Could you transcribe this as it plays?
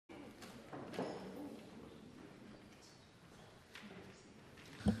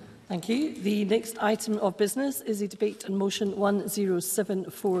Thank you. The next item of business is a debate on motion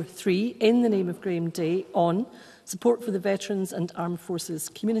 10743 in the name of Graham Day on support for the veterans and armed forces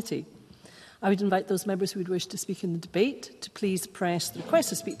community. I would invite those members who would wish to speak in the debate to please press the request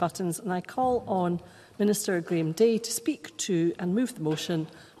to speak buttons, and I call on Minister Graham Day to speak to and move the motion.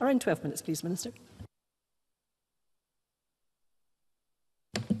 Around 12 minutes, please, Minister.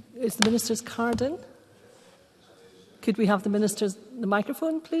 Is the Minister's card in? Could we have the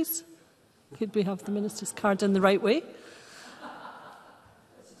microphone, please? Could we have the Minister's card in the right way?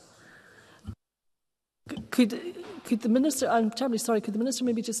 Could the Minister, I'm terribly sorry, could the Minister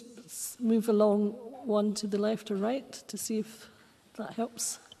maybe just move along one to the left or right to see if that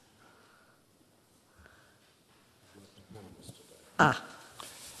helps?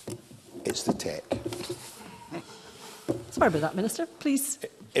 It's the tech. Sorry about that, Minister. Please.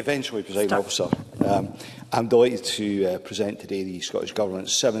 Eventually, Presiding Officer, I'm delighted to present today the Scottish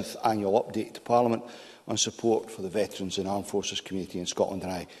Government's 7th annual update to Parliament on support for the veterans and armed forces community in Scotland,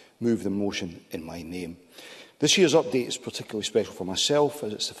 and I move the motion in my name. This year's update is particularly special for myself,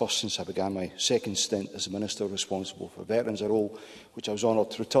 as it's the first since I began my second stint as the Minister responsible for veterans, a role which I was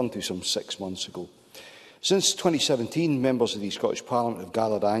honoured to return to some 6 months ago. Since 2017, members of the Scottish Parliament have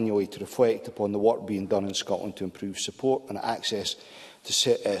gathered annually to reflect upon the work being done in Scotland to improve support and access to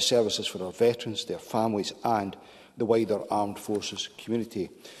services for our veterans, their families and the wider armed forces community.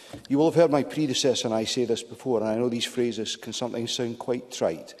 You will have heard my predecessor and I say this before, and I know these phrases can sometimes sound quite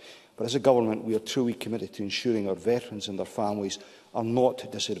trite, but as a government we are truly committed to ensuring our veterans and their families are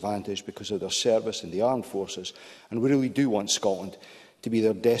not disadvantaged because of their service in the armed forces, and we really do want Scotland to be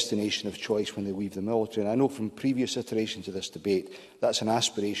their destination of choice when they leave the military. And I know from previous iterations of this debate that's an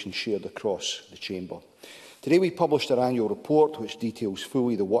aspiration shared across the Chamber. Today we published our annual report which details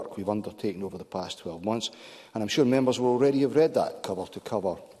fully the work we've undertaken over the past 12 months, and I'm sure members will already have read that cover to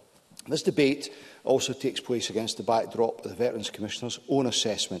cover. This debate also takes place against the backdrop of the Veterans Commissioner's own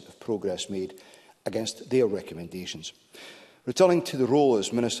assessment of progress made against their recommendations. Returning to the role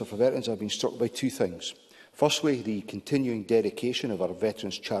as Minister for Veterans, I've been struck by two things. Firstly, the continuing dedication of our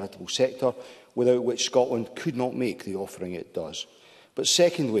veterans' charitable sector, without which Scotland could not make the offering it does. But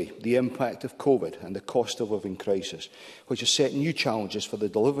secondly, the impact of COVID and the cost of living crisis, which has set new challenges for the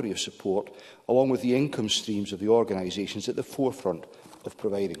delivery of support, along with the income streams of the organisations at the forefront of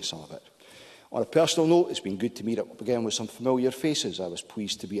providing some of it. On a personal note, it's been good to meet up again with some familiar faces. I was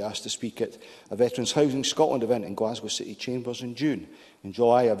pleased to be asked to speak at a Veterans Housing Scotland event in Glasgow City Chambers in June. In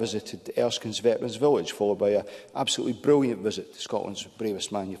July, I visited Erskine's Veterans Village, followed by an absolutely brilliant visit to Scotland's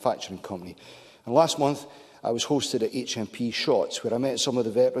bravest manufacturing company. And last month, I was hosted at HMP Shotts, where I met some of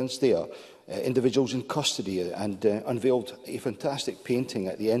the veterans there, individuals in custody, and unveiled a fantastic painting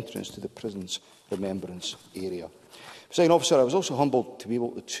at the entrance to the prison's remembrance area. Presiding Officer, I was also humbled to be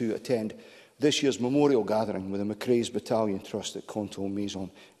able to attend this year's memorial gathering with the Macrae's Battalion Trust at Contal-Maison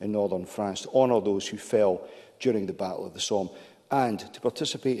in northern France to honour those who fell during the Battle of the Somme, and to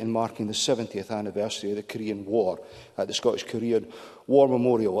participate in marking the 70th anniversary of the Korean War at the Scottish Korean War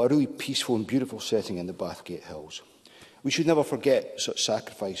Memorial, a really peaceful and beautiful setting in the Bathgate Hills. We should never forget such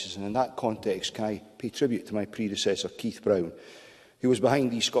sacrifices, and in that context can I pay tribute to my predecessor Keith Brown, who was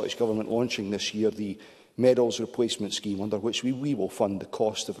behind the Scottish Government launching this year the Medals Replacement Scheme, under which we will fund the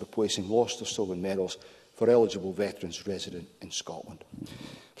cost of replacing lost or stolen medals for eligible veterans resident in Scotland.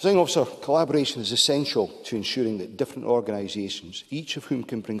 Presiding Officer, collaboration is essential to ensuring that different organisations, each of whom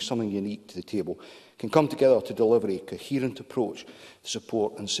can bring something unique to the table, can come together to deliver a coherent approach to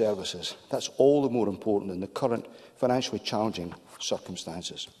support and services. That's all the more important in the current financially challenging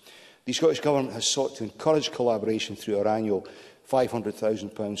circumstances. The Scottish Government has sought to encourage collaboration through our annual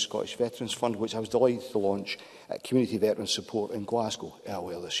 £500,000 Scottish Veterans Fund, which I was delighted to launch at Community Veteran Support in Glasgow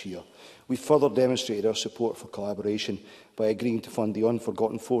earlier this year. We further demonstrated our support for collaboration by agreeing to fund the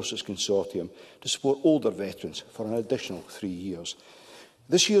Unforgotten Forces Consortium to support older veterans for an additional 3 years.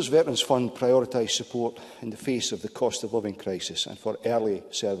 This year's Veterans Fund prioritised support in the face of the cost of living crisis and for early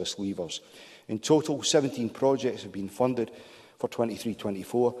service leavers. In total, 17 projects have been funded for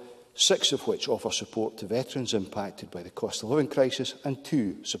 23-24, 6 of which offer support to veterans impacted by the cost of living crisis and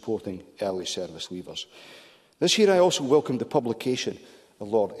 2 supporting early service leavers. This year I also welcomed the publication of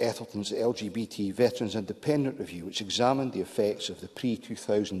Lord Ethelton's LGBT Veterans Independent Review, which examined the effects of the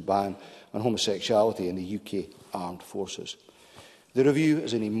pre-2000 ban on homosexuality in the UK Armed Forces. The review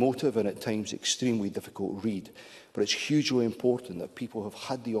is an emotive and at times extremely difficult read, but it's hugely important that people have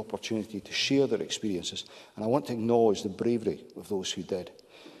had the opportunity to share their experiences, and I want to acknowledge the bravery of those who did.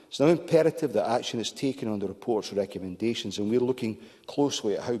 It's now imperative that action is taken on the report's recommendations, and we're looking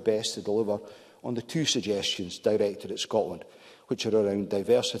closely at how best to deliver on the 2 suggestions directed at Scotland, which are around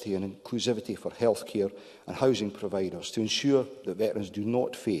diversity and inclusivity for healthcare and housing providers, to ensure that veterans do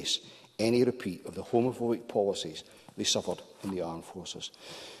not face any repeat of the homophobic policies they suffered in the armed forces.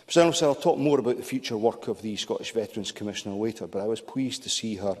 President Officer, I'll talk more about the future work of the Scottish Veterans Commissioner later, but I was pleased to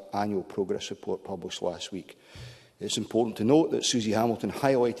see her annual progress report published last week. It's important to note that Susie Hamilton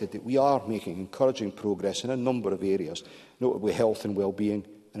highlighted that we are making encouraging progress in a number of areas, notably health and well-being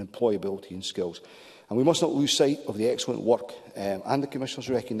and employability and skills. And we must not lose sight of the excellent work and the Commissioner's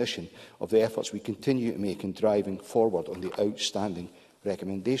recognition of the efforts we continue to make in driving forward on the outstanding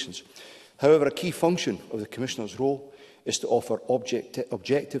recommendations. However, a key function of the Commissioner's role is to offer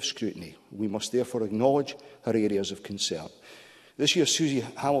objective scrutiny. We must therefore acknowledge her areas of concern. This year, Susie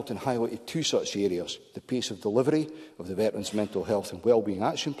Hamilton highlighted two such areas: the pace of delivery of the Veterans' Mental Health and Wellbeing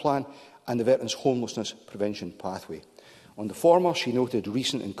Action Plan and the Veterans' Homelessness Prevention Pathway. On the former, she noted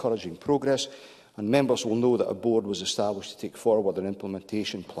recent encouraging progress, and members will know that a board was established to take forward an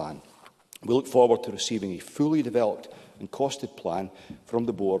implementation plan. We look forward to receiving a fully developed and costed plan from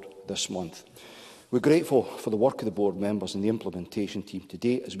the board this month. We're grateful for the work of the board members and the implementation team to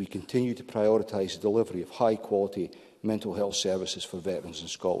date as we continue to prioritise the delivery of high-quality mental health services for veterans in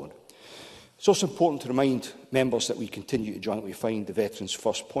Scotland. It's also important to remind members that we continue to jointly fund the Veterans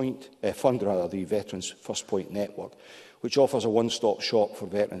First Point the Veterans First Point network, which offers a one-stop shop for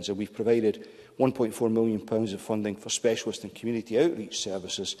veterans, and we've provided £1.4 million of funding for specialist and community outreach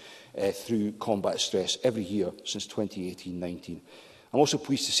services through combat stress every year since 2018-19. I'm also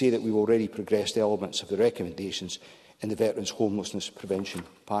pleased to say that we've already progressed elements of the recommendations in the Veterans Homelessness Prevention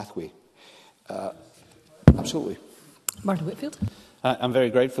Pathway. Absolutely. Martin Whitfield. I'm very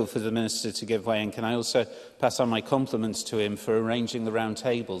grateful for the Minister to give way, and can I also pass on my compliments to him for arranging the round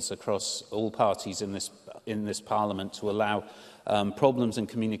tables across all parties in this Parliament to allow problems and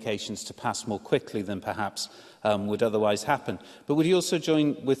communications to pass more quickly than perhaps would otherwise happen. But would you also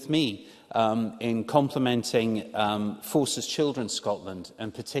join with me in complimenting Forces Children Scotland,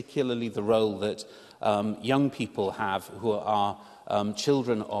 and particularly the role that young people have who are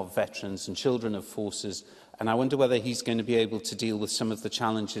children of veterans and children of forces? And I wonder whether he's going to be able to deal with some of the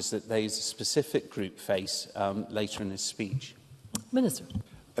challenges that they as a specific group face later in his speech. Minister.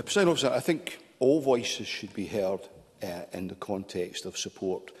 President Officer, I think all voices should be heard in the context of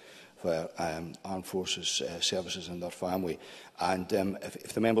support for armed forces services and their family. And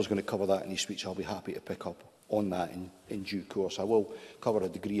if the member is going to cover that in his speech, I'll be happy to pick up on that in due course. I will cover a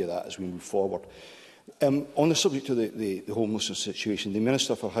degree of that as we move forward. On the subject of the homelessness situation, the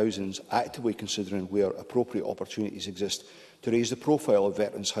Minister for Housing is actively considering where appropriate opportunities exist to raise the profile of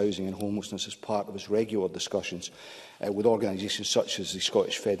veterans' housing and homelessness as part of his regular discussions with organisations such as the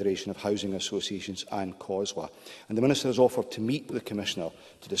Scottish Federation of Housing Associations and COSLA. And the Minister has offered to meet with the Commissioner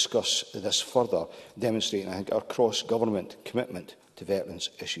to discuss this further, demonstrating, I think, our cross-government commitment to veterans'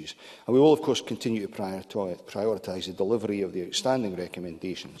 issues. And we will, of course, continue to prioritise the delivery of the outstanding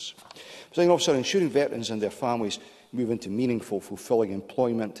recommendations. Presiding Officer, ensuring veterans and their families move into meaningful, fulfilling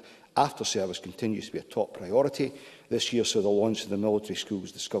employment after service continues to be a top priority. This year saw the launch of the Military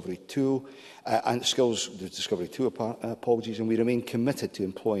Skills Discovery Tool, and we remain committed to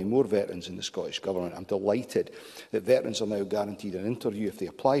employing more veterans in the Scottish Government. I'm delighted that veterans are now guaranteed an interview if they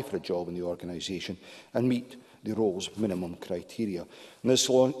apply for a job in the organisation and meet the role's minimum criteria. And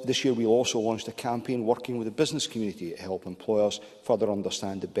this year we also launched a campaign working with the business community to help employers further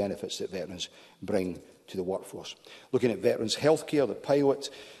understand the benefits that veterans bring to the workforce. Looking at veterans' healthcare, the pilot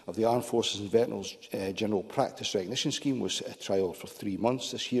of the Armed Forces and Veterans General Practice Recognition Scheme was trialled for 3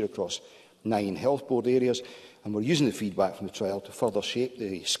 months this year across 9 health board areas, and we're using the feedback from the trial to further shape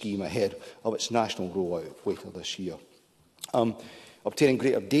the scheme ahead of its national rollout later this year. Obtaining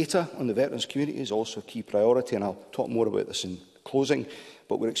greater data on the veterans community is also a key priority, and I'll talk more about this in closing,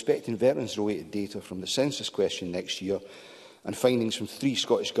 but we're expecting veterans-related data from the census question next year and findings from 3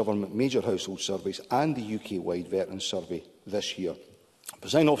 Scottish Government major household surveys and the UK-wide Veterans Survey this year.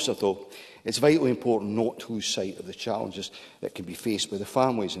 Presiding Officer, though, it's vitally important not to lose sight of the challenges that can be faced by the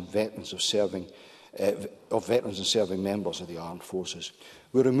families and veterans of veterans and serving members of the armed forces.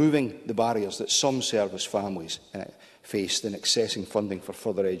 We're removing the barriers that some service families faced in accessing funding for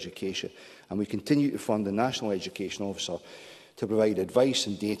further education, and we continue to fund the National Education Officer to provide advice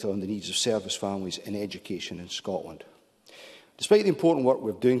and data on the needs of service families in education in Scotland. Despite the important work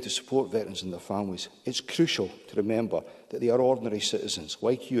we're doing to support veterans and their families, it's crucial to remember that they are ordinary citizens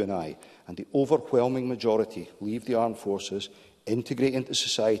like you and I, and the overwhelming majority leave the armed forces, integrate into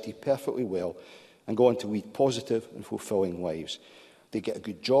society perfectly well, and go on to lead positive and fulfilling lives. They get a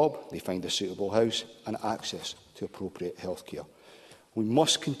good job, they find a suitable house, and access to appropriate healthcare. We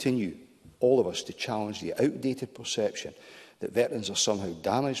must continue, all of us, to challenge the outdated perception that veterans are somehow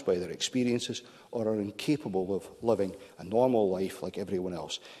damaged by their experiences or are incapable of living a normal life like everyone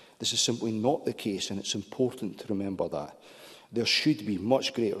else. This is simply not the case, and it's important to remember that. There should be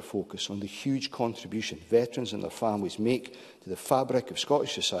much greater focus on the huge contribution veterans and their families make to the fabric of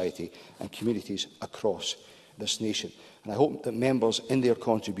Scottish society and communities across this nation. And I hope that members in their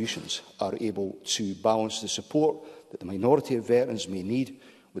contributions are able to balance the support that the minority of veterans may need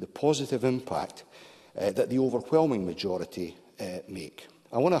with the positive impact that the overwhelming majority make.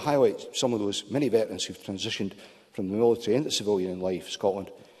 I want to highlight some of those many veterans who have transitioned from the military into civilian life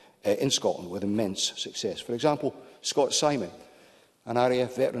in Scotland with immense success. For example, Scott Simon, an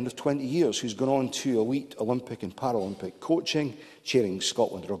RAF veteran of 20 years who's gone on to elite Olympic and Paralympic coaching, chairing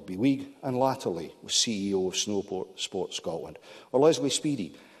Scotland Rugby League, and latterly was CEO of Snowsport Scotland. Or Leslie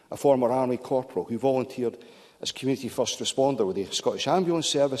Speedy, a former Army corporal who volunteered as community first responder with the Scottish Ambulance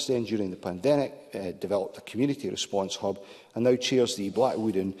Service, then during the pandemic developed a community response hub and now chairs the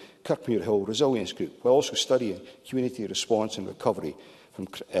Blackwood and Kirkmuir Hill Resilience Group, while also studying community response and recovery from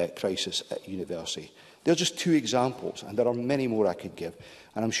crisis at university. They're just two examples, and there are many more I could give,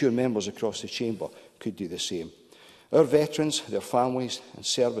 and I'm sure members across the chamber could do the same. Our veterans, their families and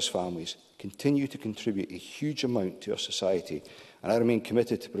service families continue to contribute a huge amount to our society, and I remain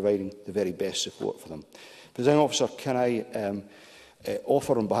committed to providing the very best support for them. Presiding Officer, can I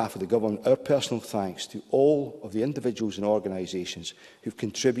offer on behalf of the Government our personal thanks to all of the individuals and organisations who have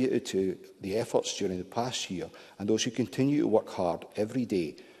contributed to the efforts during the past year and those who continue to work hard every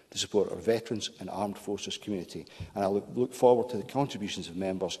day to support our veterans and armed forces community. And I look forward to the contributions of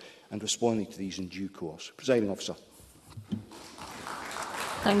members and responding to these in due course. Presiding Officer.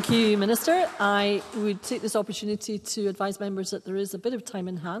 Thank you, Minister. I would take this opportunity to advise members that there is a bit of time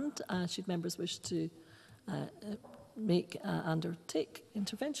in hand, should members wish to make and or take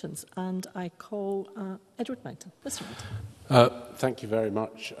interventions. And I call Edward Mountain. Mr. Mountain. Thank you very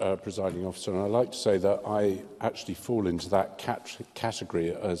much, Presiding Officer. And I'd like to say that I actually fall into that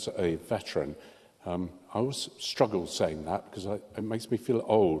category as a veteran. I always struggle saying that because it makes me feel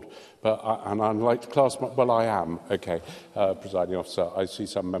old. And I'd like to class well, I am, okay, Presiding Officer. I see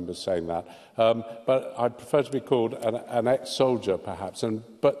some members saying that. But I'd prefer to be called an ex-soldier, perhaps.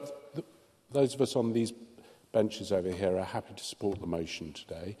 But those of us on these benches over here are happy to support the motion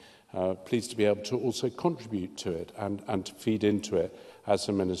today. Pleased to be able to also contribute to it and to feed into it as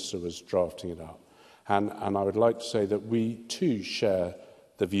the Minister was drafting it up. And I would like to say that we too share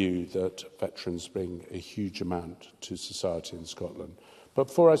the view that veterans bring a huge amount to society in Scotland. But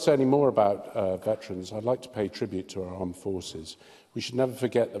before I say any more about veterans, I'd like to pay tribute to our armed forces. We should never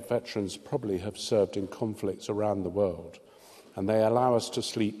forget that veterans probably have served in conflicts around the world, and they allow us to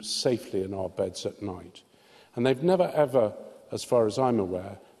sleep safely in our beds at night. And they've never ever, as far as I'm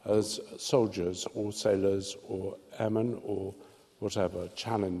aware, as soldiers or sailors or airmen or whatever,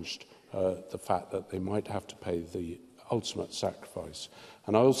 challenged the fact that they might have to pay the ultimate sacrifice.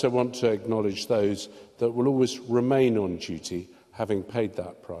 And I also want to acknowledge those that will always remain on duty, having paid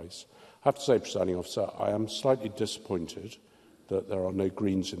that price. I have to say, Presiding Officer, I am slightly disappointed that there are no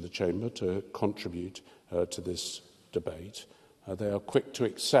Greens in the chamber to contribute to this debate. They are quick to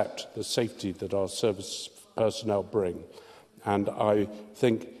accept the safety that our service personnel bring, and I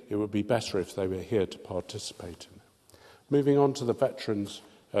think it would be better if they were here to participate in it. Moving on to the Veterans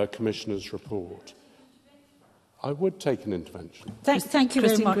Commissioner's report. I would take an intervention. Thank you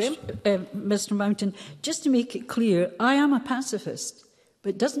very much, Mr. Mountain. Just to make it clear, I am a pacifist, but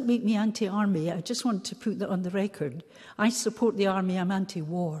it doesn't make me anti-army. I just want to put that on the record. I support the army. I'm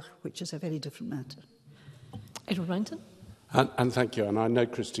anti-war, which is a very different matter. Edward Mountain. And thank you. And I know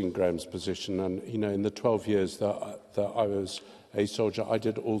Christine Graham's position. And, you know, in the 12 years that I was a soldier, I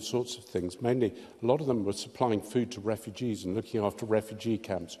did all sorts of things. Mainly, a lot of them were supplying food to refugees and looking after refugee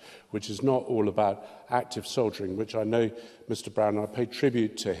camps, which is not all about active soldiering, which I know Mr. Brown, I pay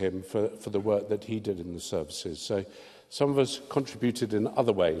tribute to him for the work that he did in the services. So some of us contributed in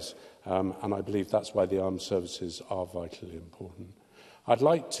other ways, and I believe that's why the armed services are vitally important. I'd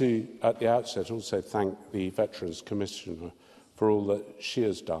like to, at the outset, also thank the Veterans Commissioner for all that she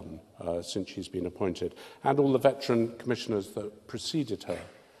has done since she's been appointed, and all the veteran commissioners that preceded her.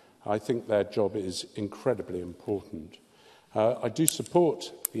 I think their job is incredibly important. I do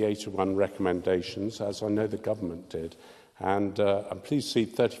support the 81 recommendations, as I know the government did, and I'm pleased to see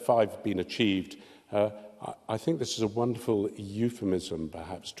 35 have been achieved. I think this is a wonderful euphemism,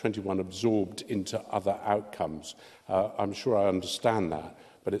 perhaps, 21 absorbed into other outcomes. I'm sure I understand that,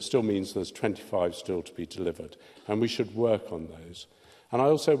 but it still means there's 25 still to be delivered, and we should work on those. And I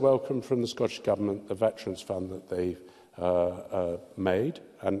also welcome from the Scottish Government the Veterans Fund that they've made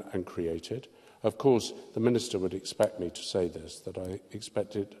and created. Of course, the Minister would expect me to say this, that I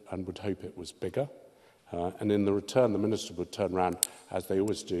expected and would hope it was bigger. And in the return, the Minister would turn around, as they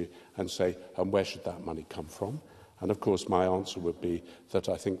always do, and say, and where should that money come from? And of course, my answer would be that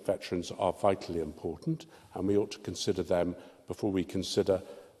I think veterans are vitally important, and we ought to consider them before we consider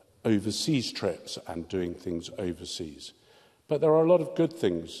overseas trips and doing things overseas. But there are a lot of good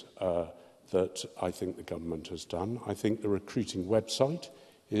things that I think the government has done. I think the recruiting website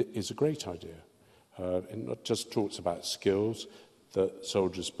is a great idea. It not just talks about skills that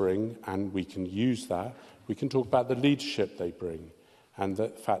soldiers bring, and we can use that. We can talk about the leadership they bring and the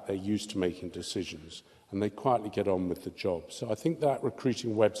fact they're used to making decisions and they quietly get on with the job. So I think that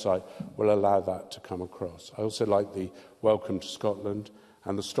recruiting website will allow that to come across. I also like the Welcome to Scotland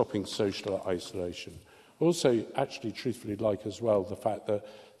and the Stopping Social Isolation. Also, actually, truthfully, like as well the fact that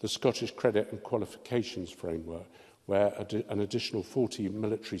the Scottish Credit and Qualifications Framework, where an additional 40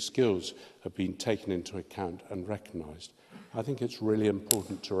 military skills have been taken into account and recognised. I think it's really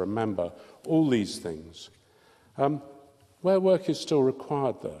important to remember all these things. Where work is still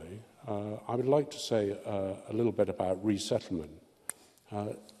required, though, I would like to say a little bit about resettlement.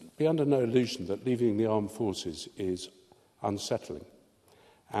 Be under no illusion that leaving the armed forces is unsettling,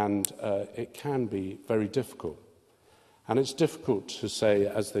 and it can be very difficult. And it's difficult to say,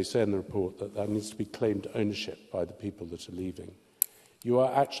 as they say in the report, that there needs to be claimed ownership by the people that are leaving. You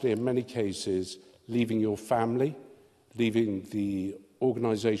are actually, in many cases, leaving your family, leaving the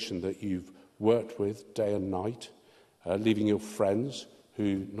organisation that you've worked with day and night, leaving your friends,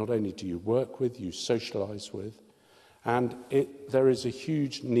 who not only do you work with, you socialise with. And there is a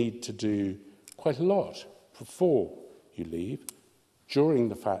huge need to do quite a lot before you leave, during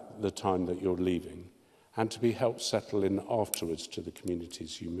the time that you're leaving, and to be helped settle in afterwards to the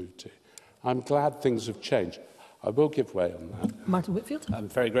communities you move to. I'm glad things have changed. I will give way on that. Martin Whitfield. I'm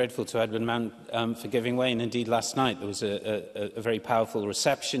very grateful to Edwin Mount for giving way, and indeed last night there was a very powerful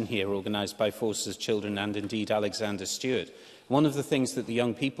reception here organised by Forces Children and indeed Alexander Stewart. One of the things that the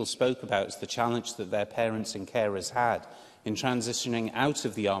young people spoke about is the challenge that their parents and carers had in transitioning out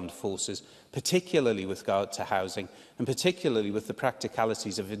of the armed forces, particularly with regard to housing, and particularly with the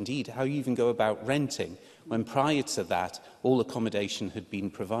practicalities of indeed how you even go about renting, when prior to that all accommodation had been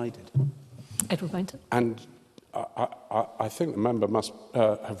provided. Edward Mountain. And I think the member must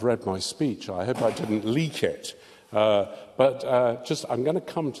have read my speech. I hope I didn't leak it. But I'm going to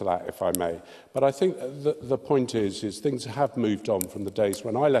come to that, if I may. But I think the point is things have moved on from the days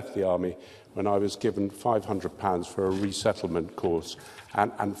when I left the army, when I was given £500 for a resettlement course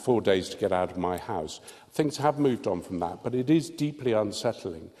and 4 days to get out of my house. Things have moved on from that, but it is deeply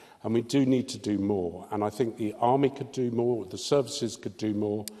unsettling, and we do need to do more. And I think the army could do more, the services could do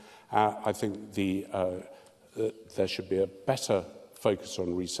more. I think there should be a better focus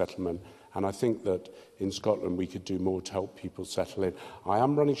on resettlement, and I think that in Scotland we could do more to help people settle in. I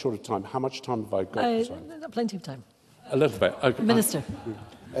am running short of time. How much time have I got? Plenty of time. A little bit. Okay. Minister.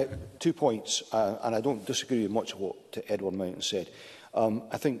 2 points, and I don't disagree with much of what Edward Mountain said.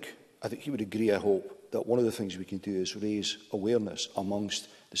 I think he would agree, I hope, that one of the things we can do is raise awareness amongst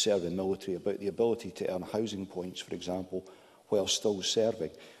the serving military about the ability to earn housing points, for example, while still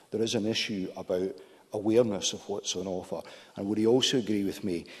serving. There is an issue about awareness of what's on offer. And would he also agree with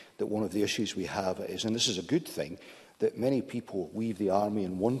me that one of the issues we have is, and this is a good thing, that many people leave the army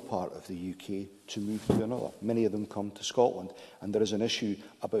in one part of the UK to move to another. Many of them come to Scotland, and there is an issue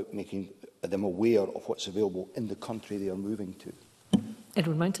about making them aware of what's available in the country they are moving to.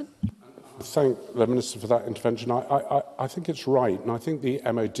 Edward Mountain. I thank the Minister for that intervention. I think it's right, and I think the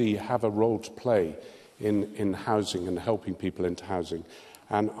MOD have a role to play in housing and helping people into housing.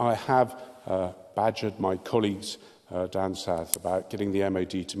 And I have badgered my colleagues down south about getting the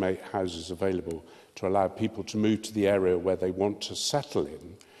MOD to make houses available to allow people to move to the area where they want to settle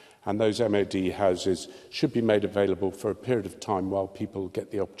in. And those MOD houses should be made available for a period of time while people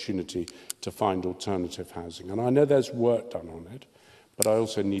get the opportunity to find alternative housing. And I know there's work done on it, but I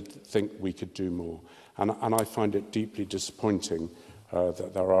also think we could do more. And I find it deeply disappointing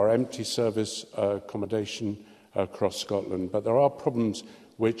that there are empty service accommodation across Scotland, but there are problems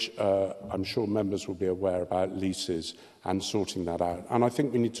which I'm sure members will be aware about, leases and sorting that out. And I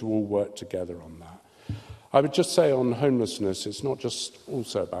think we need to all work together on that. I would just say on homelessness, it's not just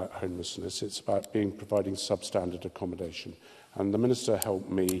also about homelessness, it's about providing substandard accommodation. And the Minister helped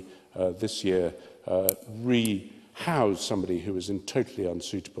me this year rehouse somebody who was in totally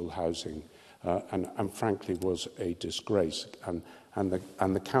unsuitable housing and frankly was a disgrace. And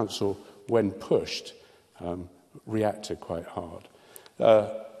the Council, when pushed, reacted quite hard.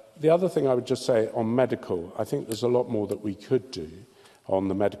 The other thing I would just say on medical, I think there's a lot more that we could do. on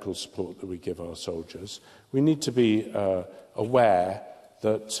the medical support that we give our soldiers. We need to be aware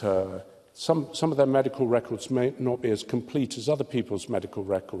that some of their medical records may not be as complete as other people's medical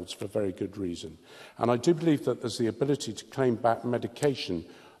records for very good reason. And I do believe that there's the ability to claim back medication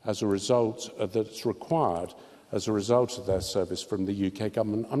as a result that's required as a result of their service from the UK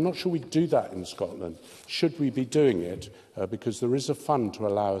government. I'm not sure we do that in Scotland. Should we be doing it? Because there is a fund to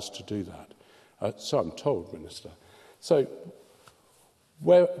allow us to do that. So I'm told, Minister. So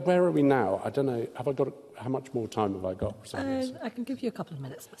where are we now? I don't know. Have I got? How much more time have I got? I can give you a couple of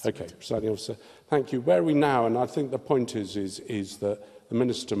minutes. Okay, Presiding Officer. Thank you. Where are we now? And I think the point is that the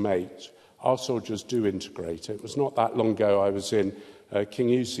Minister made, our soldiers do integrate. It was not that long ago I was in King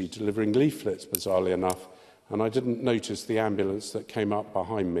Usi delivering leaflets, bizarrely enough, and I didn't notice the ambulance that came up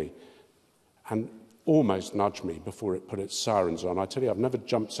behind me and almost nudged me before it put its sirens on. I tell you, I've never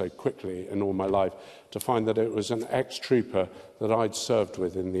jumped so quickly in all my life to find that it was an ex-trooper that I'd served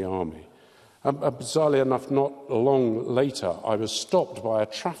with in the army. Bizarrely enough, not long later, I was stopped by a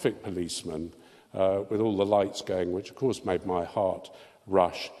traffic policeman with all the lights going, which of course made my heart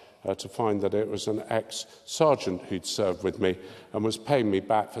rush to find that it was an ex-sergeant who'd served with me and was paying me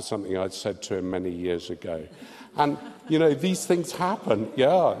back for something I'd said to him many years ago. And, you know, these things happen.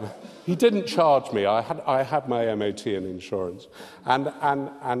 Yeah, he didn't charge me. I had my MOT and insurance. And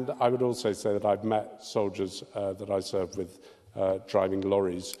I would also say that I've met soldiers that I served with driving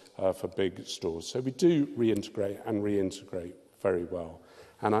lorries for big stores. So we do reintegrate very well.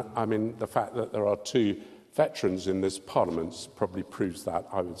 And I mean, the fact that there are 2 veterans in this Parliament probably proves that,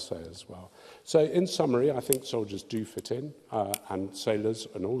 I would say, as well. So in summary, I think soldiers do fit in, and sailors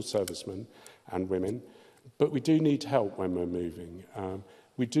and all servicemen and women. But we do need help when we're moving.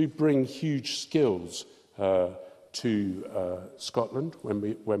 We do bring huge skills to Scotland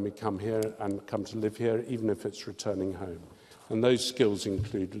when we come here and come to live here, even if it's returning home. And those skills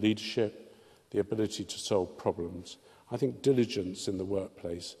include leadership, the ability to solve problems, I think diligence in the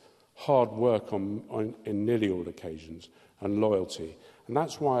workplace, hard work in nearly all occasions, and loyalty. And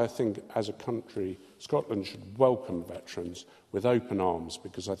that's why I think, as a country, Scotland should welcome veterans with open arms,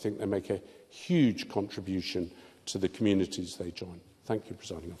 because I think they make a huge contribution to the communities they join. Thank you,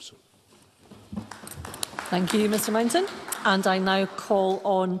 Presiding Officer. Thank you, Mr Mountain. And I now call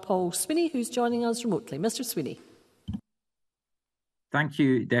on Paul Sweeney, who's joining us remotely. Mr Sweeney. Thank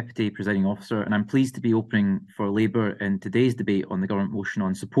you, Deputy Presiding Officer, and I'm pleased to be opening for Labour in today's debate on the Government motion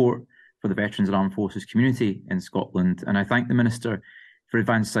on support for the Veterans and Armed Forces community in Scotland. And I thank the Minister for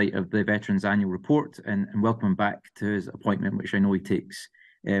advance sight of the Veterans Annual Report and welcome him back to his appointment, which I know he takes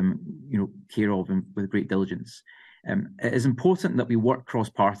care of and with great diligence. It is important that we work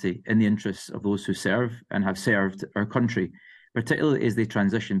cross-party in the interests of those who serve and have served our country, particularly as they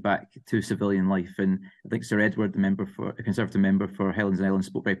transition back to civilian life. And I think Sir Edward, a Conservative member for Highlands and Islands,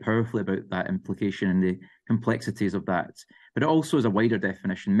 spoke very powerfully about that implication and the complexities of that. But it also is a wider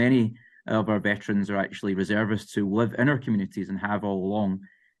definition. Many of our veterans are actually reservists who live in our communities and have all along,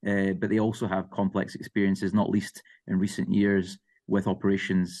 but they also have complex experiences, not least in recent years with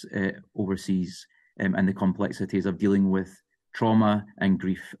operations overseas and the complexities of dealing with trauma and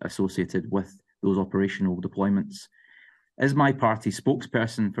grief associated with those operational deployments. As my party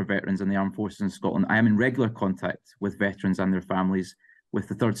spokesperson for veterans and the armed forces in Scotland, I am in regular contact with veterans and their families, with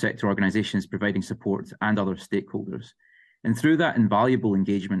the third sector organisations providing support and other stakeholders. And through that invaluable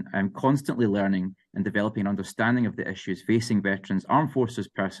engagement, I am constantly learning and developing an understanding of the issues facing veterans, armed forces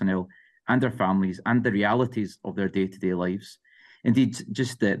personnel and their families and the realities of their day-to-day lives. Indeed,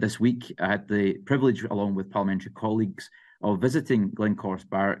 just this week, I had the privilege, along with parliamentary colleagues, of visiting Glencorse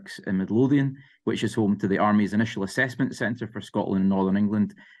Barracks in Midlothian, which is home to the Army's Initial Assessment Centre for Scotland and Northern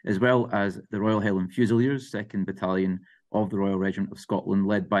England, as well as the Royal Highland Fusiliers, 2nd Battalion of the Royal Regiment of Scotland,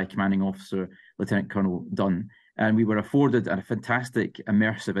 led by Commanding Officer Lieutenant Colonel Dunn. And we were afforded a fantastic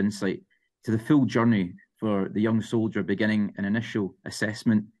immersive insight to the full journey for the young soldier, beginning an initial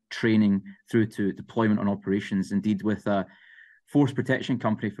assessment, training, through to deployment on operations, indeed with a Force Protection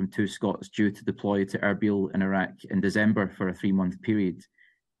Company from 2 Scots due to deploy to Erbil in Iraq in December for a 3-month period.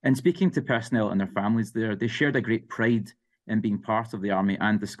 And speaking to personnel and their families there, they shared a great pride in being part of the Army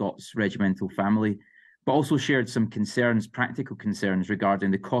and the Scots regimental family, but also shared some concerns, practical concerns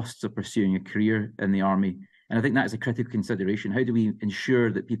regarding the costs of pursuing a career in the Army. And I think that is a critical consideration. How do we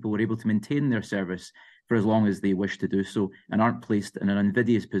ensure that people are able to maintain their service for as long as they wish to do so and aren't placed in an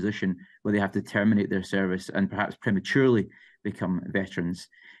invidious position where they have to terminate their service and perhaps prematurely become veterans?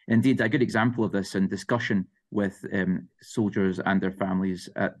 Indeed, a good example of this in discussion with soldiers and their families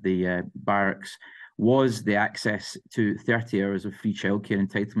at the barracks was the access to 30 hours of free childcare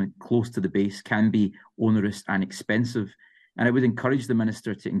entitlement close to the base can be onerous and expensive. And I would encourage the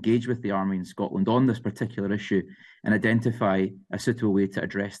Minister to engage with the Army in Scotland on this particular issue and identify a suitable way to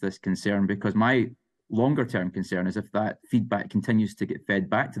address this concern, because my longer-term concern is if that feedback continues to get fed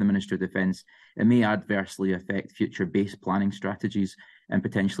back to the Ministry of Defence, it may adversely affect future base planning strategies and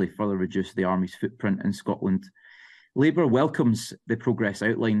potentially further reduce the Army's footprint in Scotland. Labour welcomes the progress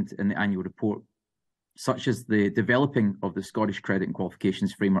outlined in the annual report, such as the developing of the Scottish Credit and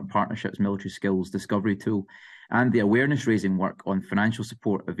Qualifications Framework Partnerships Military Skills Discovery Tool and the awareness-raising work on financial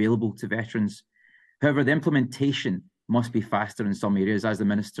support available to veterans. However, the implementation must be faster in some areas, as the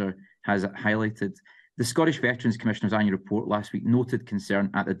Minister has highlighted. The Scottish Veterans Commissioner's annual report last week noted concern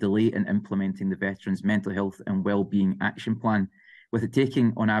at the delay in implementing the Veterans' Mental Health and Wellbeing Action Plan, with it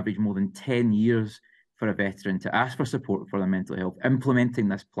taking on average more than 10 years for a veteran to ask for support for their mental health. Implementing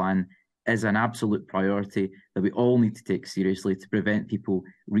this plan is an absolute priority that we all need to take seriously to prevent people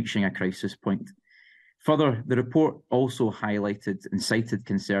reaching a crisis point. Further, the report also highlighted and cited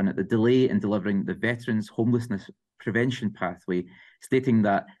concern at the delay in delivering the Veterans Homelessness Prevention Pathway, stating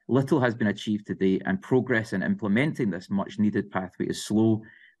that little has been achieved to date and progress in implementing this much-needed pathway is slow,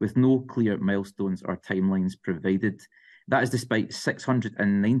 with no clear milestones or timelines provided. That is despite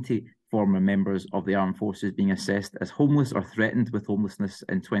 690 former members of the armed forces being assessed as homeless or threatened with homelessness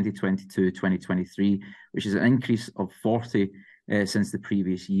in 2022-2023, which is an increase of 40 since the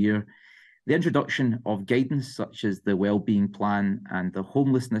previous year. The introduction of guidance such as the Wellbeing Plan and the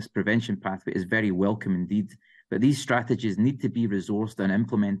Homelessness Prevention Pathway is very welcome indeed, but these strategies need to be resourced and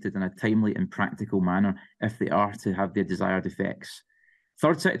implemented in a timely and practical manner if they are to have their desired effects.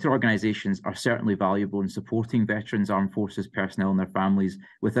 Third sector organisations are certainly valuable in supporting veterans, armed forces personnel and their families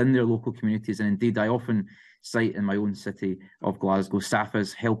within their local communities, and indeed I often cite in my own city of Glasgow,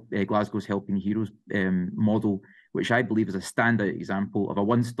 SAFA's Glasgow's Helping Heroes model, which I believe is a standout example of a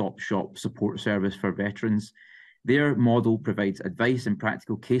one-stop shop support service for veterans. Their model provides advice and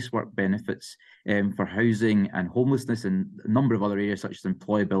practical casework benefits for housing and homelessness and a number of other areas such as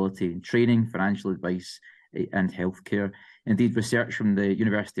employability and training, financial advice and healthcare. Indeed, research from the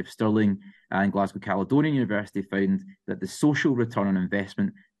University of Stirling and Glasgow Caledonian University found that the social return on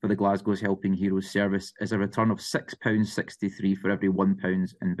investment for the Glasgow's Helping Heroes service is a return of £6.63 for every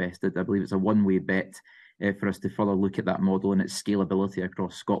 £1 invested. I believe it's a one-way bet for us to further look at that model and its scalability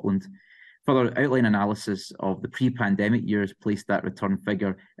across Scotland. Further outline analysis of the pre-pandemic years placed that return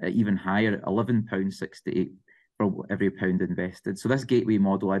figure even higher at £11.68 for every pound invested. So this gateway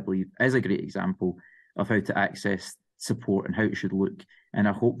model, I believe, is a great example of how to access support and how it should look. And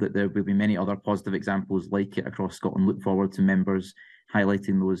I hope that there will be many other positive examples like it across Scotland. Look forward to members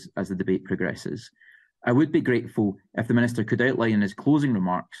highlighting those as the debate progresses. I would be grateful if the Minister could outline in his closing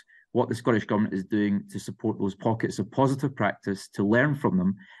remarks what the Scottish Government is doing to support those pockets of positive practice, to learn from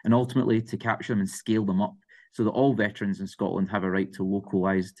them, and ultimately to capture them and scale them up so that all veterans in Scotland have a right to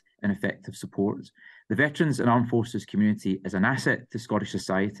localised and effective support. The veterans and armed forces community is an asset to Scottish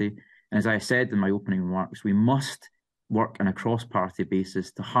society, and as I said in my opening remarks, we must work on a cross-party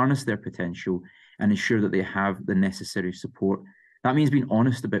basis to harness their potential and ensure that they have the necessary support. That means being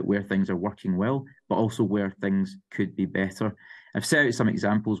honest about where things are working well, but also where things could be better. I've set out some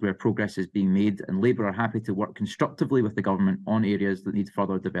examples where progress is being made, and Labour are happy to work constructively with the Government on areas that need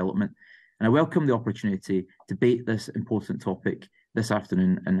further development. And I welcome the opportunity to debate this important topic this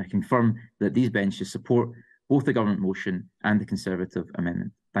afternoon, and I confirm that these benches support both the Government motion and the Conservative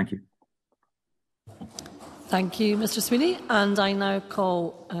amendment. Thank you. Thank you, Mr Sweeney. And I now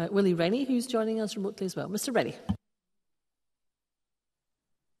call Willie Rennie, who's joining us remotely as well. Mr Rennie.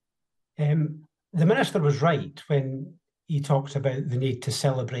 The Minister was right when he talked about the need to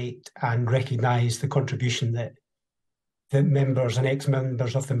celebrate and recognise the contribution that members and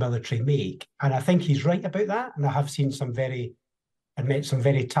ex-members of the military make. And I think he's right about that. And I have seen met some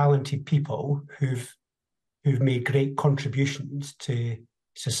very talented people who've made great contributions to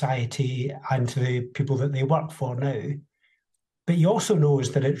society and to the people that they work for now. But he also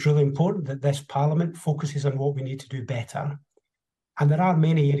knows that it's really important that this Parliament focuses on what we need to do better. And there are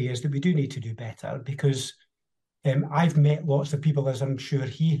many areas that we do need to do better, because I've met lots of people, as I'm sure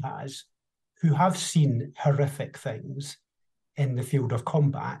he has, who have seen horrific things in the field of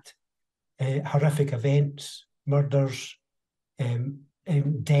combat, horrific events, murders,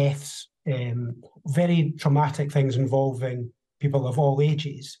 deaths, very traumatic things involving people of all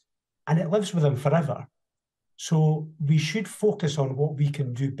ages, and it lives with them forever. So we should focus on what we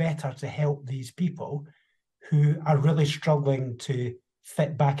can do better to help these people who are really struggling to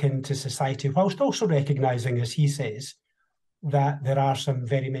fit back into society, whilst also recognising, as he says, that there are some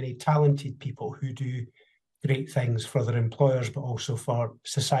very many talented people who do great things for their employers, but also for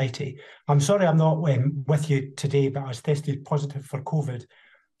society. I'm sorry I'm not with you today, but I was tested positive for COVID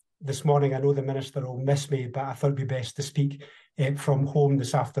this morning. I know the Minister will miss me, but I thought it'd be best to speak from home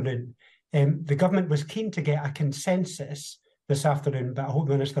this afternoon. The government was keen to get a consensus this afternoon, but I hope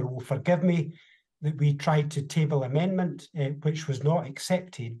the Minister will forgive me that we tried to table amendment, which was not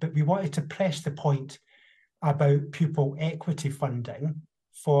accepted, but we wanted to press the point about pupil equity funding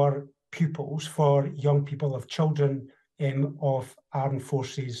for pupils, for young people of children of armed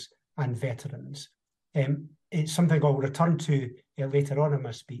forces and veterans. It's something I'll return to later on in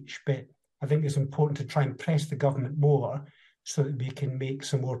my speech, but I think it's important to try and press the government more so that we can make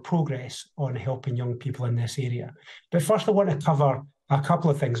some more progress on helping young people in this area. But first I want to cover a couple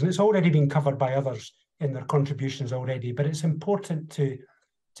of things, and it's already been covered by others in their contributions already, but it's important to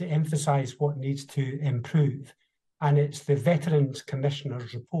emphasise what needs to improve, and it's the Veterans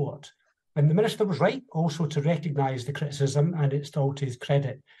Commissioner's report. And the Minister was right also to recognise the criticism, and it's all to his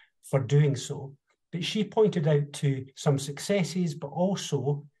credit for doing so. But she pointed out to some successes, but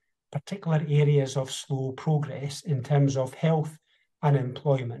also particular areas of slow progress in terms of health and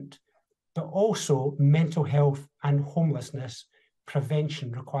employment, but also mental health and homelessness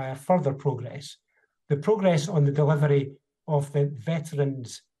prevention require further progress. The progress on the delivery of the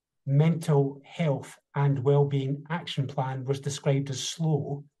Veterans' Mental Health and Wellbeing Action Plan was described as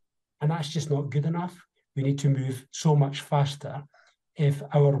slow, and that's just not good enough. We need to move so much faster if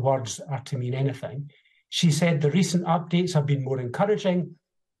our words are to mean anything. She said the recent updates have been more encouraging,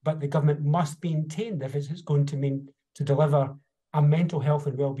 but the government must maintain if it's going to mean to deliver a mental health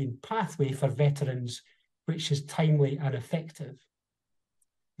and wellbeing pathway for veterans, which is timely and effective.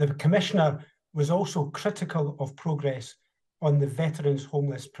 The Commissioner was also critical of progress on the Veterans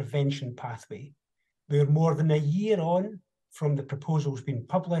Homeless Prevention Pathway. We are more than a year on from the proposals being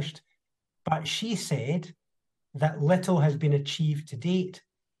published, but she said that little has been achieved to date,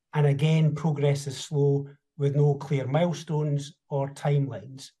 and again, progress is slow with no clear milestones or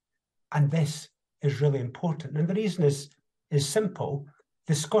timelines. And this is really important. And the reason is simple.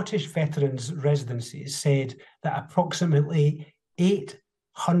 The Scottish Veterans Residencies said that approximately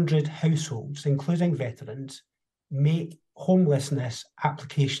 800 households, including veterans, make homelessness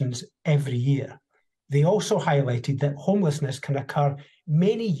applications every year. They also highlighted that homelessness can occur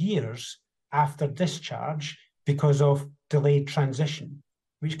many years after discharge because of delayed transition,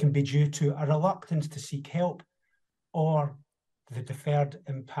 which can be due to a reluctance to seek help or the deferred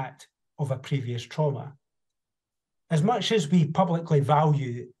impact of a previous trauma. As much as we publicly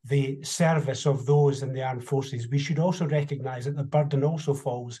value the service of those in the armed forces, we should also recognise that the burden also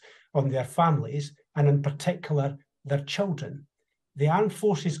falls on their families and in particular their children. The Armed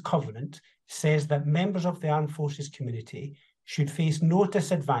Forces Covenant says that members of the armed forces community should face no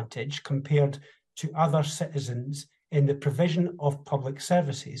disadvantage compared to other citizens in the provision of public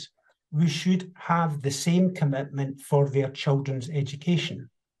services. We should have the same commitment for their children's education.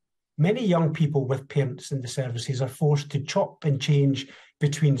 Many young people with parents in the services are forced to chop and change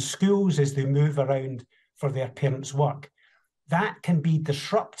between schools as they move around for their parents' work. That can be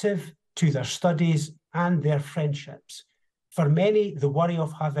disruptive to their studies and their friendships. For many, the worry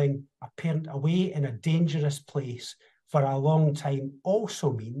of having a parent away in a dangerous place for a long time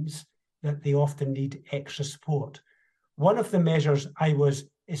also means that they often need extra support. One of the measures I was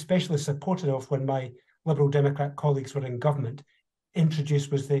especially supportive of when my Liberal Democrat colleagues were in government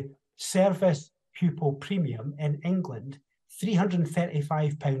introduced was the Service Pupil Premium in England,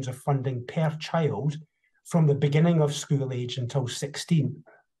 £335 of funding per child from the beginning of school age until 16,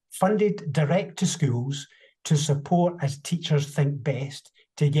 funded direct to schools to support as teachers think best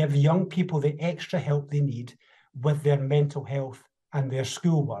to give young people the extra help they need with their mental health and their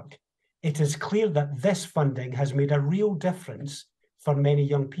schoolwork. It is clear that this funding has made a real difference for many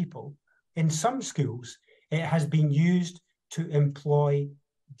young people. In some schools, it has been used to employ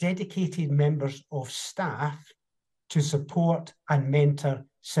dedicated members of staff to support and mentor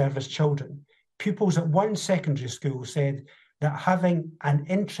service children. Pupils at one secondary school said that having an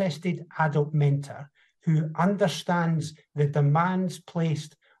interested adult mentor who understands the demands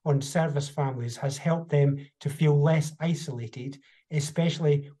placed on service families has helped them to feel less isolated,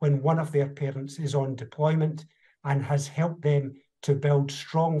 especially when one of their parents is on deployment, and has helped them to build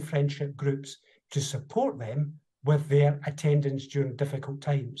strong friendship groups to support them with their attendance during difficult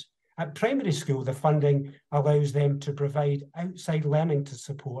times. At primary school, the funding allows them to provide outside learning to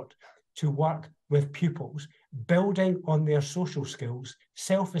support, to work with pupils, building on their social skills,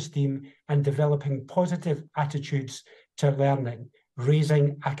 self-esteem, and developing positive attitudes to learning,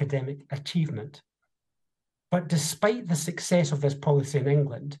 raising academic achievement. But despite the success of this policy in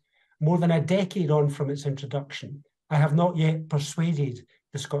England, More than a decade on from its introduction, I have not yet persuaded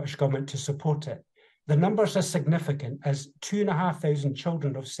the Scottish Government to support it. The numbers are significant, as 2,500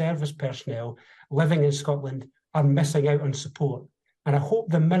 children of service personnel living in Scotland are missing out on support. And I hope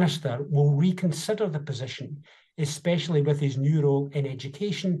the Minister will reconsider the position, especially with his new role in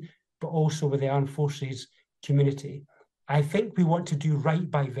education, but also with the Armed Forces community. I think we want to do right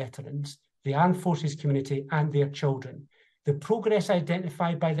by veterans, the Armed Forces community and their children. The progress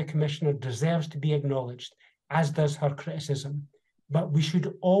identified by the Commissioner deserves to be acknowledged, as does her criticism. But we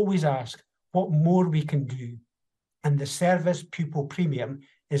should always ask what more we can do. And the service pupil premium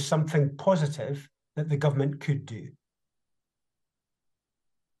is something positive that the government could do.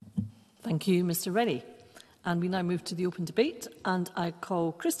 Thank you, Mr Rennie. And we now move to the open debate, and I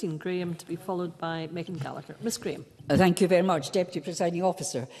call Christine Graham to be followed by Megan Gallagher. Ms Graham. Thank you very much, Deputy Presiding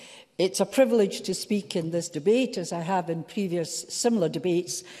Officer. It's a privilege to speak in this debate, as I have in previous similar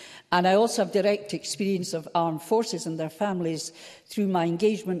debates, and I also have direct experience of armed forces and their families through my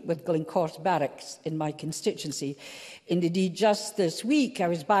engagement with Glencorse Barracks in my constituency. Indeed, just this week, I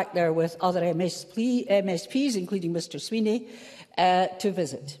was back there with other MSPs, including Mr Sweeney, to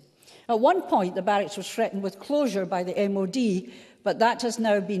visit. At one point, the barracks was threatened with closure by the MOD, but that has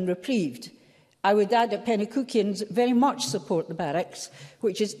now been reprieved. I would add that Penicuikians very much support the barracks,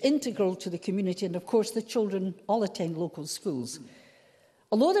 which is integral to the community, and of course the children all attend local schools.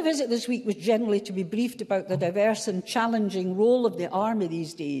 Although the visit this week was generally to be briefed about the diverse and challenging role of the Army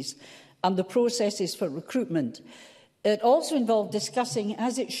these days and the processes for recruitment, it also involved discussing,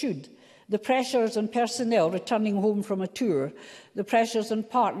 as it should, the pressures on personnel returning home from a tour, the pressures on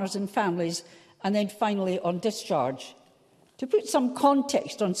partners and families, and then finally on discharge. To put some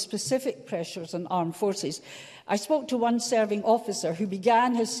context on specific pressures on armed forces, I spoke to one serving officer who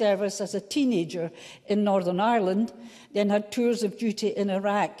began his service as a teenager in Northern Ireland, then had tours of duty in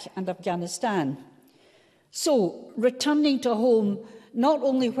Iraq and Afghanistan. So, returning to home, not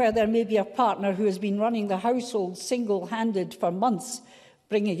only where there may be a partner who has been running the household single-handed for months,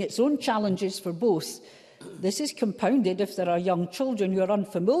 bringing its own challenges for both. This is compounded if there are young children who are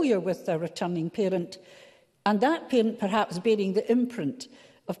unfamiliar with their returning parent, and that parent perhaps bearing the imprint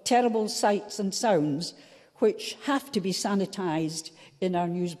of terrible sights and sounds which have to be sanitised in our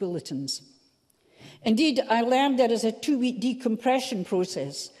news bulletins. Indeed, I learned there is a 2-week decompression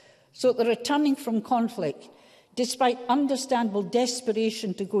process, so that returning from conflict, despite understandable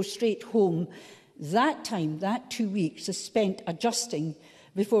desperation to go straight home, that time, that 2 weeks, is spent adjusting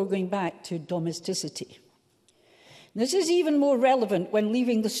before going back to domesticity. This is even more relevant when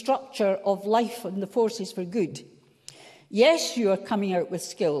leaving the structure of life in the forces for good. Yes, you are coming out with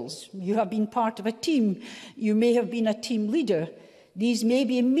skills. You have been part of a team. You may have been a team leader. These may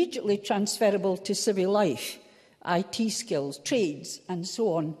be immediately transferable to civil life, IT skills, trades, and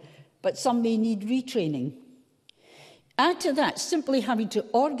so on, but some may need retraining. Add to that simply having to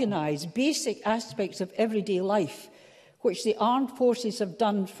organise basic aspects of everyday life, which the armed forces have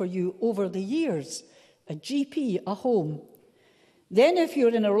done for you over the years, a GP, a home. Then if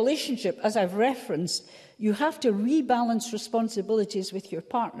you're in a relationship, as I've referenced, you have to rebalance responsibilities with your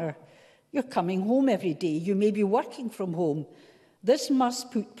partner. You're coming home every day. You may be working from home. This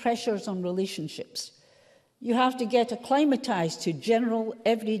must put pressures on relationships. You have to get acclimatised to general,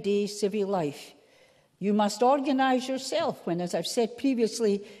 everyday civil life. You must organise yourself when, as I've said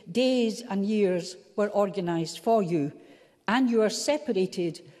previously, days and years were organised for you, and you are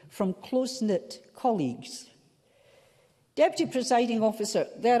separated from close-knit colleagues. Deputy Presiding Officer,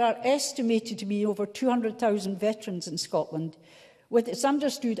 there are estimated to be over 200,000 veterans in Scotland, with, it's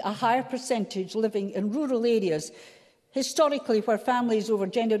understood, a higher percentage living in rural areas, historically where families over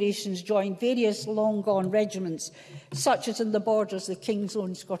generations joined various long-gone regiments, such as in the borders, the King's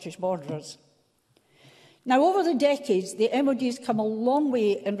Own Scottish Borderers. Now, over the decades, the MOD has come a long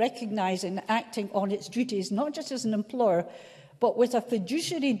way in recognising and acting on its duties, not just as an employer, but with a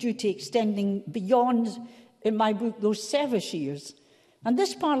fiduciary duty extending beyond, in my book, those service years. And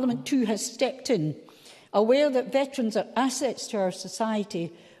this Parliament too has stepped in, aware that veterans are assets to our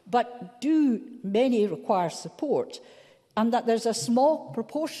society, but do many require support, and that there's a small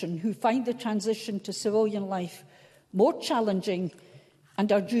proportion who find the transition to civilian life more challenging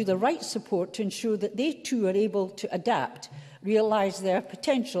and are due the right support to ensure that they too are able to adapt, realise their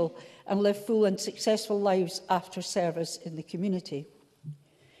potential and live full and successful lives after service in the community.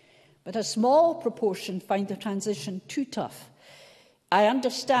 But a small proportion find the transition too tough. I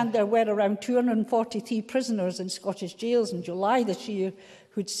understand there were around 243 prisoners in Scottish jails in July this year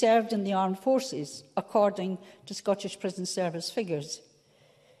who'd served in the armed forces, according to Scottish Prison Service figures.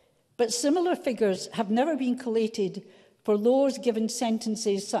 But similar figures have never been collated for those given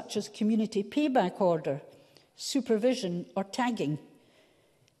sentences such as community payback order, supervision or tagging.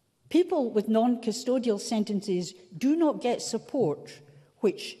 People with non-custodial sentences do not get support,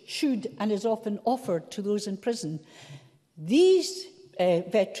 which should and is often offered to those in prison. These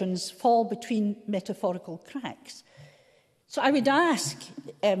veterans fall between metaphorical cracks. So I would ask,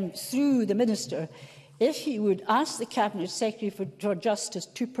 through the Minister, if he would ask the Cabinet Secretary for Justice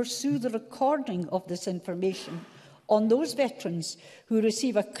to pursue the recording of this information on those veterans who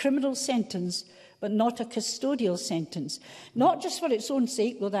receive a criminal sentence but not a custodial sentence, not just for its own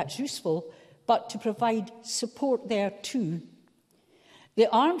sake, though that's useful, but to provide support there too. The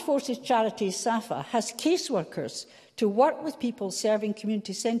Armed Forces charity SAFA has caseworkers to work with people serving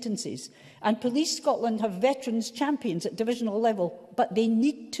community sentences, and Police Scotland have veterans champions at divisional level, but they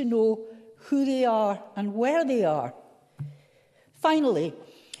need to know who they are and where they are. Finally,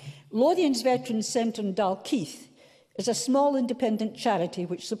 Lothian's Veterans Centre in Dalkeith is a small independent charity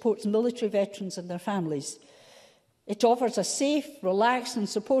which supports military veterans and their families. It offers a safe, relaxed and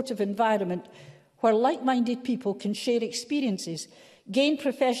supportive environment where like-minded people can share experiences, gain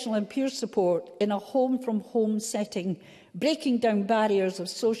professional and peer support in a home-from-home setting, breaking down barriers of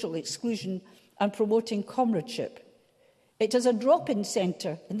social exclusion and promoting comradeship. It is a drop-in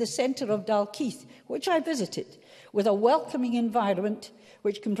centre in the centre of Dalkeith, which I visited, with a welcoming environment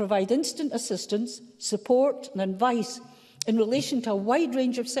which can provide instant assistance, support and advice in relation to a wide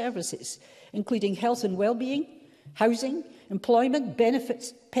range of services, including health and well-being, housing, employment,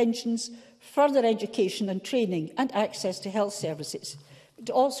 benefits, pensions, further education and training and access to health services,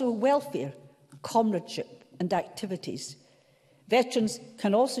 but also welfare, comradeship and activities. Veterans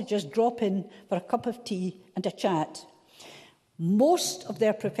can also just drop in for a cup of tea and a chat. Most of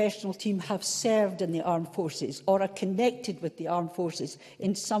their professional team have served in the armed forces or are connected with the armed forces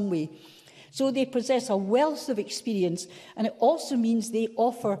in some way. So they possess a wealth of experience, and it also means they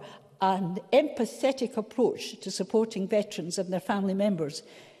offer an empathetic approach to supporting veterans and their family members,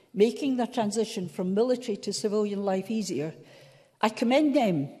 making their transition from military to civilian life easier. I commend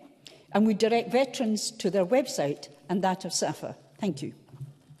them and would direct veterans to their website and that of SAFA. Thank you.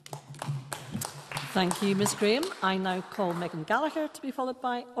 Thank you, Ms Graham. I now call Megan Gallagher to be followed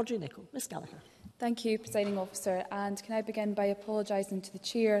by Audrey Nicholl. Ms Gallagher. Thank you, Presiding Officer. And can I begin by apologising to the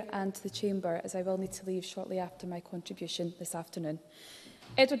Chair and to the Chamber, as I will need to leave shortly after my contribution this afternoon.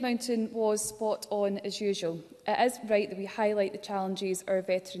 Edward Mountain was spot on as usual. It is right that we highlight the challenges our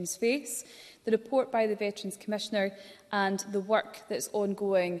veterans face, the report by the Veterans Commissioner and the work that is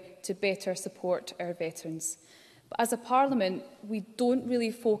ongoing to better support our veterans. But as a Parliament, we don't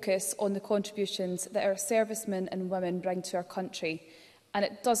really focus on the contributions that our servicemen and women bring to our country, and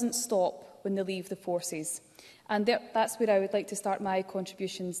it doesn't stop when they leave the forces. And that's where I would like to start my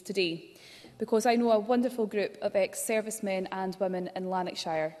contributions today, because I know a wonderful group of ex-servicemen and women in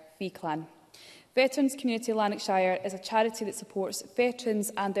Lanarkshire, VCLAN. Veterans Community Lanarkshire is a charity that supports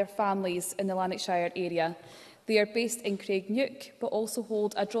veterans and their families in the Lanarkshire area. They are based in Craigneuk, but also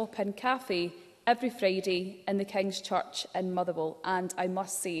hold a drop-in cafe every Friday in the King's Church in Motherwell, and I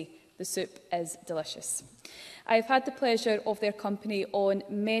must say the soup is delicious. I have had the pleasure of their company on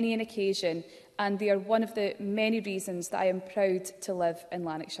many an occasion, and they are one of the many reasons that I am proud to live in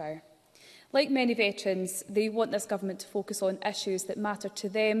Lanarkshire. Like many veterans, they want this government to focus on issues that matter to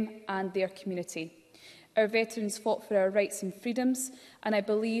them and their community. Our veterans fought for our rights and freedoms, and I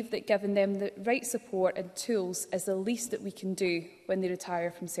believe that giving them the right support and tools is the least that we can do when they retire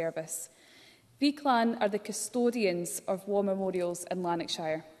from service. VCLAN are the custodians of war memorials in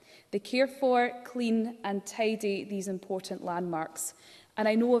Lanarkshire. They care for, clean and tidy these important landmarks, and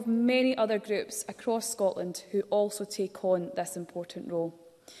I know of many other groups across Scotland who also take on this important role.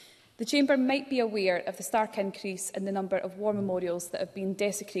 The Chamber might be aware of the stark increase in the number of war memorials that have been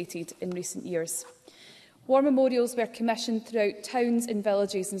desecrated in recent years. War memorials were commissioned throughout towns and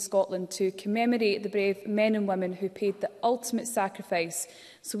villages in Scotland to commemorate the brave men and women who paid the ultimate sacrifice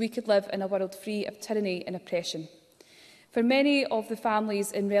so we could live in a world free of tyranny and oppression. For many of the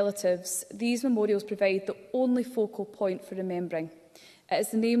families and relatives, these memorials provide the only focal point for remembering. It is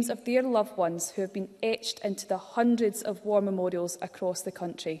the names of their loved ones who have been etched into the hundreds of war memorials across the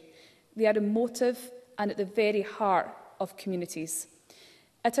country. They are emotive and at the very heart of communities.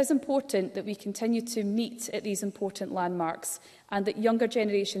 It is important that we continue to meet at these important landmarks and that younger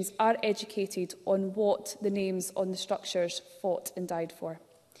generations are educated on what the names on the structures fought and died for.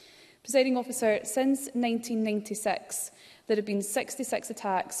 Presiding Officer, since 1996, there have been 66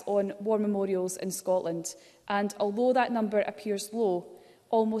 attacks on war memorials in Scotland, and although that number appears low,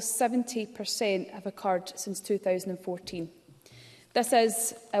 almost 70% have occurred since 2014. This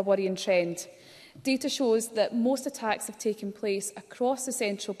is a worrying trend. Data shows that most attacks have taken place across the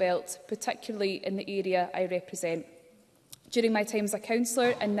Central Belt, particularly in the area I represent. During my time as a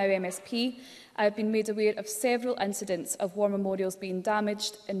councillor and now MSP, I have been made aware of several incidents of war memorials being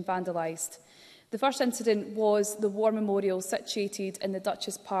damaged and vandalised. The first incident was the war memorial situated in the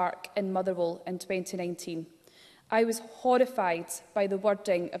Duchess Park in Motherwell in 2019. I was horrified by the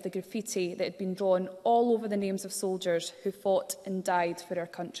wording of the graffiti that had been drawn all over the names of soldiers who fought and died for our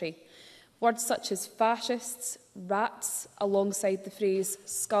country. Words such as fascists, rats, alongside the phrase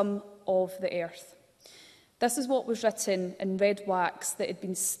scum of the earth. This is what was written in red wax that had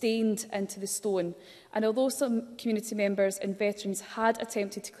been stained into the stone, and although some community members and veterans had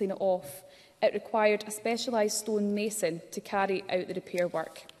attempted to clean it off, it required a specialised stone mason to carry out the repair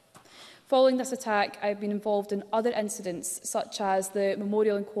work. Following this attack, I have been involved in other incidents such as the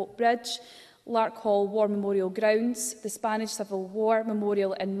Memorial in Cope Bridge, Lark Hall War Memorial Grounds, the Spanish Civil War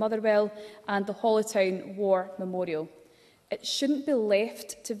Memorial in Motherwell and the Hollowtown War Memorial. It shouldn't be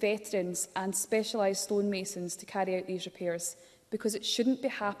left to veterans and specialised stonemasons to carry out these repairs because it shouldn't be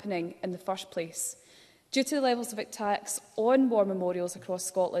happening in the first place. Due to the levels of attacks on war memorials across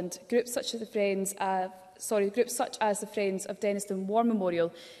Scotland, groups such as the Friends of Denniston War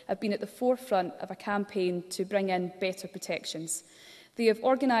Memorial have been at the forefront of a campaign to bring in better protections. They have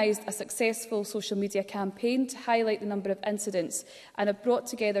organised a successful social media campaign to highlight the number of incidents and have brought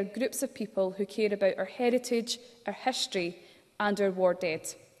together groups of people who care about our heritage, our history and our war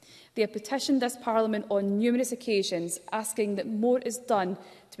dead. They have petitioned this Parliament on numerous occasions, asking that more is done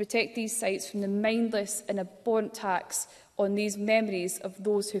to protect these sites from the mindless and abhorrent attacks on these memories of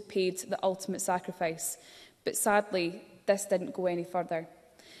those who paid the ultimate sacrifice. But sadly, this didn't go any further.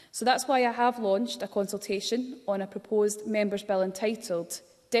 So that's why I have launched a consultation on a proposed Members' Bill entitled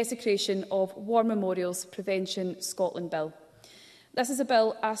Desecration of War Memorials Prevention Scotland Bill. This is a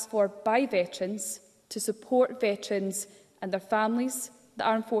bill asked for by veterans to support veterans and their families, the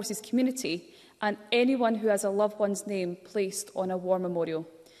Armed Forces community and anyone who has a loved one's name placed on a war memorial.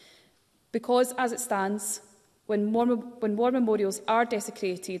 Because, as it stands, when war memorials are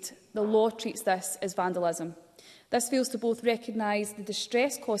desecrated, the law treats this as vandalism. This fails to both recognise the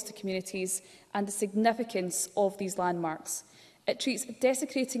distress caused to communities and the significance of these landmarks. It treats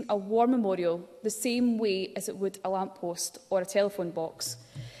desecrating a war memorial the same way as it would a lamppost or a telephone box.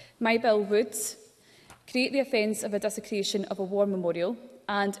 My bill would create the offence of a desecration of a war memorial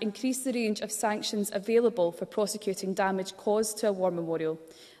and increase the range of sanctions available for prosecuting damage caused to a war memorial.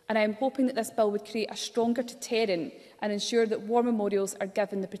 And I am hoping that this bill would create a stronger deterrent and ensure that war memorials are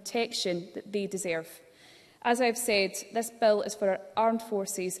given the protection that they deserve. As I have said, this bill is for our armed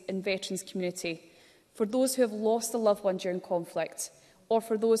forces and veterans community, for those who have lost a loved one during conflict, or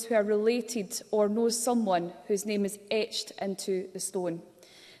for those who are related or know someone whose name is etched into the stone.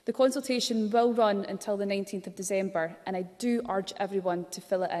 The consultation will run until the 19th of December, and I do urge everyone to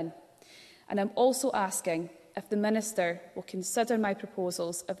fill it in. And I'm also asking if the Minister will consider my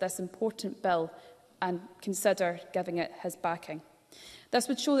proposals of this important bill and consider giving it his backing. This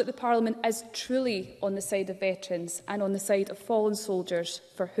would show that the Parliament is truly on the side of veterans and on the side of fallen soldiers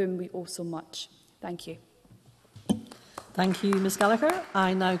for whom we owe so much. Thank you. Thank you, Ms Gallagher.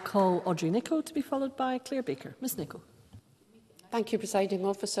 I now call Audrey Nicholl to be followed by Claire Baker. Ms Nicholl. Thank you, Presiding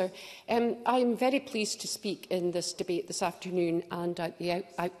Officer. I am very pleased to speak in this debate this afternoon, and at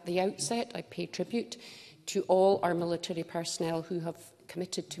the outset I pay tribute to all our military personnel who have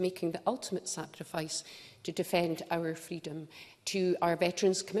committed to making the ultimate sacrifice to defend our freedom, to our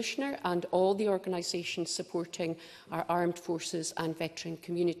Veterans Commissioner and all the organisations supporting our armed forces and veteran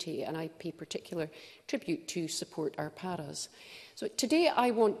community, and I pay particular tribute to support our paras. So today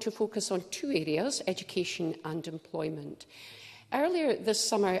I want to focus on two areas, education and employment. Earlier this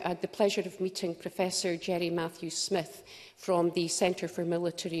summer, I had the pleasure of meeting Professor Jerry Matthews-Smith from the Centre for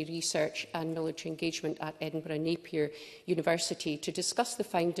Military Research and Military Engagement at Edinburgh Napier University to discuss the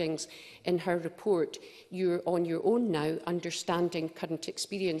findings in her report, You're on Your Own Now, Understanding Current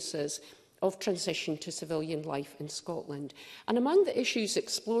Experiences of Transition to Civilian Life in Scotland. And among the issues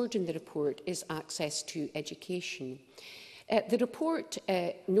explored in the report is access to education. The report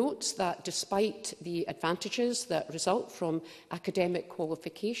notes that despite the advantages that result from academic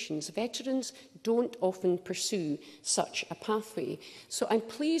qualifications, veterans don't often pursue such a pathway. So I'm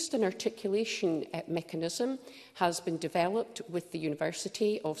pleased an articulation mechanism has been developed with the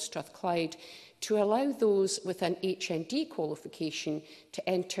University of Strathclyde to allow those with an HND qualification to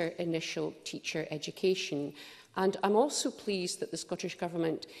enter initial teacher education. And I'm also pleased that the Scottish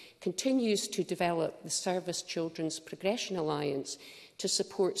Government continues to develop the Service Children's Progression Alliance to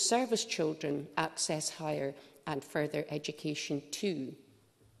support service children access higher and further education too.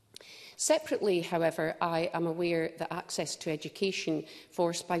 Separately, however, I am aware that access to education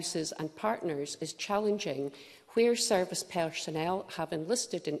for spouses and partners is challenging where service personnel have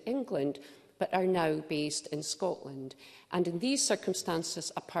enlisted in England but are now based in Scotland. And in these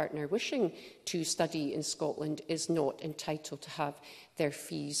circumstances, a partner wishing to study in Scotland is not entitled to have their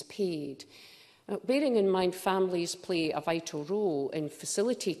fees paid. Bearing in mind families play a vital role in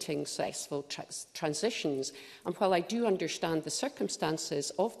facilitating successful transitions, and while I do understand the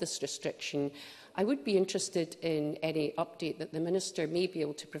circumstances of this restriction, I would be interested in any update that the Minister may be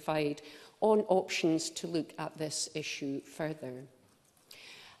able to provide on options to look at this issue further.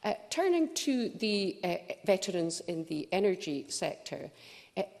 Turning to the veterans in the energy sector,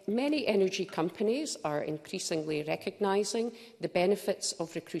 many energy companies are increasingly recognising the benefits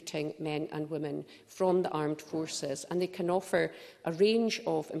of recruiting men and women from the armed forces, and they can offer a range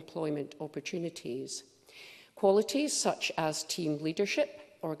of employment opportunities. Qualities such as team leadership,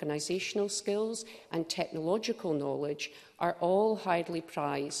 organisational skills and technological knowledge are all highly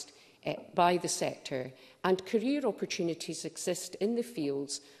prized by the sector, and career opportunities exist in the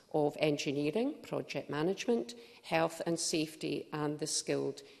fields of engineering, project management, health and safety and the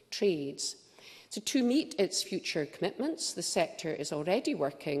skilled trades. So to meet its future commitments, the sector is already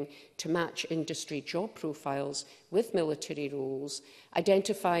working to match industry job profiles with military roles,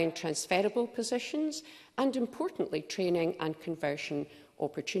 identifying transferable positions and, importantly, training and conversion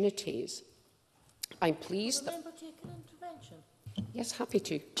opportunities. I'm pleased that... Yes, happy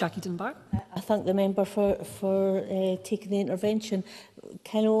to. Jackie Dunbar. I thank the member for taking the intervention.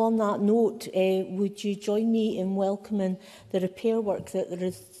 Kind of on that note, would you join me in welcoming the repair work that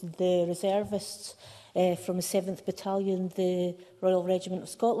the reservists from the 7th Battalion, the Royal Regiment of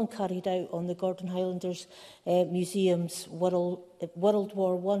Scotland, carried out on the Gordon Highlanders Museum's World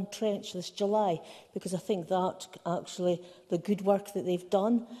War I trench this July, because I think that actually the good work that they've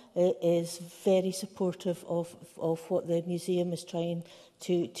done is very supportive of what the museum is trying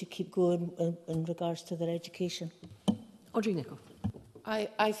to keep going in regards to their education. Audrey Nicholl.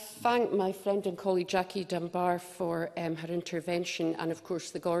 I thank my friend and colleague Jackie Dunbar for her intervention, and of course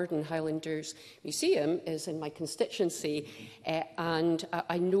the Gordon Highlanders Museum is in my constituency, and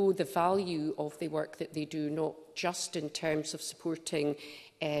I know the value of the work that they do, not just in terms of supporting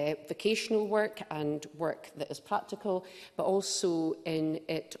vocational work and work that is practical, but also in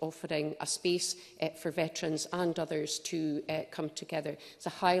it offering a space for veterans and others to come together. It's a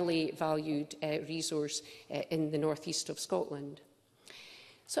highly valued resource in the north east of Scotland.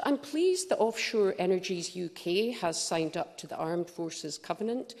 So I'm pleased that Offshore Energies UK has signed up to the Armed Forces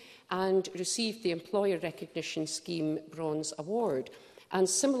Covenant and received the Employer Recognition Scheme Bronze Award. And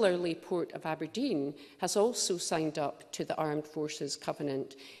similarly, Port of Aberdeen has also signed up to the Armed Forces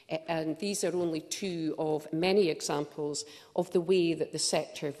Covenant. And these are only two of many examples of the way that the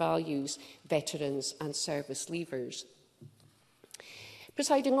sector values veterans and service leavers.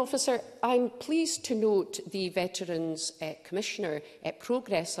 Presiding Officer, I'm pleased to note the Veterans Commissioner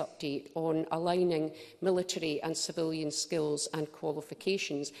progress update on aligning military and civilian skills and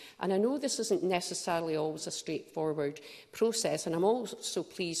qualifications. And I know this isn't necessarily always a straightforward process, and I'm also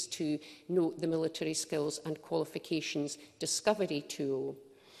pleased to note the military skills and qualifications discovery tool.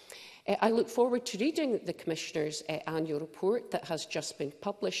 I look forward to reading the Commissioner's annual report that has just been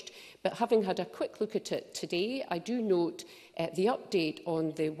published, but having had a quick look at it today, I do note the update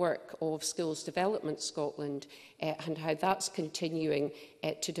on the work of Skills Development Scotland and how that's continuing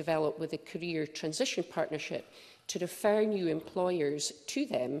to develop with the Career Transition Partnership to refer new employers to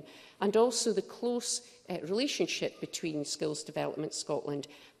them, and also the close relationship between Skills Development Scotland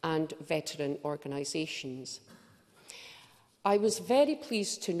and veteran organisations. I was very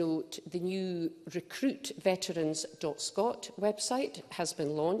pleased to note the new recruitveterans.scot website has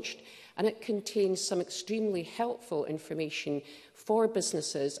been launched, and it contains some extremely helpful information for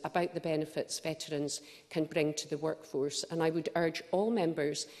businesses about the benefits veterans can bring to the workforce, and I would urge all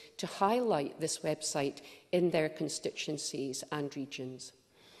members to highlight this website in their constituencies and regions.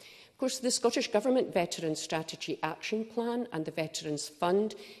 Of course, the Scottish Government Veterans Strategy Action Plan and the Veterans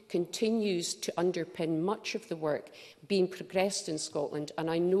Fund continues to underpin much of the work being progressed in Scotland, and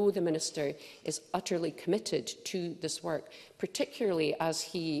I know the Minister is utterly committed to this work, particularly as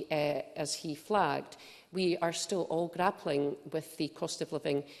he flagged. We are still all grappling with the cost of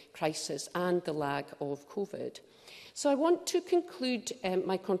living crisis and the lag of COVID. So I want to conclude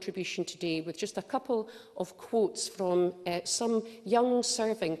my contribution today with just a couple of quotes from some young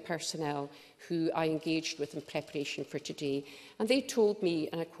serving personnel who I engaged with in preparation for today. And they told me,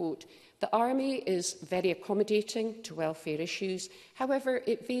 and I quote, The Army is very accommodating to welfare issues. However,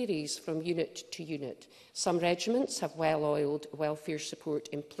 it varies from unit to unit. Some regiments have well-oiled welfare support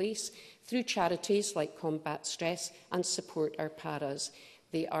in place through charities like Combat Stress and Support Our Paras.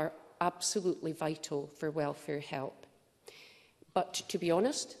 They are absolutely vital for welfare help. But to be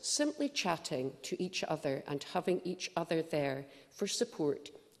honest, simply chatting to each other and having each other there for support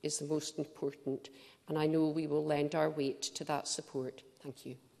is the most important, and I know we will lend our weight to that support. Thank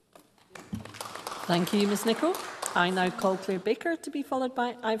you. Thank you, Ms Nicholl. I now call Claire Baker to be followed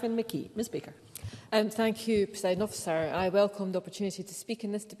by Ivan McKee. Ms Baker. Thank you, Presiding Officer. I welcome the opportunity to speak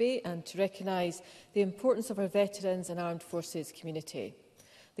in this debate and to recognise the importance of our veterans and armed forces community.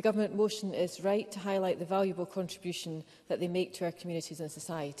 The Government motion is right to highlight the valuable contribution that they make to our communities and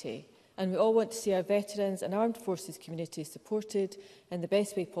society. And we all want to see our veterans and armed forces community supported in the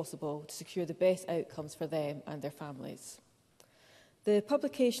best way possible to secure the best outcomes for them and their families. The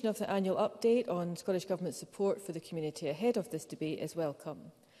publication of the annual update on Scottish Government support for the community ahead of this debate is welcome.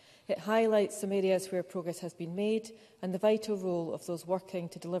 It highlights some areas where progress has been made and the vital role of those working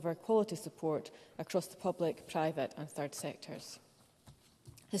to deliver quality support across the public, private and third sectors.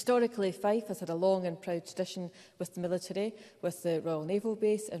 Historically, Fife has had a long and proud tradition with the military, with the Royal Naval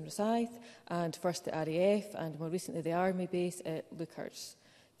Base in Rosyth, and first the RAF, and more recently the Army Base at Leuchars.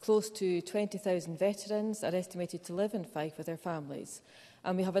 Close to 20,000 veterans are estimated to live in Fife with their families,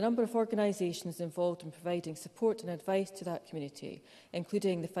 and we have a number of organisations involved in providing support and advice to that community,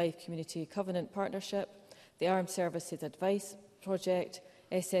 including the Fife Community Covenant Partnership, the Armed Services Advice Project,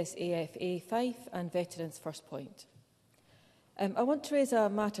 SSAFA Fife and Veterans First Point. I want to raise a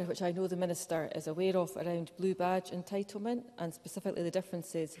matter which I know the Minister is aware of around Blue Badge entitlement and specifically the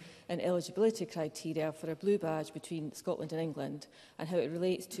differences in eligibility criteria for a Blue Badge between Scotland and England and how it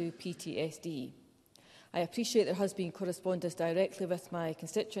relates to PTSD. I appreciate there has been correspondence directly with my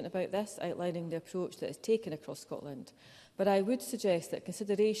constituent about this, outlining the approach that is taken across Scotland. But I would suggest that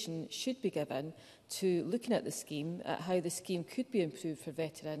consideration should be given to looking at the scheme, at how the scheme could be improved for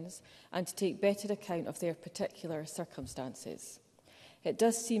veterans and to take better account of their particular circumstances. It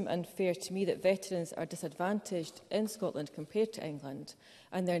does seem unfair to me that veterans are disadvantaged in Scotland compared to England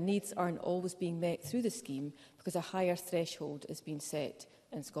and their needs aren't always being met through the scheme because a higher threshold is being set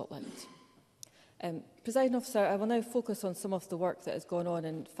in Scotland. Presiding Officer, I will now focus on some of the work that has gone on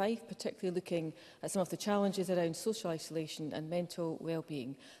in Fife, particularly looking at some of the challenges around social isolation and mental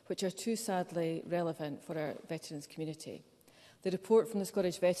well-being, which are too sadly relevant for our veterans community. The report from the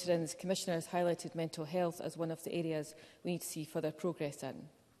Scottish Veterans Commissioner has highlighted mental health as one of the areas we need to see further progress in.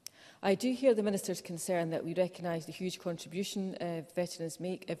 I do hear the Minister's concern that we recognise the huge contribution veterans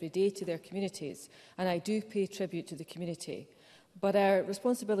make every day to their communities, and I do pay tribute to the community. But our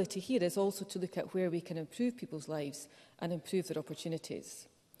responsibility here is also to look at where we can improve people's lives and improve their opportunities.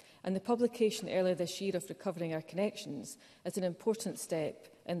 And the publication earlier this year of Recovering Our Connections is an important step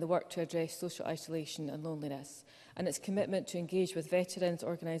in the work to address social isolation and loneliness, and its commitment to engage with veterans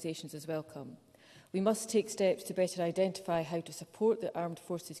organisations is welcome. We must take steps to better identify how to support the armed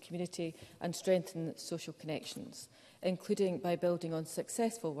forces community and strengthen social connections, including by building on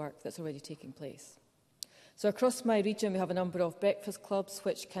successful work that's already taking place. So across my region, we have a number of breakfast clubs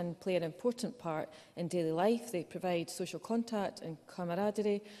which can play an important part in daily life. They provide social contact and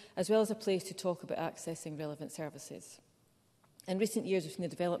camaraderie, as well as a place to talk about accessing relevant services. In recent years, we've seen the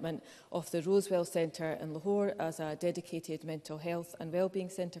development of the Rosewell Centre in Lahore as a dedicated mental health and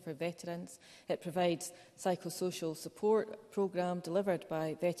wellbeing centre for veterans. It provides psychosocial support programme delivered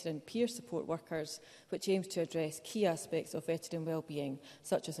by veteran peer support workers, which aims to address key aspects of veteran wellbeing,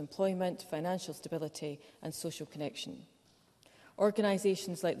 such as employment, financial stability and social connection.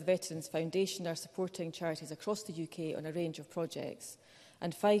 Organisations like the Veterans Foundation are supporting charities across the UK on a range of projects.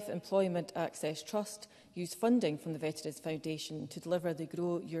 And Fife Employment Access Trust used funding from the Veterans Foundation to deliver the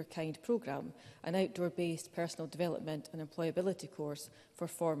Grow Your Kind programme, an outdoor-based personal development and employability course for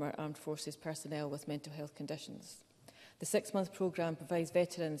former armed forces personnel with mental health conditions. The 6-month programme provides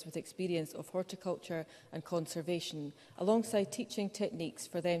veterans with experience of horticulture and conservation, alongside teaching techniques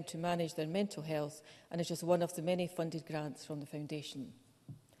for them to manage their mental health, and is just one of the many funded grants from the Foundation.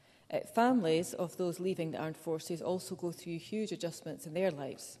 Families of those leaving the armed forces also go through huge adjustments in their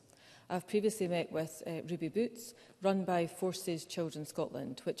lives. I've previously met with Ruby Boots, run by Forces Children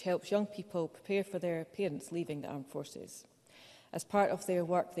Scotland, which helps young people prepare for their parents leaving the armed forces. As part of their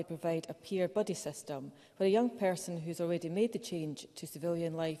work, they provide a peer buddy system where a young person who's already made the change to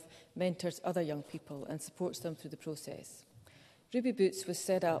civilian life mentors other young people and supports them through the process. Ruby Boots was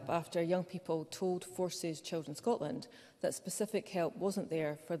set up after young people told Forces Children Scotland that specific help wasn't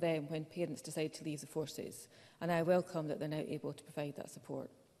there for them when parents decided to leave the forces, and I welcome that they're now able to provide that support.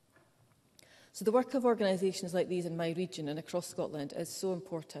 So the work of organisations like these in my region and across Scotland is so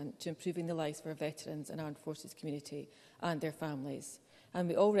important to improving the lives of our veterans and armed forces community and their families. And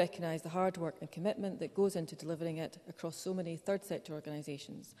we all recognise the hard work and commitment that goes into delivering it across so many third sector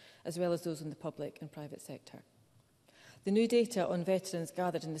organisations, as well as those in the public and private sector. The new data on veterans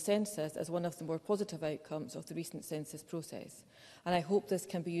gathered in the census is one of the more positive outcomes of the recent census process, and I hope this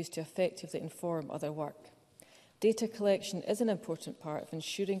can be used to effectively inform other work. Data collection is an important part of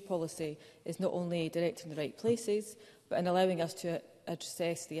ensuring policy is not only directed in the right places, but in allowing us to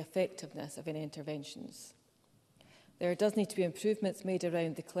assess the effectiveness of any interventions. There does need to be improvements made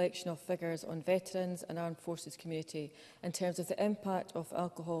around the collection of figures on veterans and armed forces community in terms of the impact of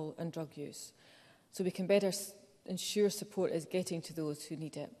alcohol and drug use, so we can better ensure support is getting to those who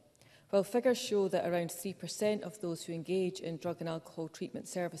need it. While figures show that around 3% of those who engage in drug and alcohol treatment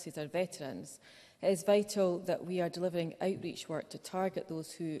services are veterans, it is vital that we are delivering outreach work to target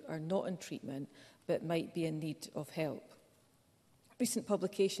those who are not in treatment but might be in need of help. Recent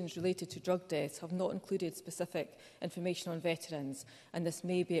publications related to drug deaths have not included specific information on veterans, and this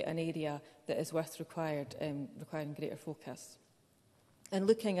may be an area that is requiring greater focus. And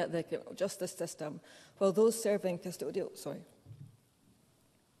looking at the justice system, while those serving custodial...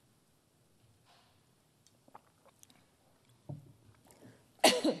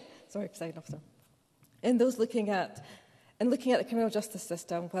 Presiding Officer. In looking at the criminal justice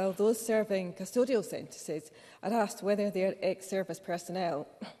system, while those serving custodial sentences are asked whether they are ex-service personnel,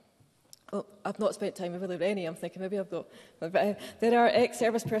 I've not spent time with Lorraine, I'm thinking maybe I've got... there are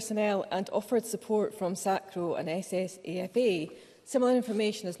ex-service personnel and offered support from SACRO and SSAFA. Similar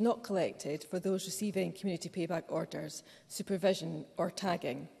information is not collected for those receiving community payback orders, supervision or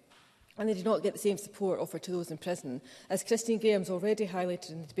tagging. And they do not get the same support offered to those in prison. As Christine Graham's already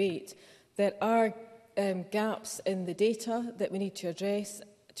highlighted in the debate, there are gaps in the data that we need to address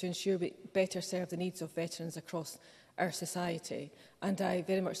to ensure we better serve the needs of veterans across our society. And I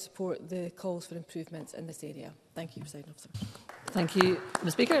very much support the calls for improvements in this area. Thank you, Presiding Officer. Thank you,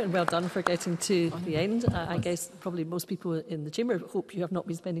 Ms Speaker, and well done for getting to the end. I guess probably most people in the Chamber hope you have not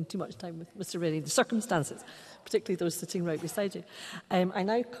been spending too much time with Mr Rennie. The circumstances, particularly those sitting right beside you. I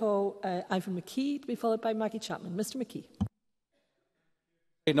now call Ivan McKee to be followed by Maggie Chapman. Mr McKee.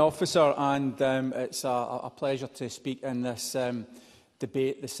 Officer, and it's a pleasure to speak in this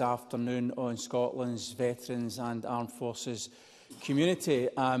debate this afternoon on Scotland's veterans and armed forces community,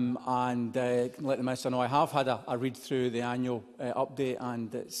 and let the Minister know I have had a read through the annual update,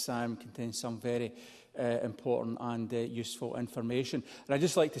 and it contains some very important and useful information. And I'd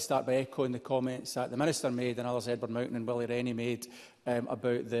just like to start by echoing the comments that the Minister made and others, Edward Mountain and Willie Rennie, made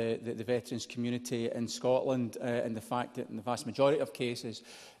about the veterans community in Scotland and the fact that in the vast majority of cases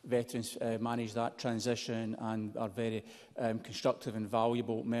veterans manage that transition and are very constructive and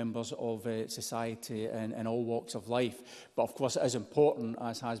valuable members of society in all walks of life. But of course it is important,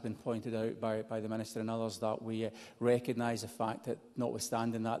 as has been pointed out by the Minister and others, that we recognise the fact that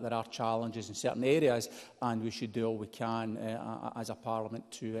notwithstanding that there are challenges in certain areas, and we should do all we can as a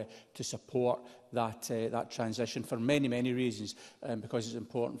Parliament to support that transition for many reasons, because it's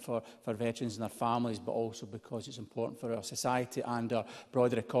important for veterans and their families, but also because it's important for our society and our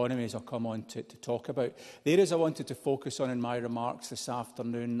broader economy, as I'll come on to talk about. The areas I wanted to focus on in my remarks this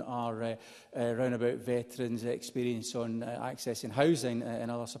afternoon are around about veterans' experience on accessing housing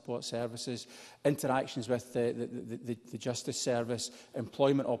and other support services, interactions with the Justice Service,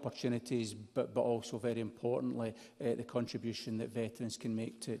 employment opportunities, but also, very importantly, the contribution that veterans can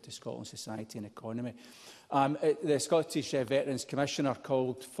make to Scotland's society and economy. The Scottish Veterans Commissioner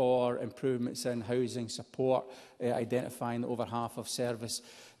called for improvements in housing support, identifying that over half of service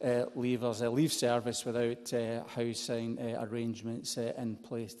leavers leave service without housing arrangements in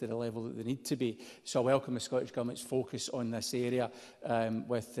place to the level that they need to be. So I welcome the Scottish Government's focus on this area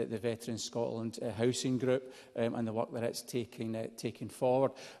with the Veterans Scotland Housing Group and the work that it's taking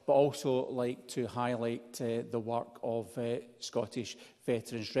forward, but also like to highlight the work of Scottish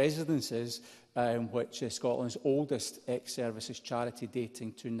Veterans Residences, which is Scotland's oldest ex-services charity,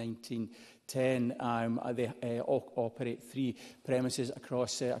 dating to 1910. They operate 3 premises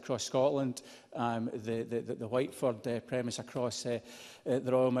across Scotland. The Whiteford premise across the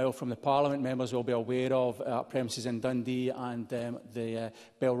Royal Mile from the Parliament members will be aware of, premises in Dundee, and the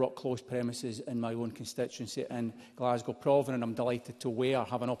Bellrock Close premises in my own constituency in Glasgow Provan. And I'm delighted to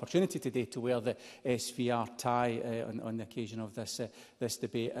have an opportunity today to wear the SVR tie on the occasion of this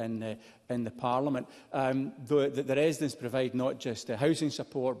debate in the Parliament. The residents provide not just housing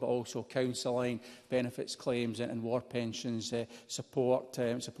support, but also counselling counselling, benefits claims and war pensions, support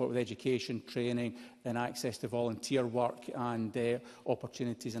with education, training and access to volunteer work and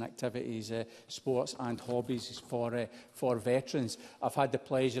opportunities and activities, sports and hobbies for veterans. I've had the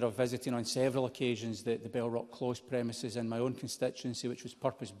pleasure of visiting on several occasions the Bellrock Close premises in my own constituency, which was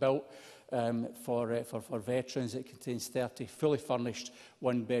purpose-built for veterans. It contains 30 fully furnished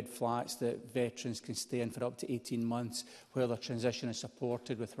one-bed flats that veterans can stay in for up to 18 months, where their transition is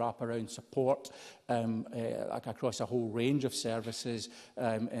supported with wraparound support across a whole range of services,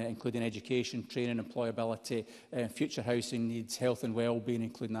 including education, training, employability, future housing needs, health and well-being,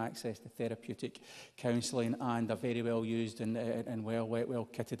 including access to therapeutic counselling, and a very well-used and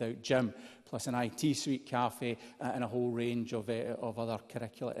well-kitted out gym, plus an IT suite, cafe, and a whole range of other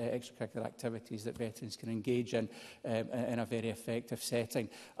extracurricular activities that veterans can engage in a very effective setting.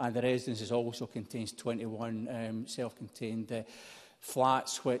 And the residence also contains 21 self-contained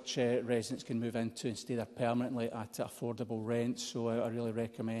flats which residents can move into and stay there permanently at affordable rents. So I really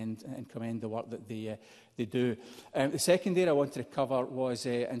recommend and commend the work that they do. The second area I wanted to cover was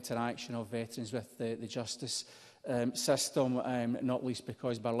interaction of veterans with the justice system, not least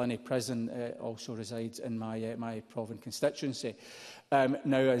because Barlinnie Prison also resides in my Provan constituency.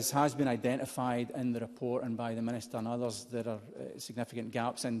 Now, as has been identified in the report and by the Minister and others, there are significant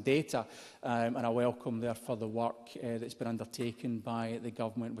gaps in data, and I welcome therefore the work that's been undertaken by the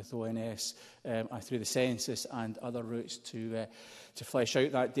Government with ONS through the census and other routes to flesh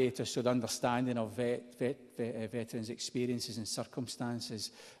out that data, so the understanding of veterans' experiences and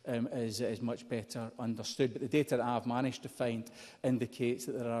circumstances is much better understood. But the data that I've managed to find indicates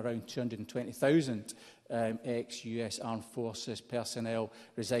that there are around 220,000 ex-US Armed Forces personnel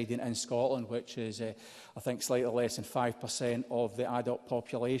residing in Scotland, which is, I think, slightly less than 5% of the adult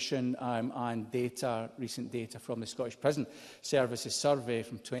population. And recent data from the Scottish Prison Services Survey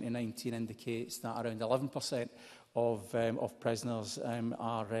from 2019 indicates that around 11% of prisoners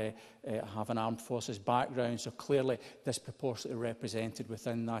have an armed forces background, so clearly disproportionately represented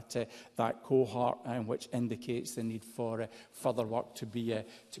within that cohort, which indicates the need for further work to be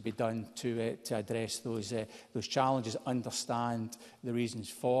done to address those challenges, understand the reasons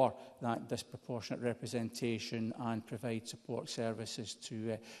for that disproportionate representation, and provide support services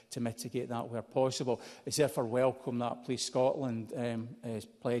to mitigate that where possible. It's therefore welcome that Police Scotland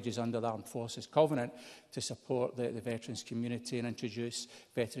pledges under the Armed Forces Covenant to support the veterans community and introduce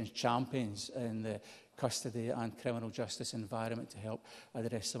veterans champions in the custody and criminal justice environment to help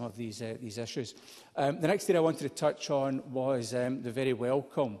address some of these issues. The next area I wanted to touch on was the very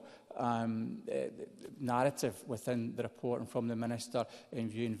welcome narrative within the report and from the Minister in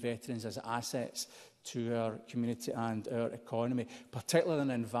viewing veterans as assets to our community and our economy, particularly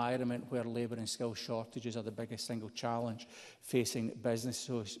in an environment where labour and skill shortages are the biggest single challenge facing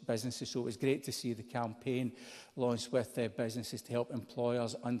businesses. So it was great to see the campaign launched with businesses to help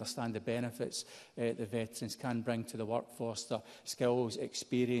employers understand the benefits the veterans can bring to the workforce. Their skills,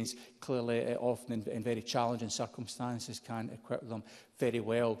 experience, clearly often in very challenging circumstances, can equip them very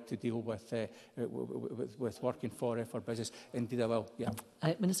well to deal with working for business. Indeed, I will. Yeah.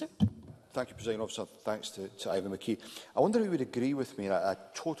 Minister. Thank you, Presiding Officer. Thanks to Ivan McKee. I wonder if you would agree with me, and I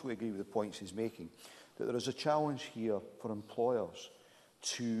totally agree with the points he's making, that there is a challenge here for employers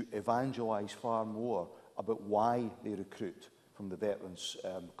to evangelise far more about why they recruit from the veterans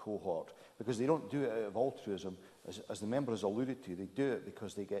cohort, because they don't do it out of altruism. As the member has alluded to, they do it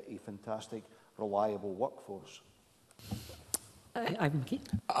because they get a fantastic, reliable workforce. I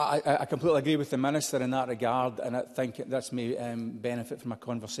completely agree with the Minister in that regard, and I think this may benefit from a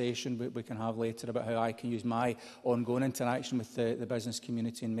conversation we can have later about how I can use my ongoing interaction with the business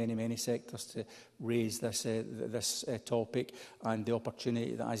community in many sectors to raise this topic and the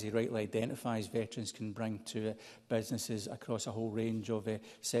opportunity that, as he rightly identifies, veterans can bring to businesses across a whole range of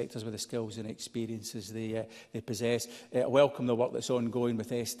sectors with the skills and experiences they possess. I welcome the work that's ongoing with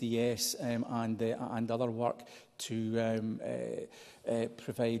SDS and other work to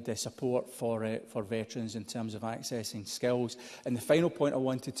provide support for veterans in terms of accessing skills. And the final point I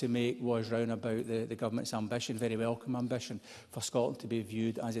wanted to make was round about the Government's ambition, very welcome ambition, for Scotland to be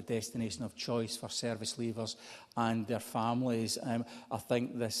viewed as a destination of choice for service leavers and their families. I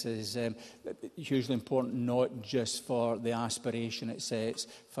think this is hugely important, not just for the aspiration it sets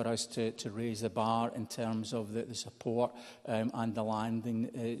for us to raise the bar in terms of the support and the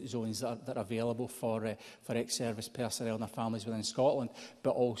landing zones that are available for ex-service personnel and their families within Scotland,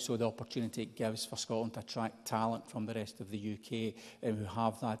 but also the opportunity it gives for Scotland to attract talent from the rest of the UK who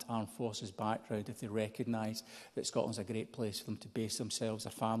have that armed forces background, if they recognise that Scotland's a great place for them to base themselves,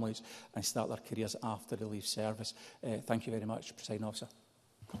 their families, and start their careers after they leave service. Thank you very much, Presiding Officer.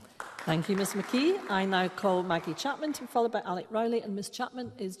 Thank you, Ms McKee. I now call Maggie Chapman to be followed by Alec Rowley, and Ms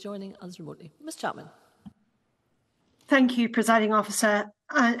Chapman is joining us remotely. Ms Chapman. Thank you, Presiding Officer.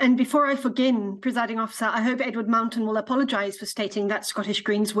 And before I begin, Presiding Officer, I hope Edward Mountain will apologise for stating that Scottish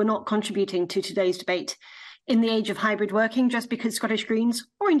Greens were not contributing to today's debate. In the age of hybrid working, just because Scottish Greens,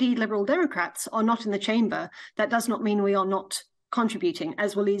 or indeed Liberal Democrats, are not in the chamber, that does not mean we are not contributing,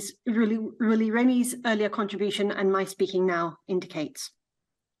 as Willie Rennie's earlier contribution and my speaking now indicates.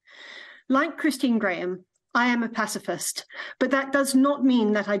 Like Christine Graham, I am a pacifist, but that does not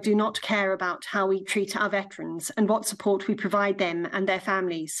mean that I do not care about how we treat our veterans and what support we provide them and their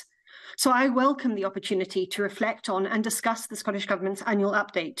families. So I welcome the opportunity to reflect on and discuss the Scottish Government's annual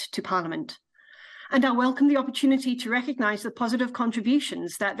update to Parliament. And I welcome the opportunity to recognise the positive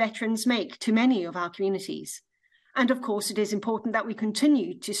contributions that veterans make to many of our communities. And of course, it is important that we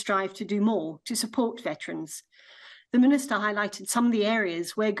continue to strive to do more to support veterans. The Minister highlighted some of the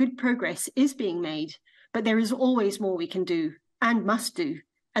areas where good progress is being made, but there is always more we can do and must do,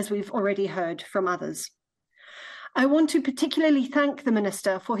 as we've already heard from others. I want to particularly thank the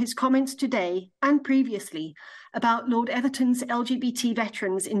Minister for his comments today and previously about Lord Etherton's LGBT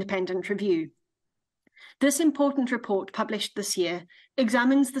Veterans Independent Review. This important report, published this year,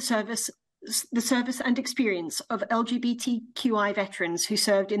 examines the service and experience of LGBTQI veterans who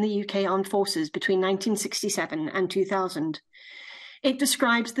served in the UK Armed Forces between 1967 and 2000. It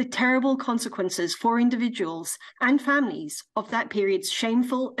describes the terrible consequences for individuals and families of that period's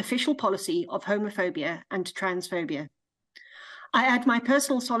shameful official policy of homophobia and transphobia. I add my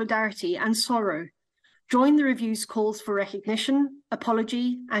personal solidarity and sorrow, join the review's calls for recognition,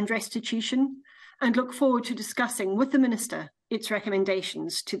 apology and restitution, and look forward to discussing with the Minister its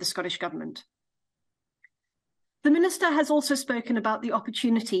recommendations to the Scottish Government. The Minister has also spoken about the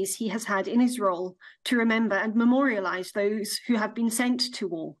opportunities he has had in his role to remember and memorialise those who have been sent to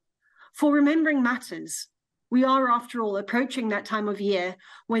war. For remembering matters. We are, after all, approaching that time of year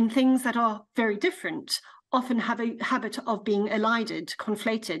when things that are very different often have a habit of being elided,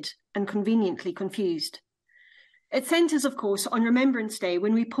 conflated, and conveniently confused. It centres, of course, on Remembrance Day,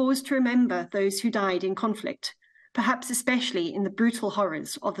 when we pause to remember those who died in conflict, perhaps especially in the brutal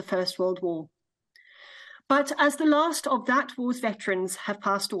horrors of the First World War. But as the last of that war's veterans have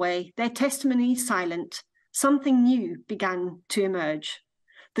passed away, their testimonies silent, something new began to emerge.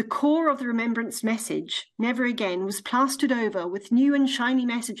 The core of the remembrance message, never again, was plastered over with new and shiny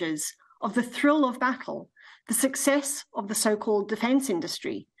messages of the thrill of battle, the success of the so-called defence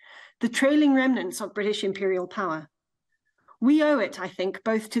industry, the trailing remnants of British imperial power. We owe it, I think,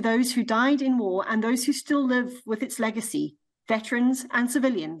 both to those who died in war and those who still live with its legacy, veterans and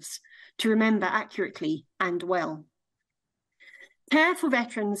civilians, to remember accurately and well. Care for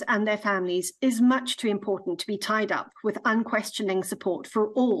veterans and their families is much too important to be tied up with unquestioning support for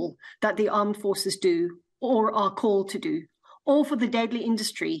all that the armed forces do or are called to do, or for the deadly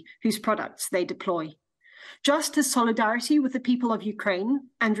industry whose products they deploy. Just as solidarity with the people of Ukraine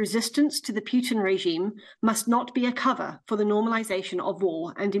and resistance to the Putin regime must not be a cover for the normalization of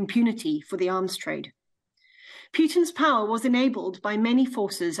war and impunity for the arms trade. Putin's power was enabled by many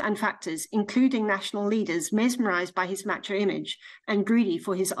forces and factors, including national leaders mesmerized by his macho image and greedy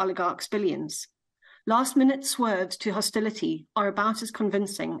for his oligarchs' billions. Last-minute swerves to hostility are about as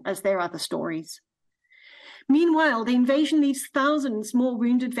convincing as their other stories. Meanwhile, the invasion leaves thousands more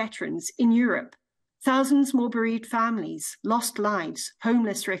wounded veterans in Europe, thousands more bereaved families, lost lives,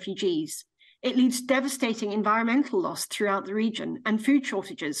 homeless refugees. It leaves devastating environmental loss throughout the region and food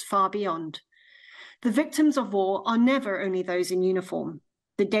shortages far beyond. The victims of war are never only those in uniform.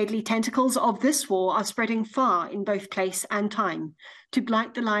 The deadly tentacles of this war are spreading far in both place and time to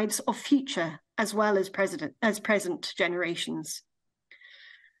blight the lives of future as well as present generations.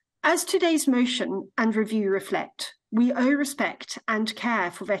 As today's motion and review reflect, we owe respect and care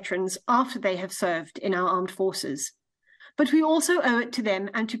for veterans after they have served in our armed forces. But we also owe it to them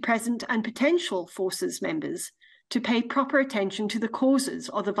and to present and potential forces members to pay proper attention to the causes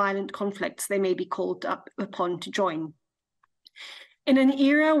of the violent conflicts they may be called upon to join. In an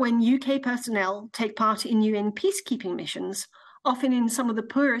era when UK personnel take part in UN peacekeeping missions, often in some of the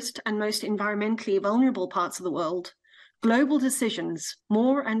poorest and most environmentally vulnerable parts of the world, global decisions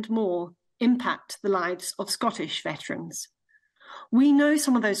more and more impact the lives of Scottish veterans. We know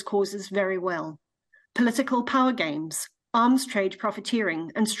some of those causes very well: political power games, arms trade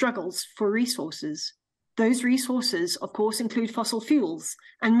profiteering, and struggles for resources. Those resources, of course, include fossil fuels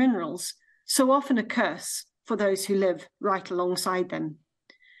and minerals, so often a curse for those who live right alongside them.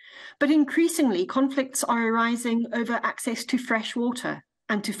 But increasingly, conflicts are arising over access to fresh water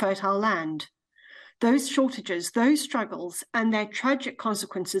and to fertile land. Those shortages, those struggles, and their tragic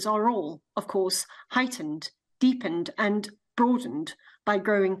consequences are all, of course, heightened, deepened, and broadened by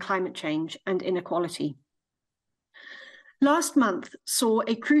growing climate change and inequality. Last month saw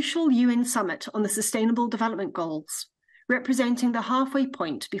a crucial UN summit on the Sustainable Development Goals, representing the halfway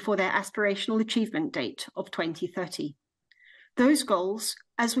point before their aspirational achievement date of 2030. Those goals,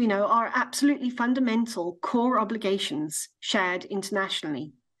 as we know, are absolutely fundamental core obligations shared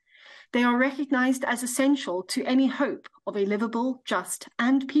internationally. They are recognised as essential to any hope of a livable, just,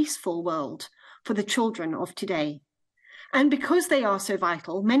 and peaceful world for the children of today. And because they are so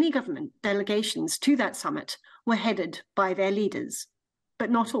vital, many government delegations to that summit were headed by their leaders, but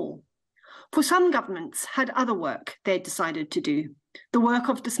not all. For some governments had other work they'd decided to do, the work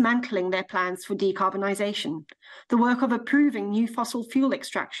of dismantling their plans for decarbonisation, the work of approving new fossil fuel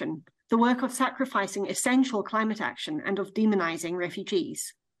extraction, the work of sacrificing essential climate action and of demonising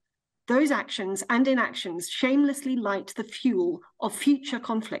refugees. Those actions and inactions shamelessly light the fuel of future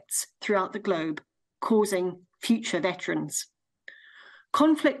conflicts throughout the globe, causing future veterans.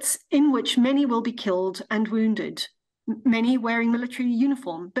 Conflicts in which many will be killed and wounded, many wearing military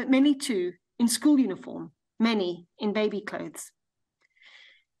uniform, but many too in school uniform, many in baby clothes.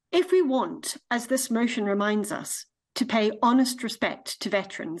 If we want, as this motion reminds us, to pay honest respect to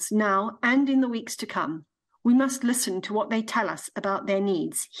veterans now and in the weeks to come, we must listen to what they tell us about their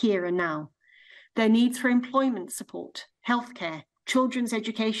needs here and now. Their needs for employment support, healthcare, children's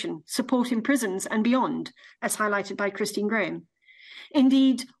education, support in prisons and beyond, as highlighted by Christine Graham.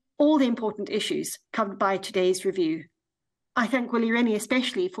 Indeed, all the important issues covered by today's review. I thank Willie Rennie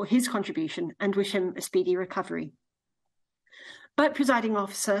especially for his contribution and wish him a speedy recovery. But, Presiding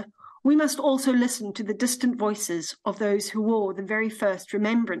Officer, we must also listen to the distant voices of those who wore the very first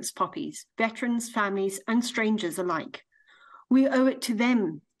remembrance poppies, veterans, families, and strangers alike. We owe it to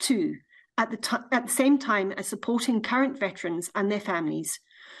them, too, at the same time as supporting current veterans and their families,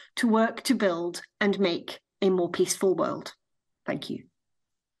 to work to build and make a more peaceful world. Thank you.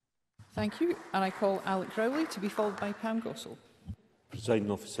 Thank you. And I call Alec Rowley to be followed by Pam Gossel.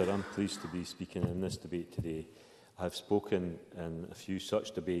 Presiding Officer, I'm pleased to be speaking in this debate today. I've spoken in a few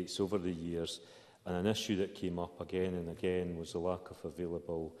such debates over the years, and an issue that came up again and again was the lack of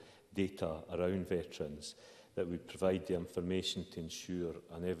available data around veterans that would provide the information to ensure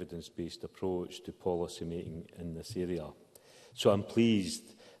an evidence-based approach to policy making in this area. So I'm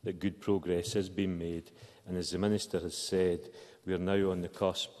pleased that good progress has been made, and as the Minister has said, we are now on the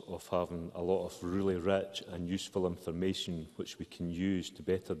cusp of having a lot of really rich and useful information which we can use to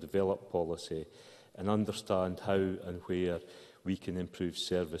better develop policy and understand how and where we can improve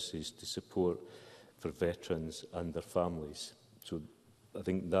services to support for veterans and their families. So I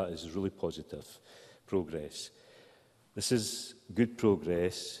think that is really positive progress. This is good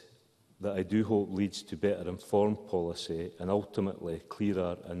progress that I do hope leads to better informed policy and ultimately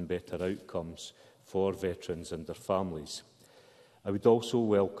clearer and better outcomes for veterans and their families. I would also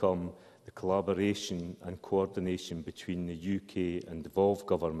welcome the collaboration and coordination between the UK and devolved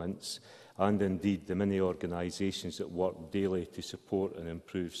governments and indeed the many organisations that work daily to support and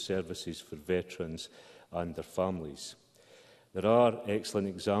improve services for veterans and their families. There are excellent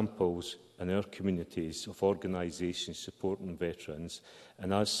examples in our communities of organisations supporting veterans,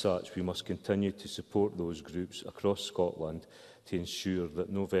 and as such we must continue to support those groups across Scotland to ensure that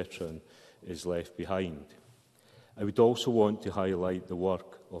no veteran is left behind. I would also want to highlight the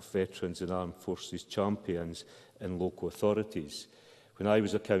work of Veterans and Armed Forces champions in local authorities. When I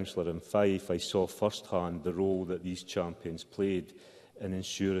was a councillor in Fife, I saw firsthand the role that these champions played in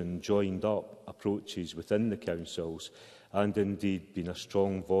ensuring joined-up approaches within the councils and indeed being a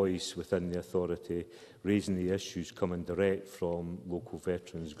strong voice within the authority, raising the issues coming direct from local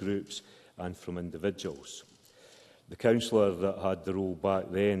veterans groups and from individuals. The councillor that had the role back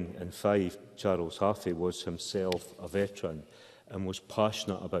then in Fife, Charles Haffey, was himself a veteran and was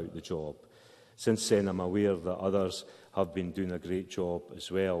passionate about the job. Since then, I'm aware that others have been doing a great job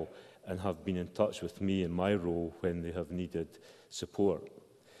as well and have been in touch with me in my role when they have needed support.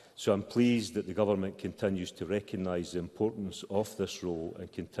 So I'm pleased that the Government continues to recognise the importance of this role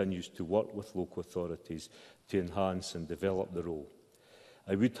and continues to work with local authorities to enhance and develop the role.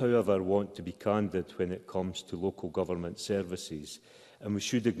 I would, however, want to be candid when it comes to local government services, and we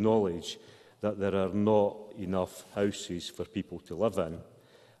should acknowledge that there are not enough houses for people to live in,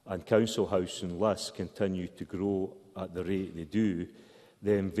 and council housing lists continue to grow at the rate they do.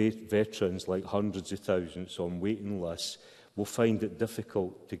 Then veterans, like hundreds of thousands on waiting lists, will find it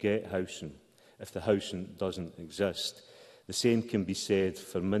difficult to get housing if the housing doesn't exist. The same can be said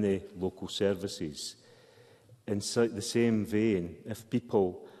for many local services. In the same vein, if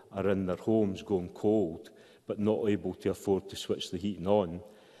people are in their homes going cold but not able to afford to switch the heating on,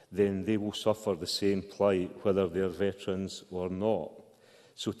 then they will suffer the same plight whether they are veterans or not.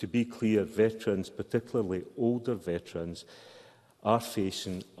 So to be clear, veterans, particularly older veterans, are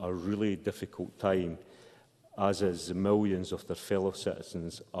facing a really difficult time, as is the millions of their fellow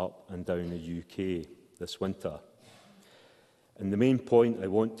citizens up and down the UK this winter. And the main point I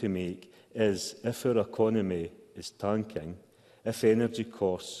want to make is, if our economy is tanking, if energy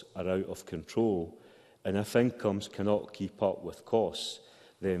costs are out of control, and if incomes cannot keep up with costs,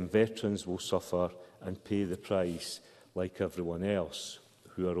 then veterans will suffer and pay the price like everyone else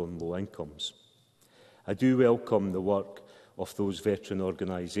who are on low incomes. I do welcome the work of those veteran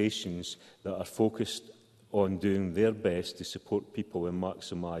organisations that are focused on doing their best to support people and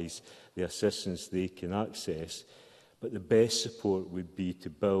maximise the assistance they can access, but the best support would be to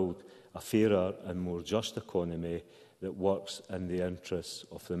build a fairer and more just economy that works in the interests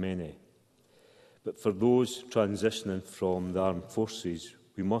of the many. But for those transitioning from the armed forces,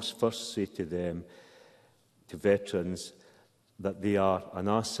 we must first say to them, to veterans, that they are an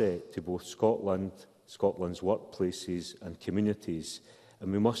asset to both Scotland's workplaces and communities,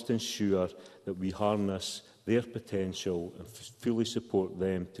 and we must ensure that we harness their potential and fully support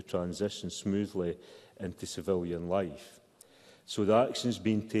them to transition smoothly into civilian life. So the actions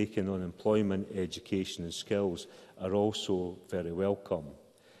being taken on employment, education and skills are also very welcome.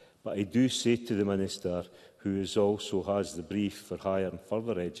 But I do say to the Minister, who also has the brief for higher and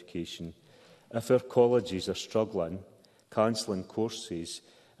further education, if our colleges are struggling, cancelling courses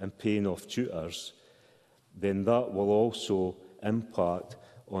and paying off tutors, then that will also impact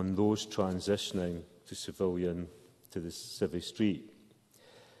on those transitioning to the civvy street,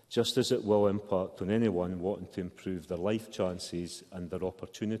 just as it will impact on anyone wanting to improve their life chances and their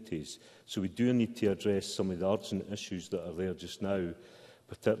opportunities. So we do need to address some of the urgent issues that are there just now,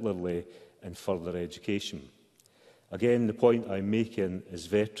 particularly in further education. Again, the point I'm making is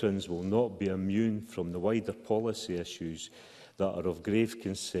veterans will not be immune from the wider policy issues that are of grave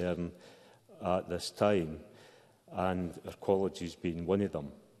concern at this time, and our colleges being one of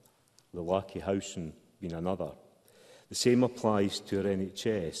them, the lack of housing being another. The same applies to our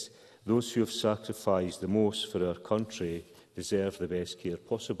NHS. Those who have sacrificed the most for our country deserve the best care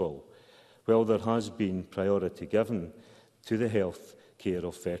possible. While there has been priority given to the health care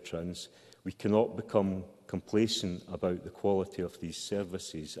of veterans, we cannot become complacent about the quality of these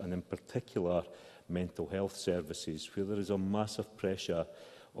services, and in particular mental health services, where there is a massive pressure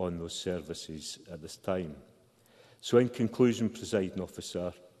on those services at this time. So in conclusion, Presiding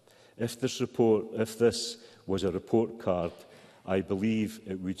Officer, if this was a report card, I believe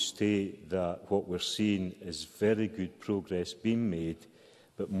it would state that what we're seeing is very good progress being made,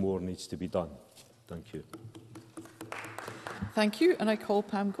 but more needs to be done. Thank you. Thank you, and I call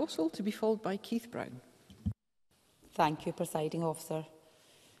Pam Gossel to be followed by Keith Brown. Thank you, Presiding Officer.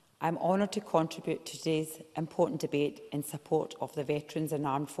 I am honoured to contribute to today's important debate in support of the Veterans and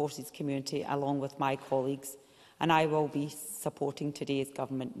Armed Forces community along with my colleagues, and I will be supporting today's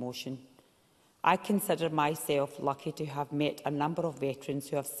government motion. I consider myself lucky to have met a number of veterans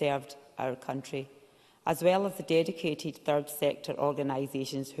who have served our country, as well as the dedicated third sector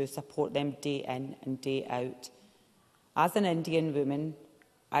organisations who support them day in and day out. As an Indian woman,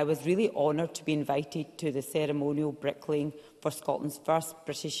 I was really honoured to be invited to the ceremonial bricklaying for Scotland's first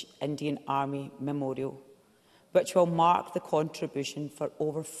British Indian Army Memorial, which will mark the contribution for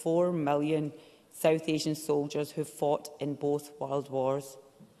over 4 million South Asian soldiers who fought in both World Wars.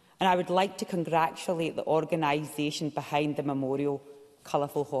 And I would like to congratulate the organisation behind the memorial,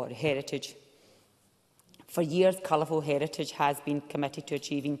 Colourful Heritage. For years, Colourful Heritage has been committed to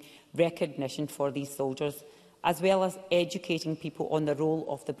achieving recognition for these soldiers, as well as educating people on the role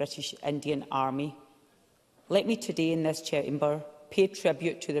of the British Indian Army. Let me today in this chamber pay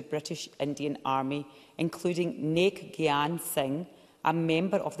tribute to the British Indian Army, including Naik Gyan Singh, a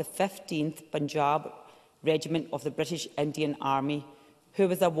member of the 15th Punjab Regiment of the British Indian Army, who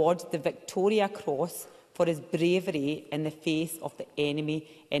was awarded the Victoria Cross for his bravery in the face of the enemy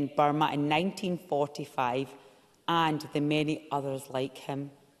in Burma in 1945, and the many others like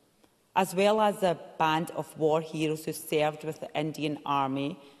him, as well as a band of war heroes who served with the Indian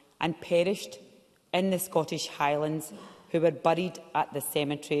Army and perished in the Scottish Highlands, who were buried at the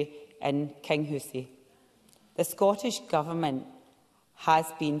cemetery in Kingussie. The Scottish Government has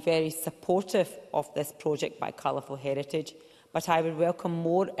been very supportive of this project by Colourful Heritage, but I would welcome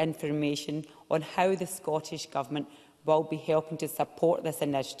more information on how the Scottish Government will be helping to support this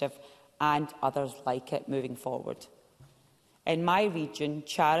initiative and others like it moving forward. In my region,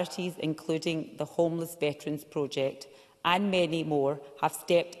 charities including the Homeless Veterans Project and many more have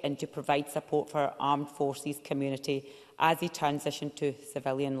stepped in to provide support for our armed forces community as they transition to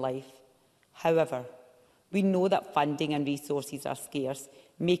civilian life. However, we know that funding and resources are scarce,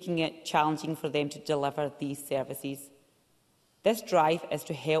 making it challenging for them to deliver these services. This drive is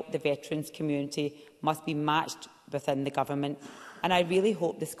to help the veterans community must be matched within the government, and I really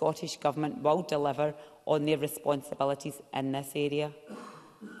hope the Scottish Government will deliver on their responsibilities in this area.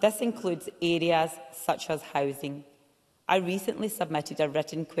 This includes areas such as housing. I recently submitted a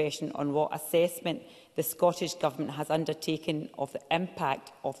written question on what assessment the Scottish Government has undertaken of the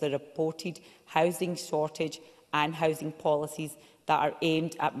impact of the reported housing shortage and housing policies that are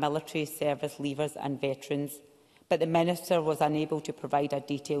aimed at military service leavers and veterans. But the Minister was unable to provide a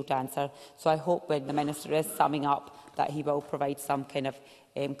detailed answer, so I hope when the Minister is summing up that he will provide some kind of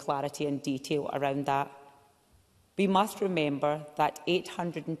clarity and detail around that. We must remember that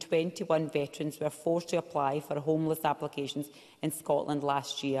 821 veterans were forced to apply for homeless applications in Scotland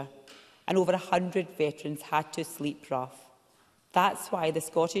last year, and over 100 veterans had to sleep rough. That's why the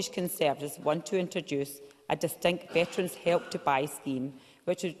Scottish Conservatives want to introduce a distinct Veterans Help to Buy scheme,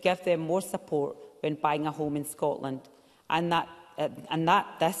 which would give them more support when buying a home in Scotland, and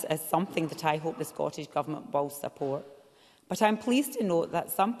this is something that I hope the Scottish Government will support. But I am pleased to note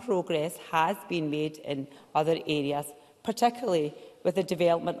that some progress has been made in other areas, particularly with the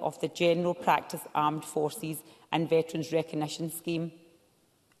development of the General Practice Armed Forces and Veterans Recognition Scheme.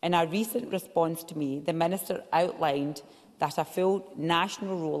 In a recent response to me, the Minister outlined that a full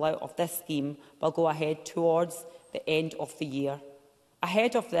national rollout of this scheme will go ahead towards the end of the year.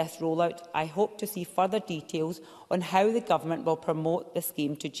 Ahead of this rollout, I hope to see further details on how the Government will promote the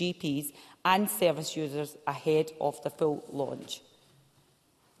scheme to GPs and service users ahead of the full launch.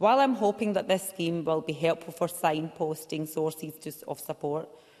 While I am hoping that this scheme will be helpful for signposting sources of support,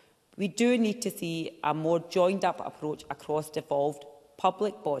 we do need to see a more joined-up approach across devolved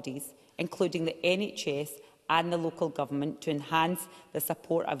public bodies, including the NHS and the local government, to enhance the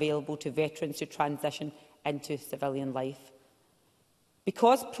support available to veterans to transition into civilian life.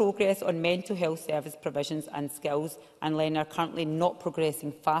 Because progress on mental health service provisions and skills and learning are currently not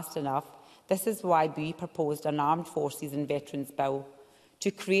progressing fast enough, this is why we proposed an Armed Forces and Veterans Bill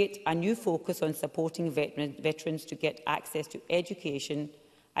to create a new focus on supporting veterans to get access to education,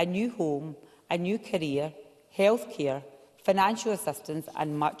 a new home, a new career, healthcare, financial assistance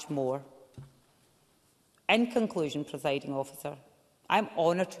and much more. In conclusion, Presiding Officer, I am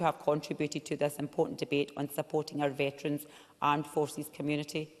honoured to have contributed to this important debate on supporting our veterans' armed forces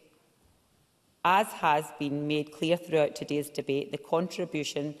community. As has been made clear throughout today's debate, the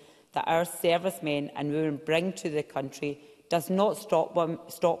contribution that our servicemen and women bring to the country does not stop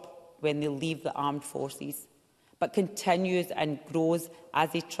when they leave the armed forces, but continues and grows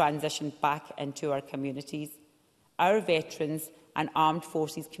as they transition back into our communities. Our veterans and armed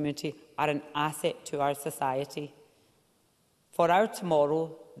forces community are an asset to our society. For our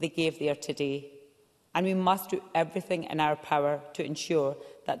tomorrow, they gave their today, and we must do everything in our power to ensure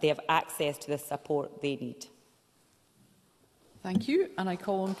that they have access to the support they need. Thank you, and I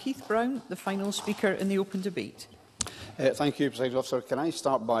call on Keith Brown, the final speaker in the open debate. Thank you, President Officer. Can I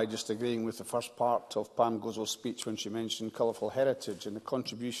start by just agreeing with the first part of Pam Gozo's speech when she mentioned colourful heritage and the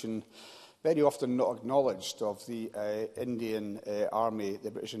contribution very often not acknowledged of the Indian Army,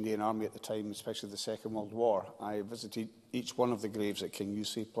 the British Indian Army at the time, especially the Second World War. I visited each one of the graves at King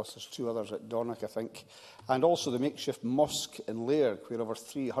Yusuf, plus there's 2 others at Dornoch, I think, and also the makeshift mosque in Lairg, where over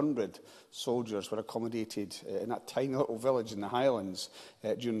 300 soldiers were accommodated in that tiny little village in the Highlands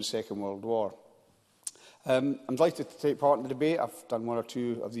during the Second World War. I'm delighted to take part in the debate. I've done 1 or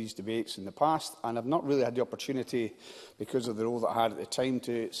 2 of these debates in the past, and I've not really had the opportunity, because of the role that I had at the time,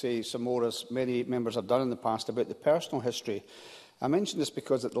 to say some more, as many members have done in the past, about the personal history. I mention this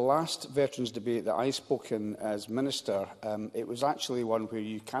because at the last Veterans debate that I spoke in as Minister, it was actually one where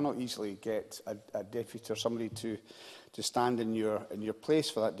you cannot easily get a deputy or somebody to stand in your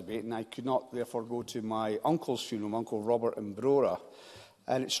place for that debate, and I could not therefore go to my uncle's funeral, my Uncle Robert in Brora.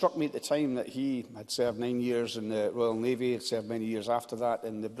 And it struck me at the time that he had served 9 years in the Royal Navy, had served many years after that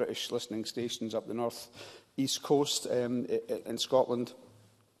in the British listening stations up the north east coast in Scotland,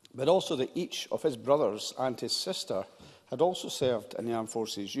 but also that each of his brothers and his sister had also served in the armed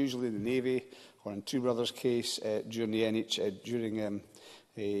forces, usually in the Navy, or in 2 brothers' case during the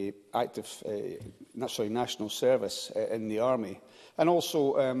national service in the army. And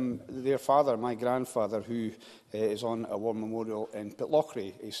also their father, my grandfather, who is on a war memorial in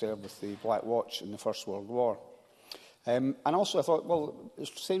Pitlochry. He served with the Black Watch in the First World War. And also I thought, well, the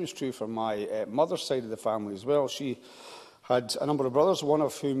same is true for my mother's side of the family as well. She Had a number of brothers, one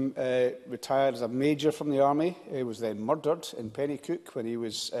of whom retired as a major from the army. He was then murdered in Pennycook when he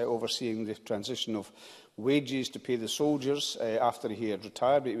was overseeing the transition of wages to pay the soldiers after he had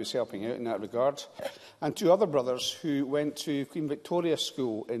retired, but he was helping out in that regard. And 2 other brothers who went to Queen Victoria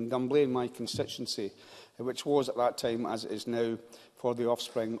School in Dunblane, my constituency, which was at that time, as it is now, for the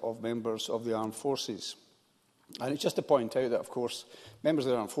offspring of members of the armed forces. And it's just to point out that, of course, members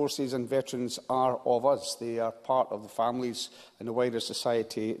of the armed forces and veterans are of us. They are part of the families and the wider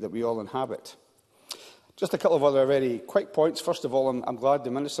society that we all inhabit. Just a couple of other very quick points. First of all, I'm glad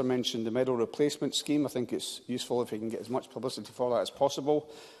the Minister mentioned the medal replacement scheme. I think it's useful if we can get as much publicity for that as possible.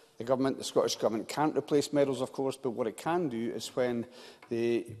 The Scottish Government can't replace medals, of course, but what it can do is when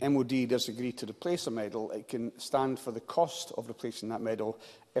the MOD does agree to replace a medal, it can stand for the cost of replacing that medal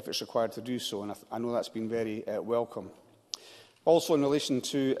if it's required to do so, and I know that's been very welcome. Also, in relation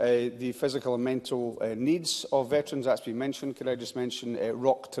to the physical and mental needs of veterans, that's been mentioned. Could I just mention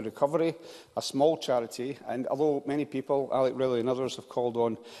Rock to Recovery, a small charity, and although many people, Alec Riley and others, have called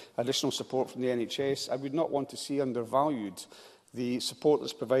on additional support from the NHS, I would not want to see undervalued the support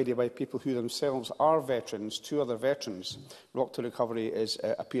that's provided by people who themselves are veterans to other veterans. Rock to Recovery is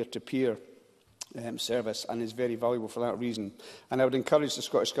a peer-to-peer service and is very valuable for that reason. And I would encourage the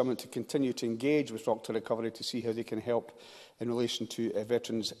Scottish Government to continue to engage with Rock to Recovery to see how they can help in relation to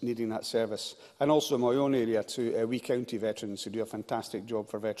veterans needing that service. And also in my own area to Wee County veterans who do a fantastic job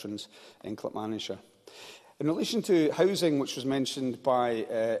for veterans in Clackmannanshire. In relation to housing, which was mentioned by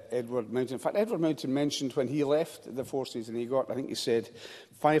Edward Mountain, in fact, Edward Mountain mentioned when he left the forces and he got, I think he said,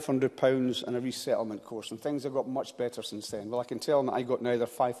 £500 and a resettlement course, and things have got much better since then. Well, I can tell him that I got neither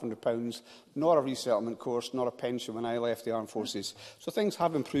 £500, nor a resettlement course, nor a pension when I left the armed forces. So things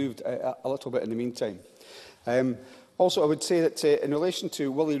have improved a little bit in the meantime. Also, I would say that in relation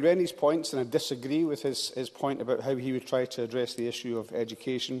to Willie Rennie's points, and I disagree with his point about how he would try to address the issue of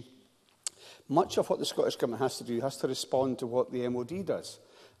education, much of what the Scottish Government has to do has to respond to what the MOD does.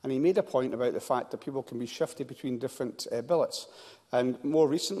 And he made a point about the fact that people can be shifted between different billets. And more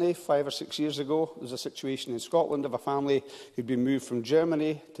recently, 5 or 6 years ago, there was a situation in Scotland of a family who'd been moved from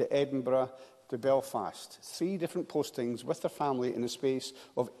Germany to Edinburgh to Belfast. 3 different postings with their family in the space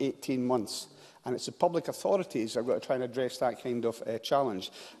of 18 months. And it's the public authorities that are going to try and address that kind of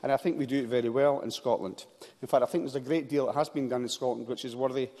challenge. And I think we do it very well in Scotland. In fact, I think there's a great deal that has been done in Scotland which is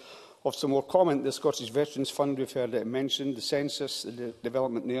worthy of some more comment. The Scottish Veterans Fund, we've heard it mentioned, the census, the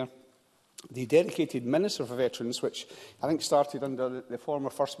development there. The dedicated Minister for Veterans, which I think started under the former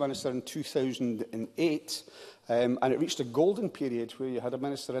First Minister in 2008, and it reached a golden period where you had a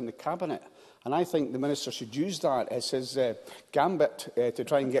Minister in the Cabinet. And I think the Minister should use that as his gambit to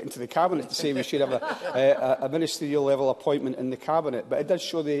try and get into the Cabinet to say we should have a ministerial level appointment in the Cabinet. But it does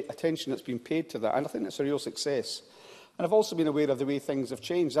show the attention that's been paid to that, and I think that's a real success. And I've also been aware of the way things have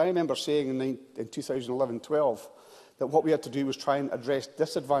changed. I remember saying in 2011-12 that what we had to do was try and address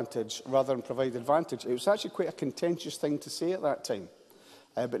disadvantage rather than provide advantage. It was actually quite a contentious thing to say at that time.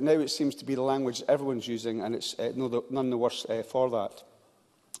 But now it seems to be the language everyone's using, and it's none the worse for that.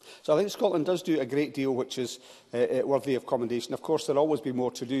 So I think Scotland does do a great deal which is worthy of commendation. Of course, there will always be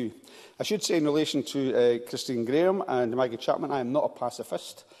more to do. I should say in relation to Christine Graham and Maggie Chapman, I am not a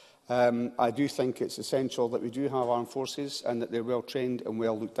pacifist. I do think it's essential that we do have armed forces and that they're well trained and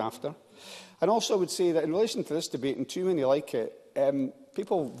well looked after. And also I would say that in relation to this debate, and too many like it,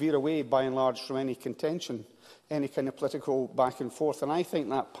 people veer away by and large from any contention, any kind of political back and forth. And I think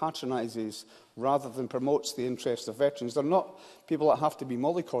that patronises rather than promotes the interests of veterans. They're not people that have to be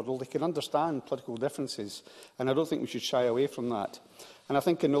mollycoddled. They can understand political differences. And I don't think we should shy away from that. And I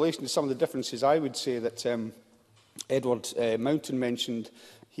think in relation to some of the differences, I would say that Edward Mountain mentioned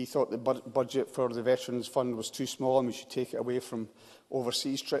he thought the budget for the Veterans Fund was too small and we should take it away from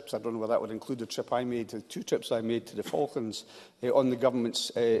overseas trips. I don't know whether that would include the trip I made, the 2 trips I made to the Falklands on the government's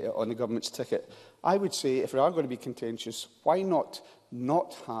ticket. I would say, if we are going to be contentious, why not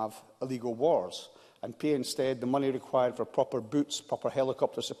have illegal wars and pay instead the money required for proper boots, proper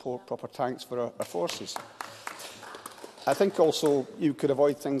helicopter support, proper tanks for our forces? I think also you could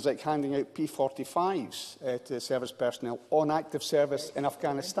avoid things like handing out P45s to service personnel on active service in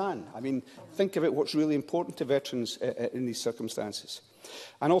Afghanistan. I mean, think about what's really important to veterans in these circumstances.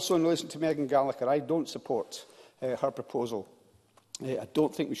 And also in relation to Megan Gallagher, I don't support her proposal. I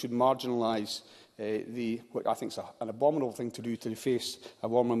don't think we should marginalise what I think is an abominable thing to do to deface a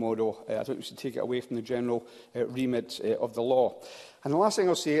warmer model. I think we should take it away from the general remit of the law. And the last thing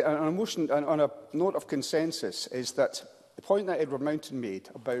I'll say, on a note of consensus, is that the point that Edward Mountain made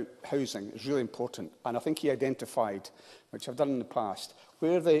about housing is really important. And I think he identified, which I've done in the past,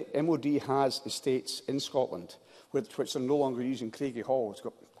 where the MOD has estates in Scotland, which are no longer using Craigie Hall. It's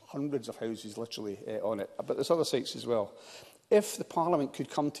got hundreds of houses literally on it, but there's other sites as well. If the Parliament could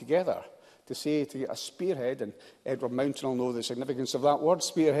come together to get a spearhead, and Edward Mountain will know the significance of that word,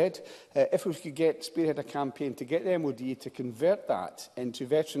 spearhead, if we could spearhead a campaign to get the MOD to convert that into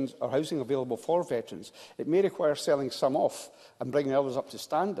veterans or housing available for veterans, it may require selling some off and bringing others up to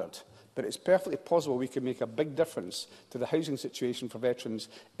standard. But it's perfectly possible we could make a big difference to the housing situation for veterans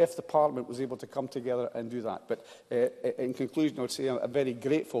if the Parliament was able to come together and do that. But in conclusion, I would say I'm very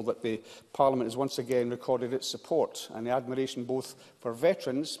grateful that the Parliament has once again recorded its support and the admiration both for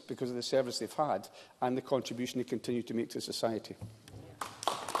veterans because of the service they've had and the contribution they continue to make to society.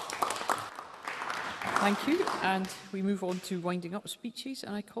 Thank you. And we move on to winding up speeches,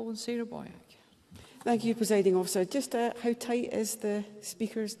 and I call on Sarah Boyack. Thank you, Presiding Officer. Just how tight is the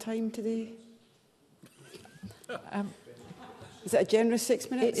Speaker's time today? Is it a generous 6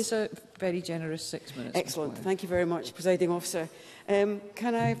 minutes? It is a very generous 6 minutes. Excellent. Thank you very much, Presiding Officer. Can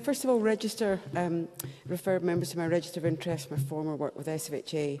I, first of all, refer members to my register of interest, my former work with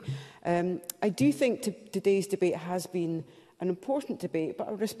SFHA. I do think today's debate has been an important debate, but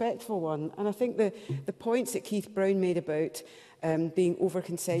a respectful one. And I think the points that Keith Brown made about being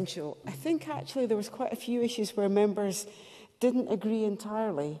over-consensual, I think actually there was quite a few issues where members didn't agree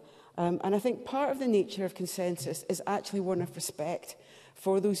entirely. And I think part of the nature of consensus is actually one of respect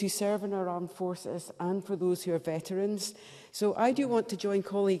for those who serve in our armed forces and for those who are veterans. So I do want to join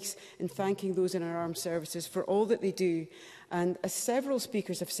colleagues in thanking those in our armed services for all that they do. And as several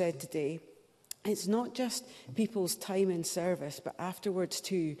speakers have said today, it's not just people's time in service, but afterwards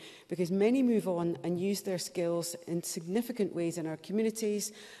too, because many move on and use their skills in significant ways in our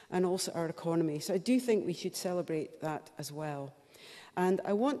communities and also our economy. So I do think we should celebrate that as well. And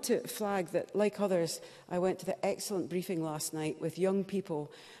I want to flag that, like others, I went to the excellent briefing last night with young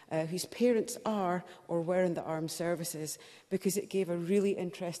people whose parents are or were in the armed services, because it gave a really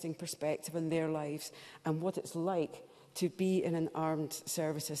interesting perspective on their lives and what it's like to be in an armed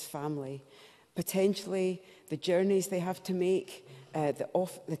services family. Potentially the journeys they have to make,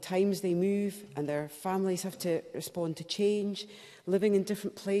 the times they move and their families have to respond to change, living in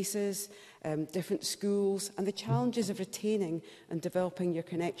different places, different schools, and the challenges of retaining and developing your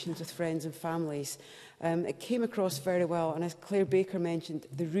connections with friends and families. It came across very well, and as Claire Baker mentioned,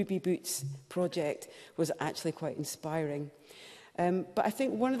 the Ruby Boots project was actually quite inspiring. But I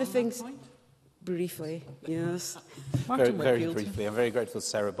think one of the things... Briefly, yes. Very briefly, I'm very grateful to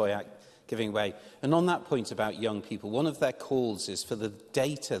Sarah Boyack giving way. And on that point about young people, one of their calls is for the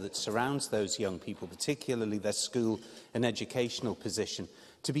data that surrounds those young people, particularly their school and educational position,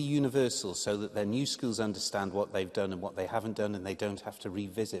 to be universal so that their new schools understand what they've done and what they haven't done and they don't have to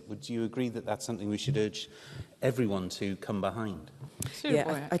revisit. Would you agree that that's something we should urge everyone to come behind?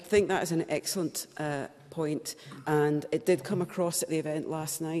 Yeah, I think that is an excellent point, and it did come across at the event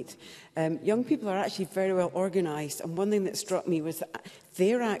last night. Young people are actually very well organised, and one thing that struck me was that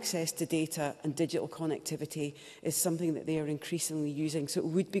their access to data and digital connectivity is something that they are increasingly using. So it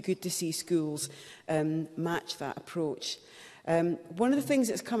would be good to see schools match that approach. One of the things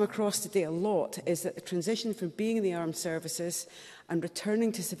that's come across today a lot is that the transition from being in the armed services and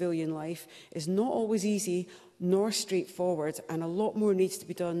returning to civilian life is not always easy nor straightforward, and a lot more needs to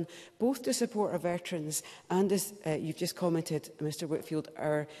be done both to support our veterans and, as you've just commented, Mr Whitfield,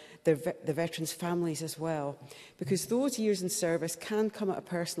 the veterans' families as well, because those years in service can come at a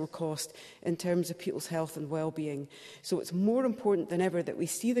personal cost in terms of people's health and well-being. So it's more important than ever that we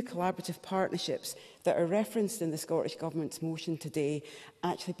see the collaborative partnerships that are referenced in the Scottish Government's motion today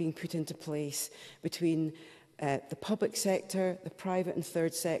actually being put into place between the public sector, the private and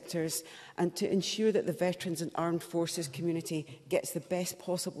third sectors, and to ensure that the veterans and armed forces community gets the best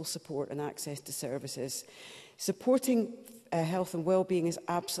possible support and access to services. Supporting health and well-being is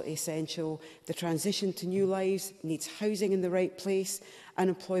absolutely essential. The transition to new lives needs housing in the right place and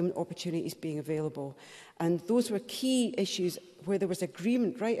employment opportunities being available. And those were key issues where there was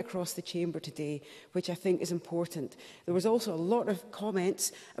agreement right across the chamber today, which I think is important. There was also a lot of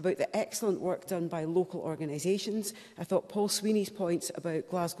comments about the excellent work done by local organisations. I thought Paul Sweeney's points about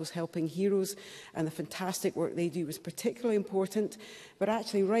Glasgow's Helping Heroes and the fantastic work they do was particularly important, but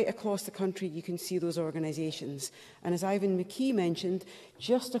actually right across the country you can see those organisations. And as Ivan McKee mentioned,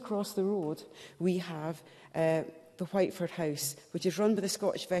 just across the road we have the Whiteford House, which is run by the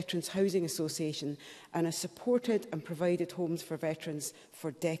Scottish Veterans Housing Association and has supported and provided homes for veterans for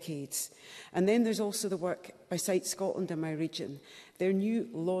decades. And then there's also the work by Sight Scotland in my region. Their new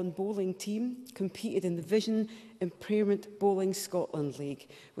lawn bowling team competed in the Vision Impairment Bowling Scotland League,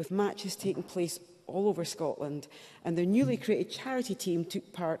 with matches taking place all over Scotland, and their newly created charity team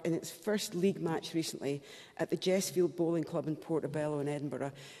took part in its first league match recently at the Jessfield Bowling Club in Portobello in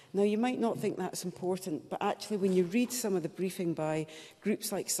Edinburgh. Now, you might not think that's important, but actually when you read some of the briefing by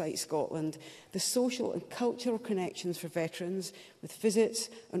groups like Sight Scotland, the social and cultural connections for veterans with visits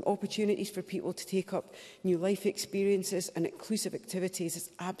and opportunities for people to take up new life experiences and inclusive activities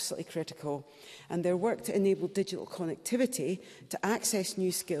is absolutely critical. And their work to enable digital connectivity to access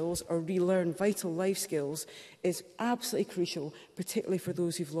new skills or relearn vital life skills is absolutely crucial, particularly for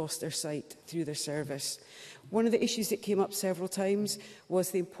those who've lost their sight through their service. One of the issues that came up several times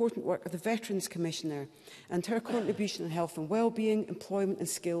was the important work of the Veterans Commissioner, and her contribution on health and well-being, employment and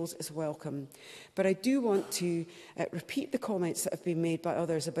skills is welcome. But I do want to repeat the comments that have been made by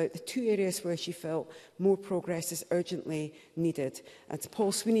others about the two areas where she felt more progress is urgently needed. As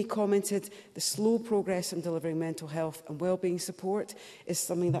Paul Sweeney commented, the slow progress on delivering mental health and well-being support is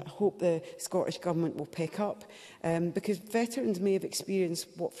something that I hope the Scottish Government will pick up, because veterans may have experienced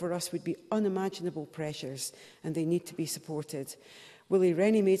what for us would be unimaginable pressures, and they need to be supported. Willie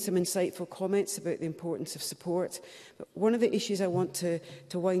Rennie made some insightful comments about the importance of support. But one of the issues I want to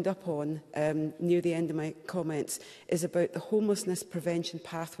wind up on near the end of my comments is about the homelessness prevention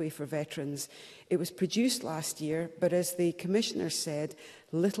pathway for veterans. It was produced last year, but as the Commissioner said,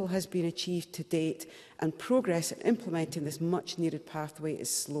 little has been achieved to date, and progress in implementing this much-needed pathway is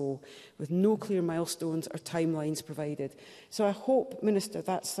slow, with no clear milestones or timelines provided. So I hope, Minister,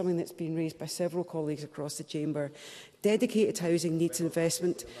 that's something that's been raised by several colleagues across the Chamber. Dedicated housing needs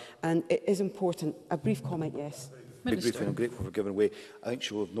investment, and it is important. A brief comment, yes. Briefly, I'm grateful for giving way. I think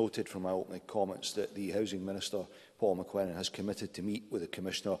she will have noted from my opening comments that the Housing Minister, Paul McLennan, has committed to meet with the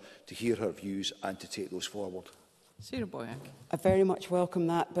Commissioner to hear her views and to take those forward. Sarah Boyack. I very much welcome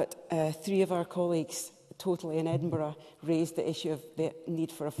that, but three of our colleagues totally in Edinburgh raised the issue of the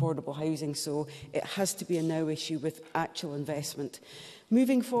need for affordable housing, so it has to be a now issue with actual investment.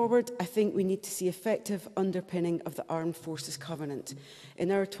 Moving forward, I think we need to see effective underpinning of the Armed Forces Covenant.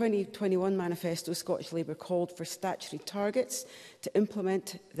 In our 2021 manifesto, Scottish Labour called for statutory targets to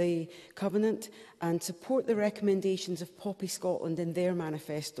implement the Covenant and support the recommendations of Poppy Scotland in their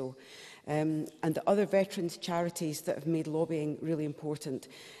manifesto. And the other veterans' charities that have made lobbying really important.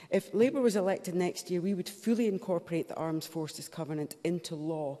 If Labour was elected next year, we would fully incorporate the Armed Forces Covenant into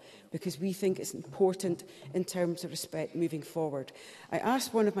law, because we think it's important in terms of respect moving forward. I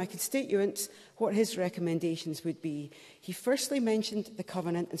asked one of my constituents what his recommendations would be. He firstly mentioned the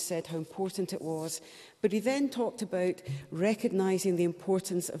Covenant and said how important it was, but he then talked about recognising the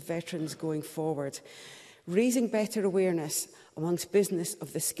importance of veterans going forward. Raising better awareness amongst business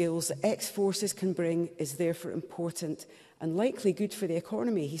of the skills that ex-forces can bring is therefore important and likely good for the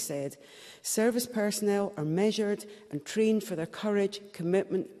economy, he said. Service personnel are measured and trained for their courage,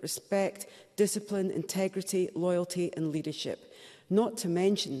 commitment, respect, discipline, integrity, loyalty and leadership, not to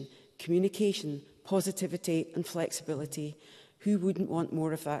mention communication, positivity and flexibility. Who wouldn't want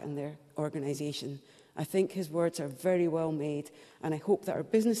more of that in their organisation? I think his words are very well made, and I hope that our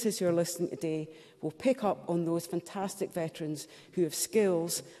businesses who are listening today will pick up on those fantastic veterans who have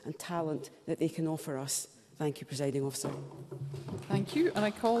skills and talent that they can offer us. Thank you, Presiding Officer. Thank you, and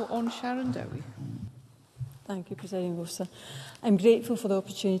I call on Sharon Dowie. Thank you, Presiding Officer. I'm grateful for the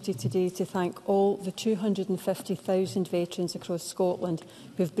opportunity today to thank all the 250,000 veterans across Scotland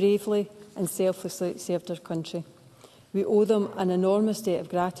who have bravely and selflessly served our country. We owe them an enormous debt of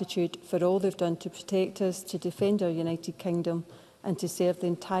gratitude for all they've done to protect us, to defend our United Kingdom and to serve the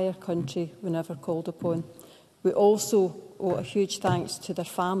entire country whenever called upon. We also owe a huge thanks to their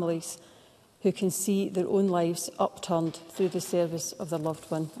families who can see their own lives upturned through the service of their loved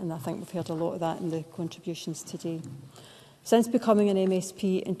one, and I think we've heard a lot of that in the contributions today. Since becoming an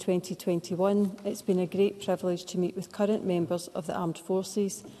MSP in 2021, it's been a great privilege to meet with current members of the Armed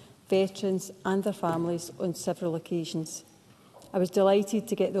Forces, veterans and their families on several occasions. I was delighted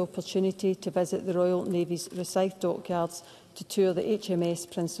to get the opportunity to visit the Royal Navy's Rosyth dockyards, to tour the HMS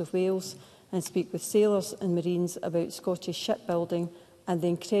Prince of Wales and speak with sailors and marines about Scottish shipbuilding and the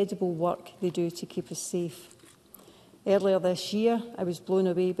incredible work they do to keep us safe. Earlier this year, I was blown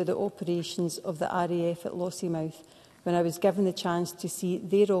away by the operations of the RAF at Lossiemouth when I was given the chance to see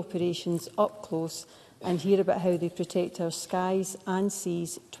their operations up close and hear about how they protect our skies and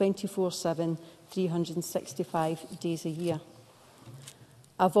seas 24/7, 365 days a year.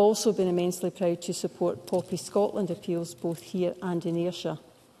 I've also been immensely proud to support Poppy Scotland appeals both here and in Ayrshire,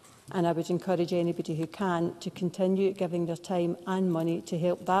 and I would encourage anybody who can to continue giving their time and money to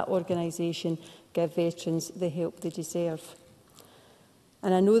help that organisation give veterans the help they deserve.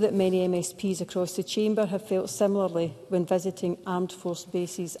 And I know that many MSPs across the Chamber have felt similarly when visiting armed force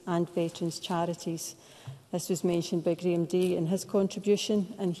bases and veterans' charities. This was mentioned by Graham Day in his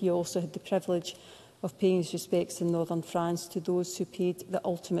contribution, and he also had the privilege of paying his respects in northern France to those who paid the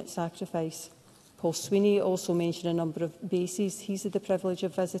ultimate sacrifice. Paul Sweeney also mentioned a number of bases he's had the privilege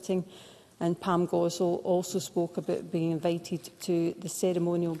of visiting, and Pam Goswell also spoke about being invited to the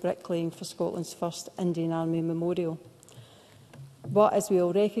ceremonial bricklaying for Scotland's first Indian Army Memorial. But, as we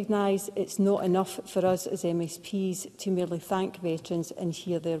all recognise, it's not enough for us as MSPs to merely thank veterans and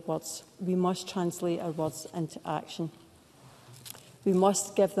hear their words. We must translate our words into action. We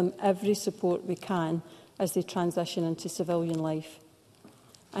must give them every support we can as they transition into civilian life.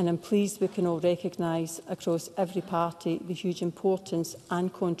 And I'm pleased we can all recognise across every party the huge importance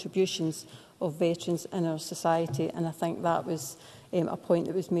and contributions of veterans in our society. And I think that was a point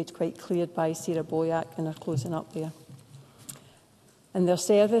that was made quite clear by Sarah Boyack in her closing up there. In their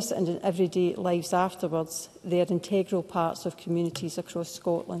service and in everyday lives afterwards, they are integral parts of communities across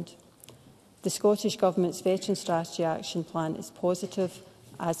Scotland. The Scottish Government's Veteran Strategy Action Plan is positive,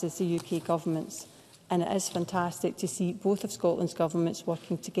 as is the UK Government's, and it is fantastic to see both of Scotland's governments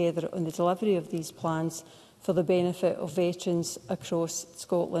working together on the delivery of these plans for the benefit of veterans across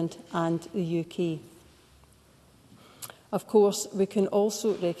Scotland and the UK. Of course, we can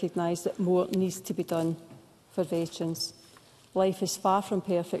also recognise that more needs to be done for veterans. Life is far from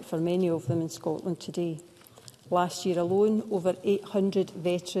perfect for many of them in Scotland today. Last year alone, over 800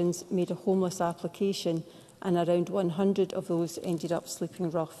 veterans made a homeless application, and around 100 of those ended up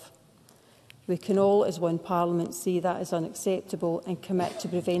sleeping rough. We can all, as one Parliament, say that is unacceptable and commit to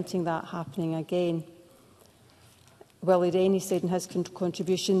preventing that happening again. Willie Rennie said in his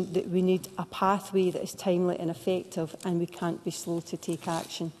contribution that we need a pathway that is timely and effective, and we can't be slow to take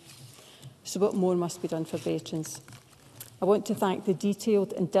action. So what more must be done for veterans? I want to thank the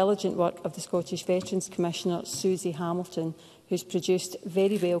detailed and diligent work of the Scottish Veterans Commissioner, Susie Hamilton, who has produced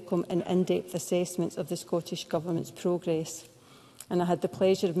very welcome and in-depth assessments of the Scottish Government's progress. And I had the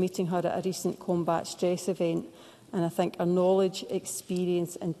pleasure of meeting her at a recent combat stress event, and I think her knowledge,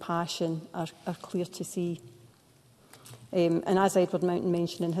 experience and passion are clear to see. And as Edward Mountain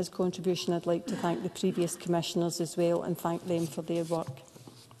mentioned in his contribution, I'd like to thank the previous commissioners as well and thank them for their work.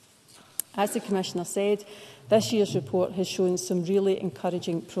 As the Commissioner said, this year's report has shown some really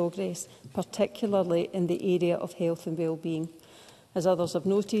encouraging progress, particularly in the area of health and well-being. As others have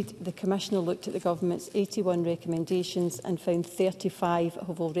noted, the Commissioner looked at the Government's 81 recommendations and found 35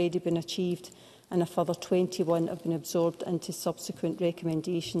 have already been achieved and a further 21 have been absorbed into subsequent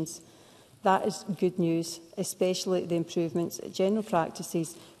recommendations. That is good news, especially the improvements at general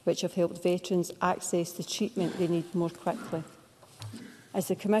practices which have helped veterans access the treatment they need more quickly. As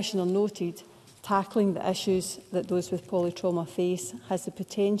the Commissioner noted, tackling the issues that those with polytrauma face has the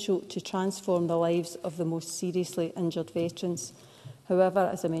potential to transform the lives of the most seriously injured veterans. However,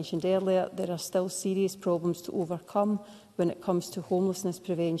 as I mentioned earlier, there are still serious problems to overcome when it comes to homelessness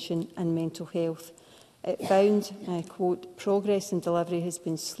prevention and mental health. It found, and I quote, "Progress in delivery has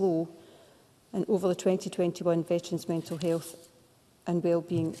been slow," and over the 2021 Veterans Mental Health and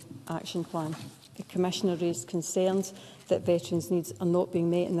Wellbeing Action Plan. The Commissioner raised concerns that veterans' needs are not being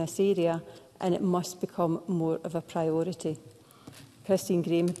met in this area, and it must become more of a priority. Christine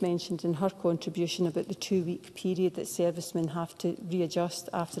Graham had mentioned in her contribution about the 2-week period that servicemen have to readjust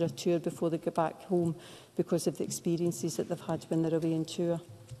after a tour before they go back home because of the experiences that they've had when they're away on tour.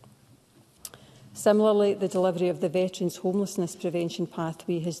 Similarly, the delivery of the Veterans Homelessness Prevention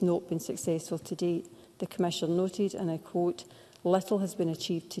Pathway has not been successful to date. The Commissioner noted, and I quote, "Little has been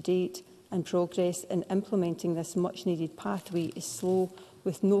achieved to date, and progress in implementing this much-needed pathway is slow,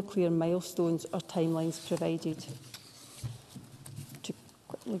 with no clear milestones or timelines provided." To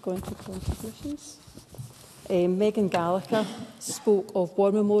quickly go into contributions. Megan Gallagher spoke of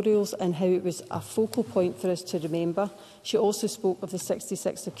war memorials and how it was a focal point for us to remember. She also spoke of the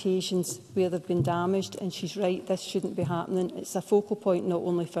 66 occasions where they've been damaged, and she's right, this shouldn't be happening. It's a focal point not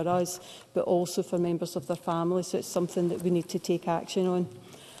only for us, but also for members of their families, so it's something that we need to take action on.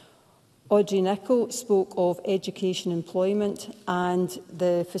 Audrey Nicholl spoke of education, employment and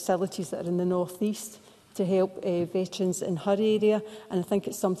the facilities that are in the North East to help veterans in her area, and I think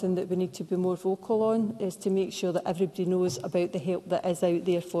it's something that we need to be more vocal on, is to make sure that everybody knows about the help that is out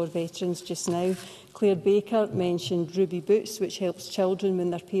there for veterans just now. Claire Baker mentioned Ruby Boots, which helps children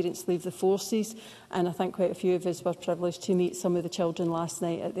when their parents leave the forces, and I think quite a few of us were privileged to meet some of the children last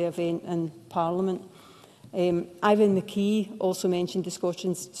night at the event in Parliament. Ivan McKee also mentioned the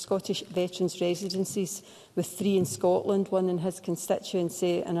Scottish Veterans Residencies, with 3 in Scotland, 1 in his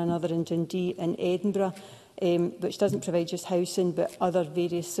constituency and another in Dundee and Edinburgh, which doesn't provide just housing but other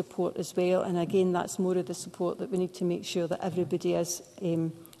various support as well. And again, that's more of the support that we need to make sure that everybody is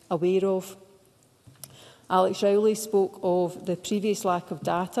aware of. Alex Rowley spoke of the previous lack of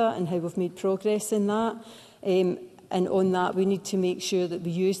data and how we've made progress in that. And on that, we need to make sure that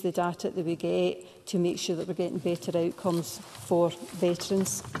we use the data that we get to make sure that we're getting better outcomes for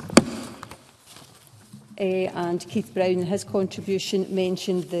veterans. And Keith Brown, in his contribution,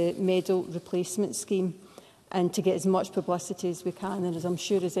 mentioned the medal replacement scheme, and to get as much publicity as we can. And as I'm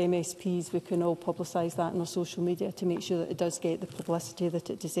sure as MSPs, we can all publicise that on our social media to make sure that it does get the publicity that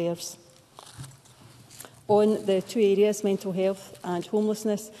it deserves. On the two areas, mental health and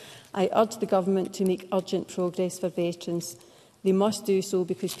homelessness, I urge the Government to make urgent progress for veterans. They must do so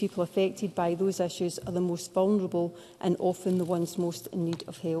because people affected by those issues are the most vulnerable and often the ones most in need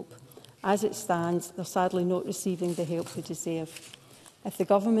of help. As it stands, they're sadly not receiving the help they deserve. If the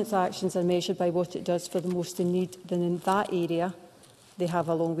Government's actions are measured by what it does for the most in need, then in that area they have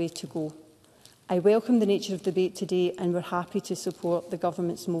a long way to go. I welcome the nature of the debate today and we're happy to support the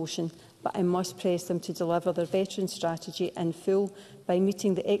Government's motion, but I must press them to deliver their veterans strategy in full by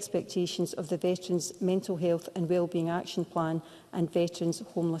meeting the expectations of the Veterans Mental Health and Wellbeing Action Plan and Veterans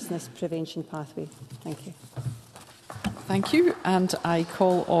Homelessness Prevention Pathway. Thank you. Thank you. And I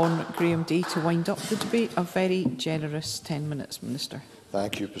call on Graham Day to wind up the debate. A very generous 10 minutes, Minister.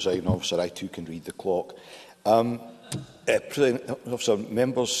 Thank you, Presiding Officer. I too can read the clock. Presiding Officer,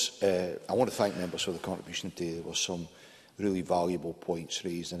 members, I want to thank members for the contribution today. There were some really valuable points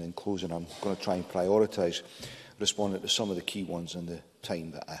raised, and in closing, I'm going to try and prioritise responding to some of the key ones in the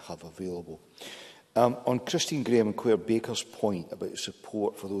time that I have available. On Christine Graham and Claire Baker's point about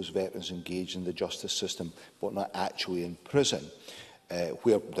support for those veterans engaged in the justice system but not actually in prison,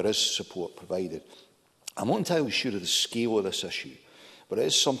 where there is support provided, I'm not entirely sure of the scale of this issue, but it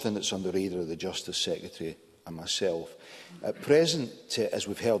is something that's on the radar of the Justice Secretary and myself. At present, as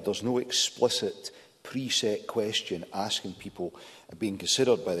we've heard, there's no explicit preset question asking people being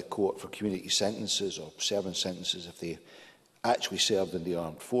considered by the court for community sentences or serving sentences if they actually served in the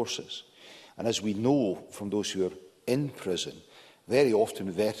armed forces. And as we know from those who are in prison, very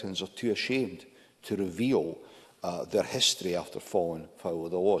often veterans are too ashamed to reveal their history after falling foul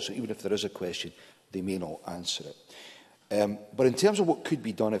of the law. So even if there is a question, they may not answer it. But in terms of what could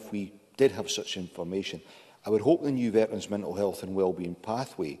be done if we did have such information, I would hope the new Veterans Mental Health and Wellbeing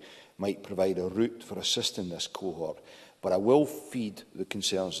Pathway might provide a route for assisting this cohort. But I will feed the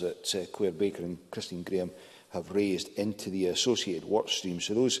concerns that Claire Baker and Christine Graham have raised into the associated work stream,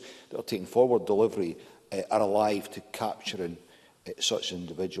 so those that are taking forward delivery are alive to capturing such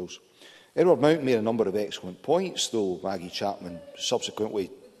individuals. Edward Mountain made a number of excellent points, though Maggie Chapman subsequently...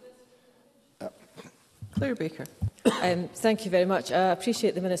 Claire Baker. Thank you very much. I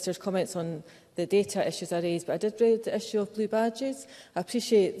appreciate the Minister's comments on the data issues I raised, but I did raise the issue of blue badges. I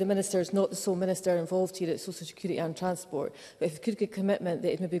appreciate the Minister is not the sole Minister involved here at Social Security and Transport, but if he could get commitment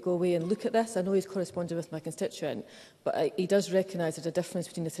that he'd maybe go away and look at this. I know he's corresponded with my constituent, but he does recognise there's a difference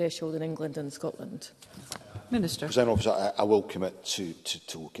between the threshold in England and Scotland. Minister. President Officer, I will commit to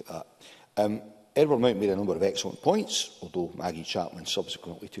look at that. Edward Mountain made a number of excellent points, although Maggie Chapman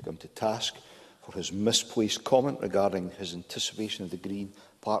subsequently took him to task for his misplaced comment regarding his anticipation of the Green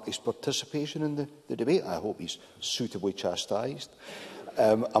Party's participation in the debate. I hope he's suitably chastised.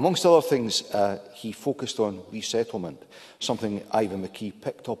 Amongst other things, he focused on resettlement, something Ivan McKee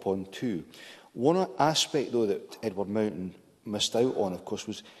picked up on too. One aspect, though, that Edward Mountain missed out on, of course,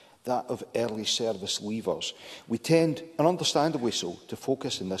 was that of early service leavers. We tend, and understandably so, to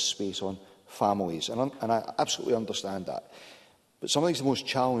focus in this space on families, and I absolutely understand that. But sometimes the most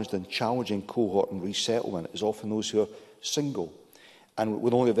challenged and challenging cohort in resettlement is often those who are single and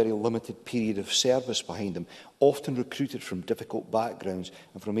with only a very limited period of service behind them, often recruited from difficult backgrounds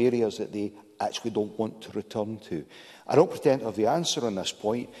and from areas that they actually don't want to return to. I don't pretend to have the answer on this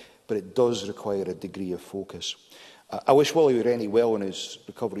point, but it does require a degree of focus. I wish Willie Rennie well in his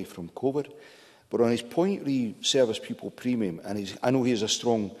recovery from COVID, but on his point re service pupil premium, and I know he has a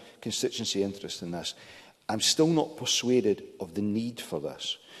strong constituency interest in this, I'm still not persuaded of the need for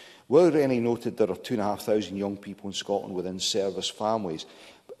this. Willie Rennie noted there are 2,500 young people in Scotland within service families,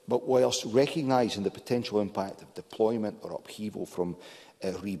 but whilst recognising the potential impact of deployment or upheaval from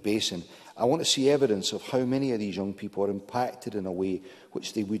rebasing, I want to see evidence of how many of these young people are impacted in a way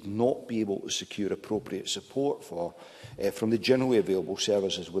which they would not be able to secure appropriate support for from the generally available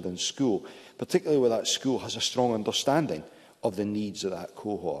services within school, particularly where that school has a strong understanding of the needs of that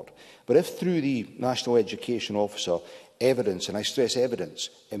cohort. But if through the National Education Officer evidence, and I stress evidence,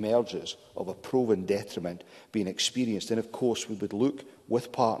 emerges of a proven detriment being experienced, then of course we would look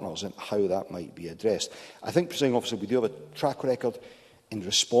with partners at how that might be addressed. I think, Presiding Officer, we do have a track record in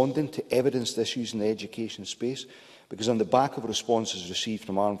responding to evidenced issues in the education space, because on the back of responses received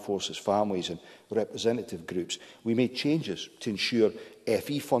from armed forces families and representative groups, we made changes to ensure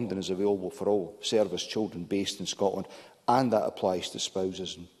FE funding is available for all service children based in Scotland, and that applies to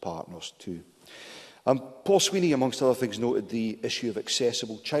spouses and partners too. Paul Sweeney, amongst other things, noted the issue of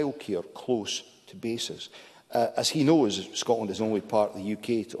accessible childcare close to bases. As he knows, Scotland is the only part of the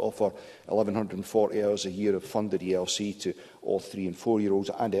UK to offer 1,140 hours a year of funded ELC to all 3- and 4-year-olds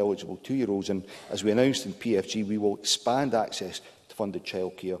and eligible 2-year-olds. And as we announced in PFG, we will expand access to funded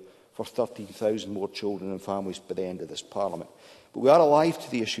childcare for 13,000 more children and families by the end of this Parliament. But we are alive to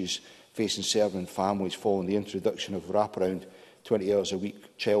the issues facing serving families following the introduction of wraparound 20 hours a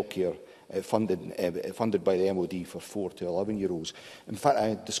week childcare funded by the MOD for 4- to 11-year-olds. In fact,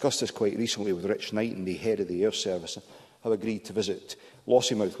 I discussed this quite recently with Rich Knighton, the head of the Air Service. I have agreed to visit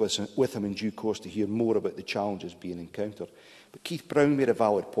Lossiemouth with him in due course to hear more about the challenges being encountered. But Keith Brown made a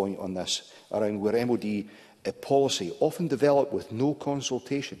valid point on this, around where MOD policy, often developed with no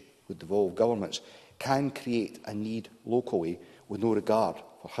consultation with devolved governments, can create a need locally with no regard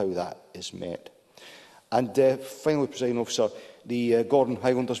for how that is met. And finally, Presiding Officer, the Gordon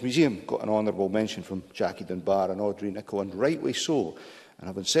Highlanders Museum got an honourable mention from Jackie Dunbar and Audrey Nicholl, and rightly so. And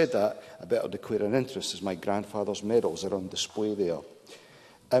having said that, I better declare an interest as my grandfather's medals are on display there.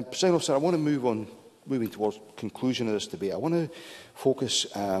 Presiding Officer, I want to moving towards conclusion of this debate. I want to focus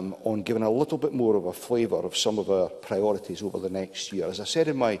on giving a little bit more of a flavour of some of our priorities over the next year. As I said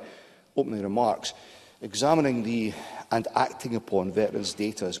in my opening remarks, examining and acting upon veterans'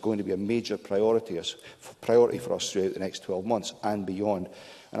 data is going to be a major priority for us throughout the next 12 months and beyond.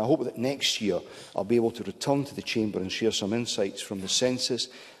 And I hope that next year I'll be able to return to the Chamber and share some insights from the census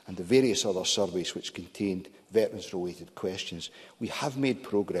and the various other surveys which contained veterans-related questions. We have made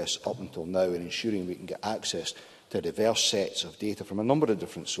progress up until now in ensuring we can get access to diverse sets of data from a number of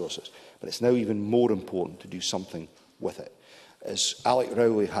different sources, but it's now even more important to do something with it. As Alec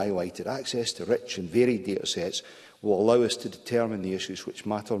Rowley highlighted, access to rich and varied data sets will allow us to determine the issues which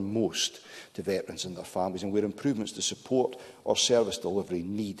matter most to veterans and their families, and where improvements to support or service delivery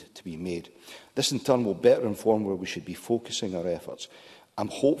need to be made. This in turn will better inform where we should be focusing our efforts. I'm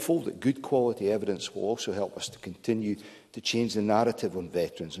hopeful that good quality evidence will also help us to continue to change the narrative on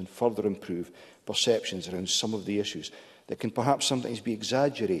veterans and further improve perceptions around some of the issues that can perhaps sometimes be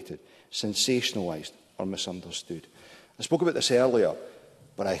exaggerated, sensationalised or misunderstood. I spoke about this earlier,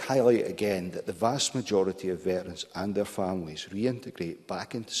 but I highlight again that the vast majority of veterans and their families reintegrate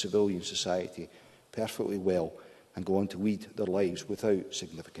back into civilian society perfectly well and go on to lead their lives without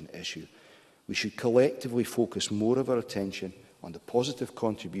significant issue. We should collectively focus more of our attention on the positive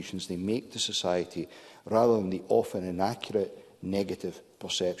contributions they make to society rather than the often inaccurate negative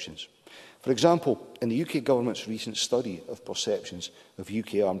perceptions. For example, in the UK Government's recent study of perceptions of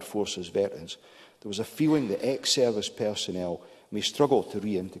UK Armed Forces veterans, there was a feeling that ex-service personnel may struggle to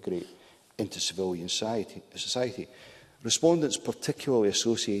reintegrate into civilian society. Respondents particularly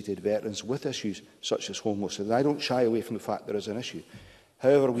associated veterans with issues such as homelessness, and I don't shy away from the fact there is an issue.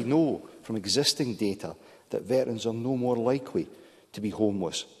 However, we know from existing data that veterans are no more likely to be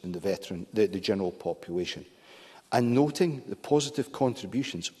homeless than the general population. And noting the positive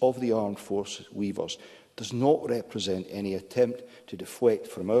contributions of the armed forces weavers does not represent any attempt to deflect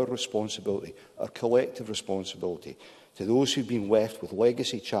from our responsibility, our collective responsibility, to those who have been left with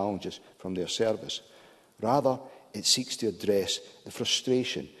legacy challenges from their service. Rather, it seeks to address the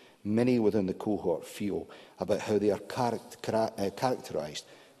frustration many within the cohort feel about how they are characterised,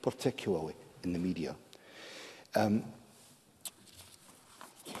 particularly in the media.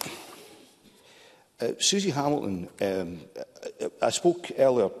 Susie Hamilton, I spoke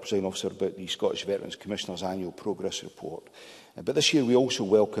earlier, Presiding Officer, about the Scottish Veterans Commissioner's annual progress report. But this year we also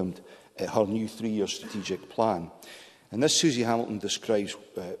welcomed her new 3-year strategic plan. And this Susie Hamilton describes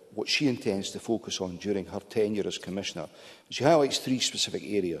what she intends to focus on during her tenure as Commissioner. She highlights 3 specific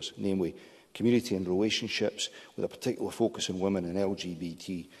areas, namely community and relationships, with a particular focus on women and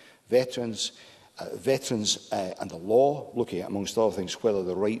LGBT veterans, and the law, looking at, amongst other things, whether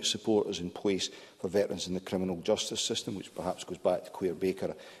the right support is in place for veterans in the criminal justice system, which perhaps goes back to Claire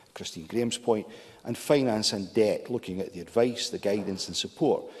Baker, Christine Graham's point, and finance and debt, looking at the advice, the guidance and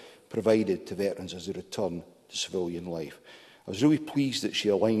support provided to veterans as they return to civilian life. I was really pleased that she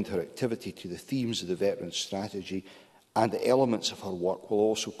aligned her activity to the themes of the Veterans Strategy, and the elements of her work will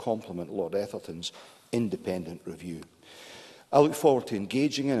also complement Lord Etherton's independent review. I look forward to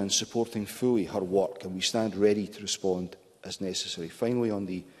engaging in and supporting fully her work, and we stand ready to respond as necessary. Finally, on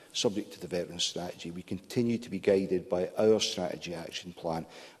the subject of the Veterans Strategy, we continue to be guided by our strategy action plan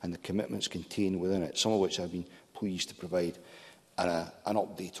and the commitments contained within it, some of which I've been pleased to provide an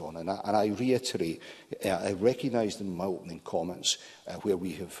update on. And I reiterate, I recognised in my opening comments where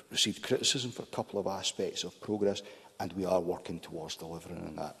we have received criticism for a couple of aspects of progress, and we are working towards delivering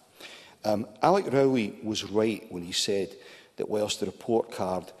on that. Alec Rowley was right when he said that whilst the report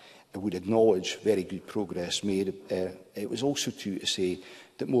card would acknowledge very good progress made, it was also true to say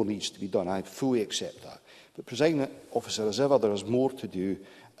that more needs to be done. I fully accept that. But, Presiding Officer, as ever, there is more to do,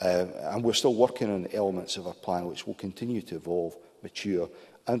 and we're still working on elements of our plan which will continue to evolve, mature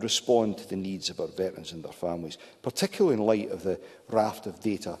and respond to the needs of our veterans and their families, particularly in light of the raft of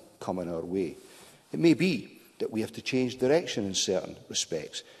data coming our way. It may be that we have to change direction in certain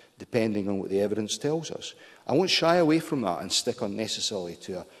respects, depending on what the evidence tells us. I won't shy away from that and stick unnecessarily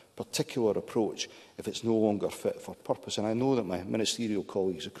to a particular approach if it's no longer fit for purpose, and I know that my ministerial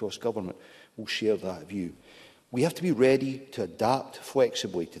colleagues across government will share that view. We have to be ready to adapt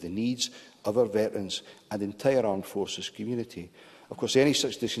flexibly to the needs of our veterans and the entire armed forces community. Of course, any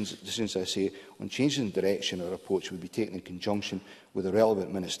such decisions, I say, on changing direction or approach would be taken in conjunction with the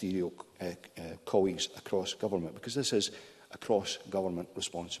relevant ministerial colleagues across government, because this is a cross-government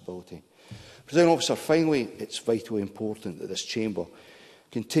responsibility. Presiding Officer, finally, it's vitally important that this chamber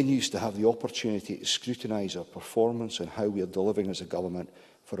continues to have the opportunity to scrutinise our performance and how we are delivering as a government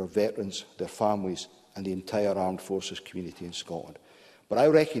for our veterans, their families and the entire armed forces community in Scotland. But I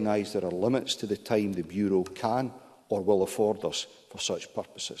recognise there are limits to the time the Bureau can or will afford us for such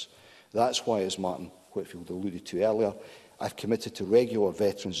purposes. That's why, as Martin Whitfield alluded to earlier, I've committed to regular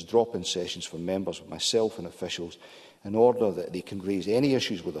veterans drop-in sessions for members with myself and officials in order that they can raise any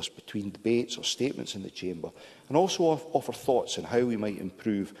issues with us between debates or statements in the chamber, and also offer thoughts on how we might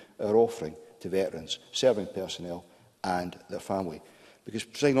improve our offering to veterans, serving personnel and their family. Because,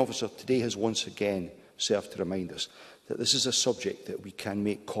 Presiding Officer, today has once again served to remind us that this is a subject that we can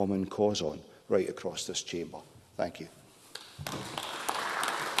make common cause on right across this chamber. Thank you.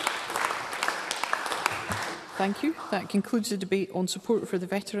 Thank you. That concludes the debate on support for the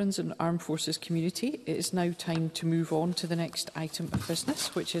veterans and armed forces community. It is now time to move on to the next item of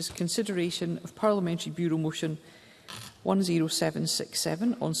business, which is consideration of Parliamentary Bureau Motion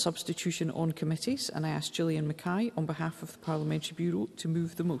 10767 on substitution on committees. And I ask Gillian Mackay, on behalf of the Parliamentary Bureau, to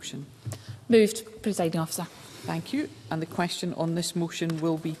move the motion. Moved, Presiding Officer. Thank you. And the question on this motion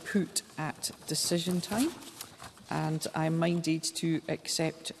will be put at decision time. And I am minded to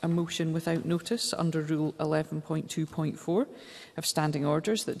accept a motion without notice under Rule 11.2.4 of Standing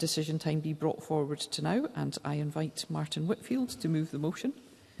Orders that decision time be brought forward to now. And I invite Martin Whitfield to move the motion.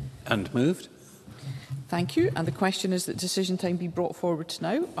 And moved. Thank you. And the question is that decision time be brought forward to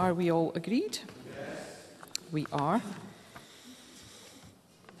now. Are we all agreed? Yes. We are.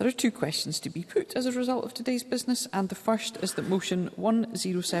 There are two questions to be put as a result of today's business, and the first is that motion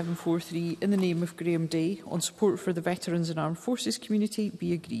 10743 in the name of Graham Day on support for the veterans and armed forces community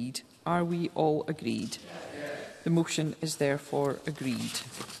be agreed. Are we all agreed? Yes. The motion is therefore agreed.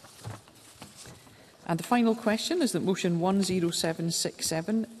 And the final question is that motion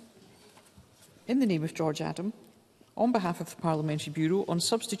 10767 in the name of George Adam on behalf of the Parliamentary Bureau on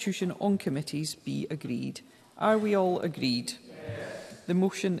substitution on committees be agreed. Are we all agreed? The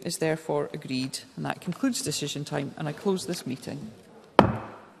motion is therefore agreed, and that concludes decision time, and I close this meeting.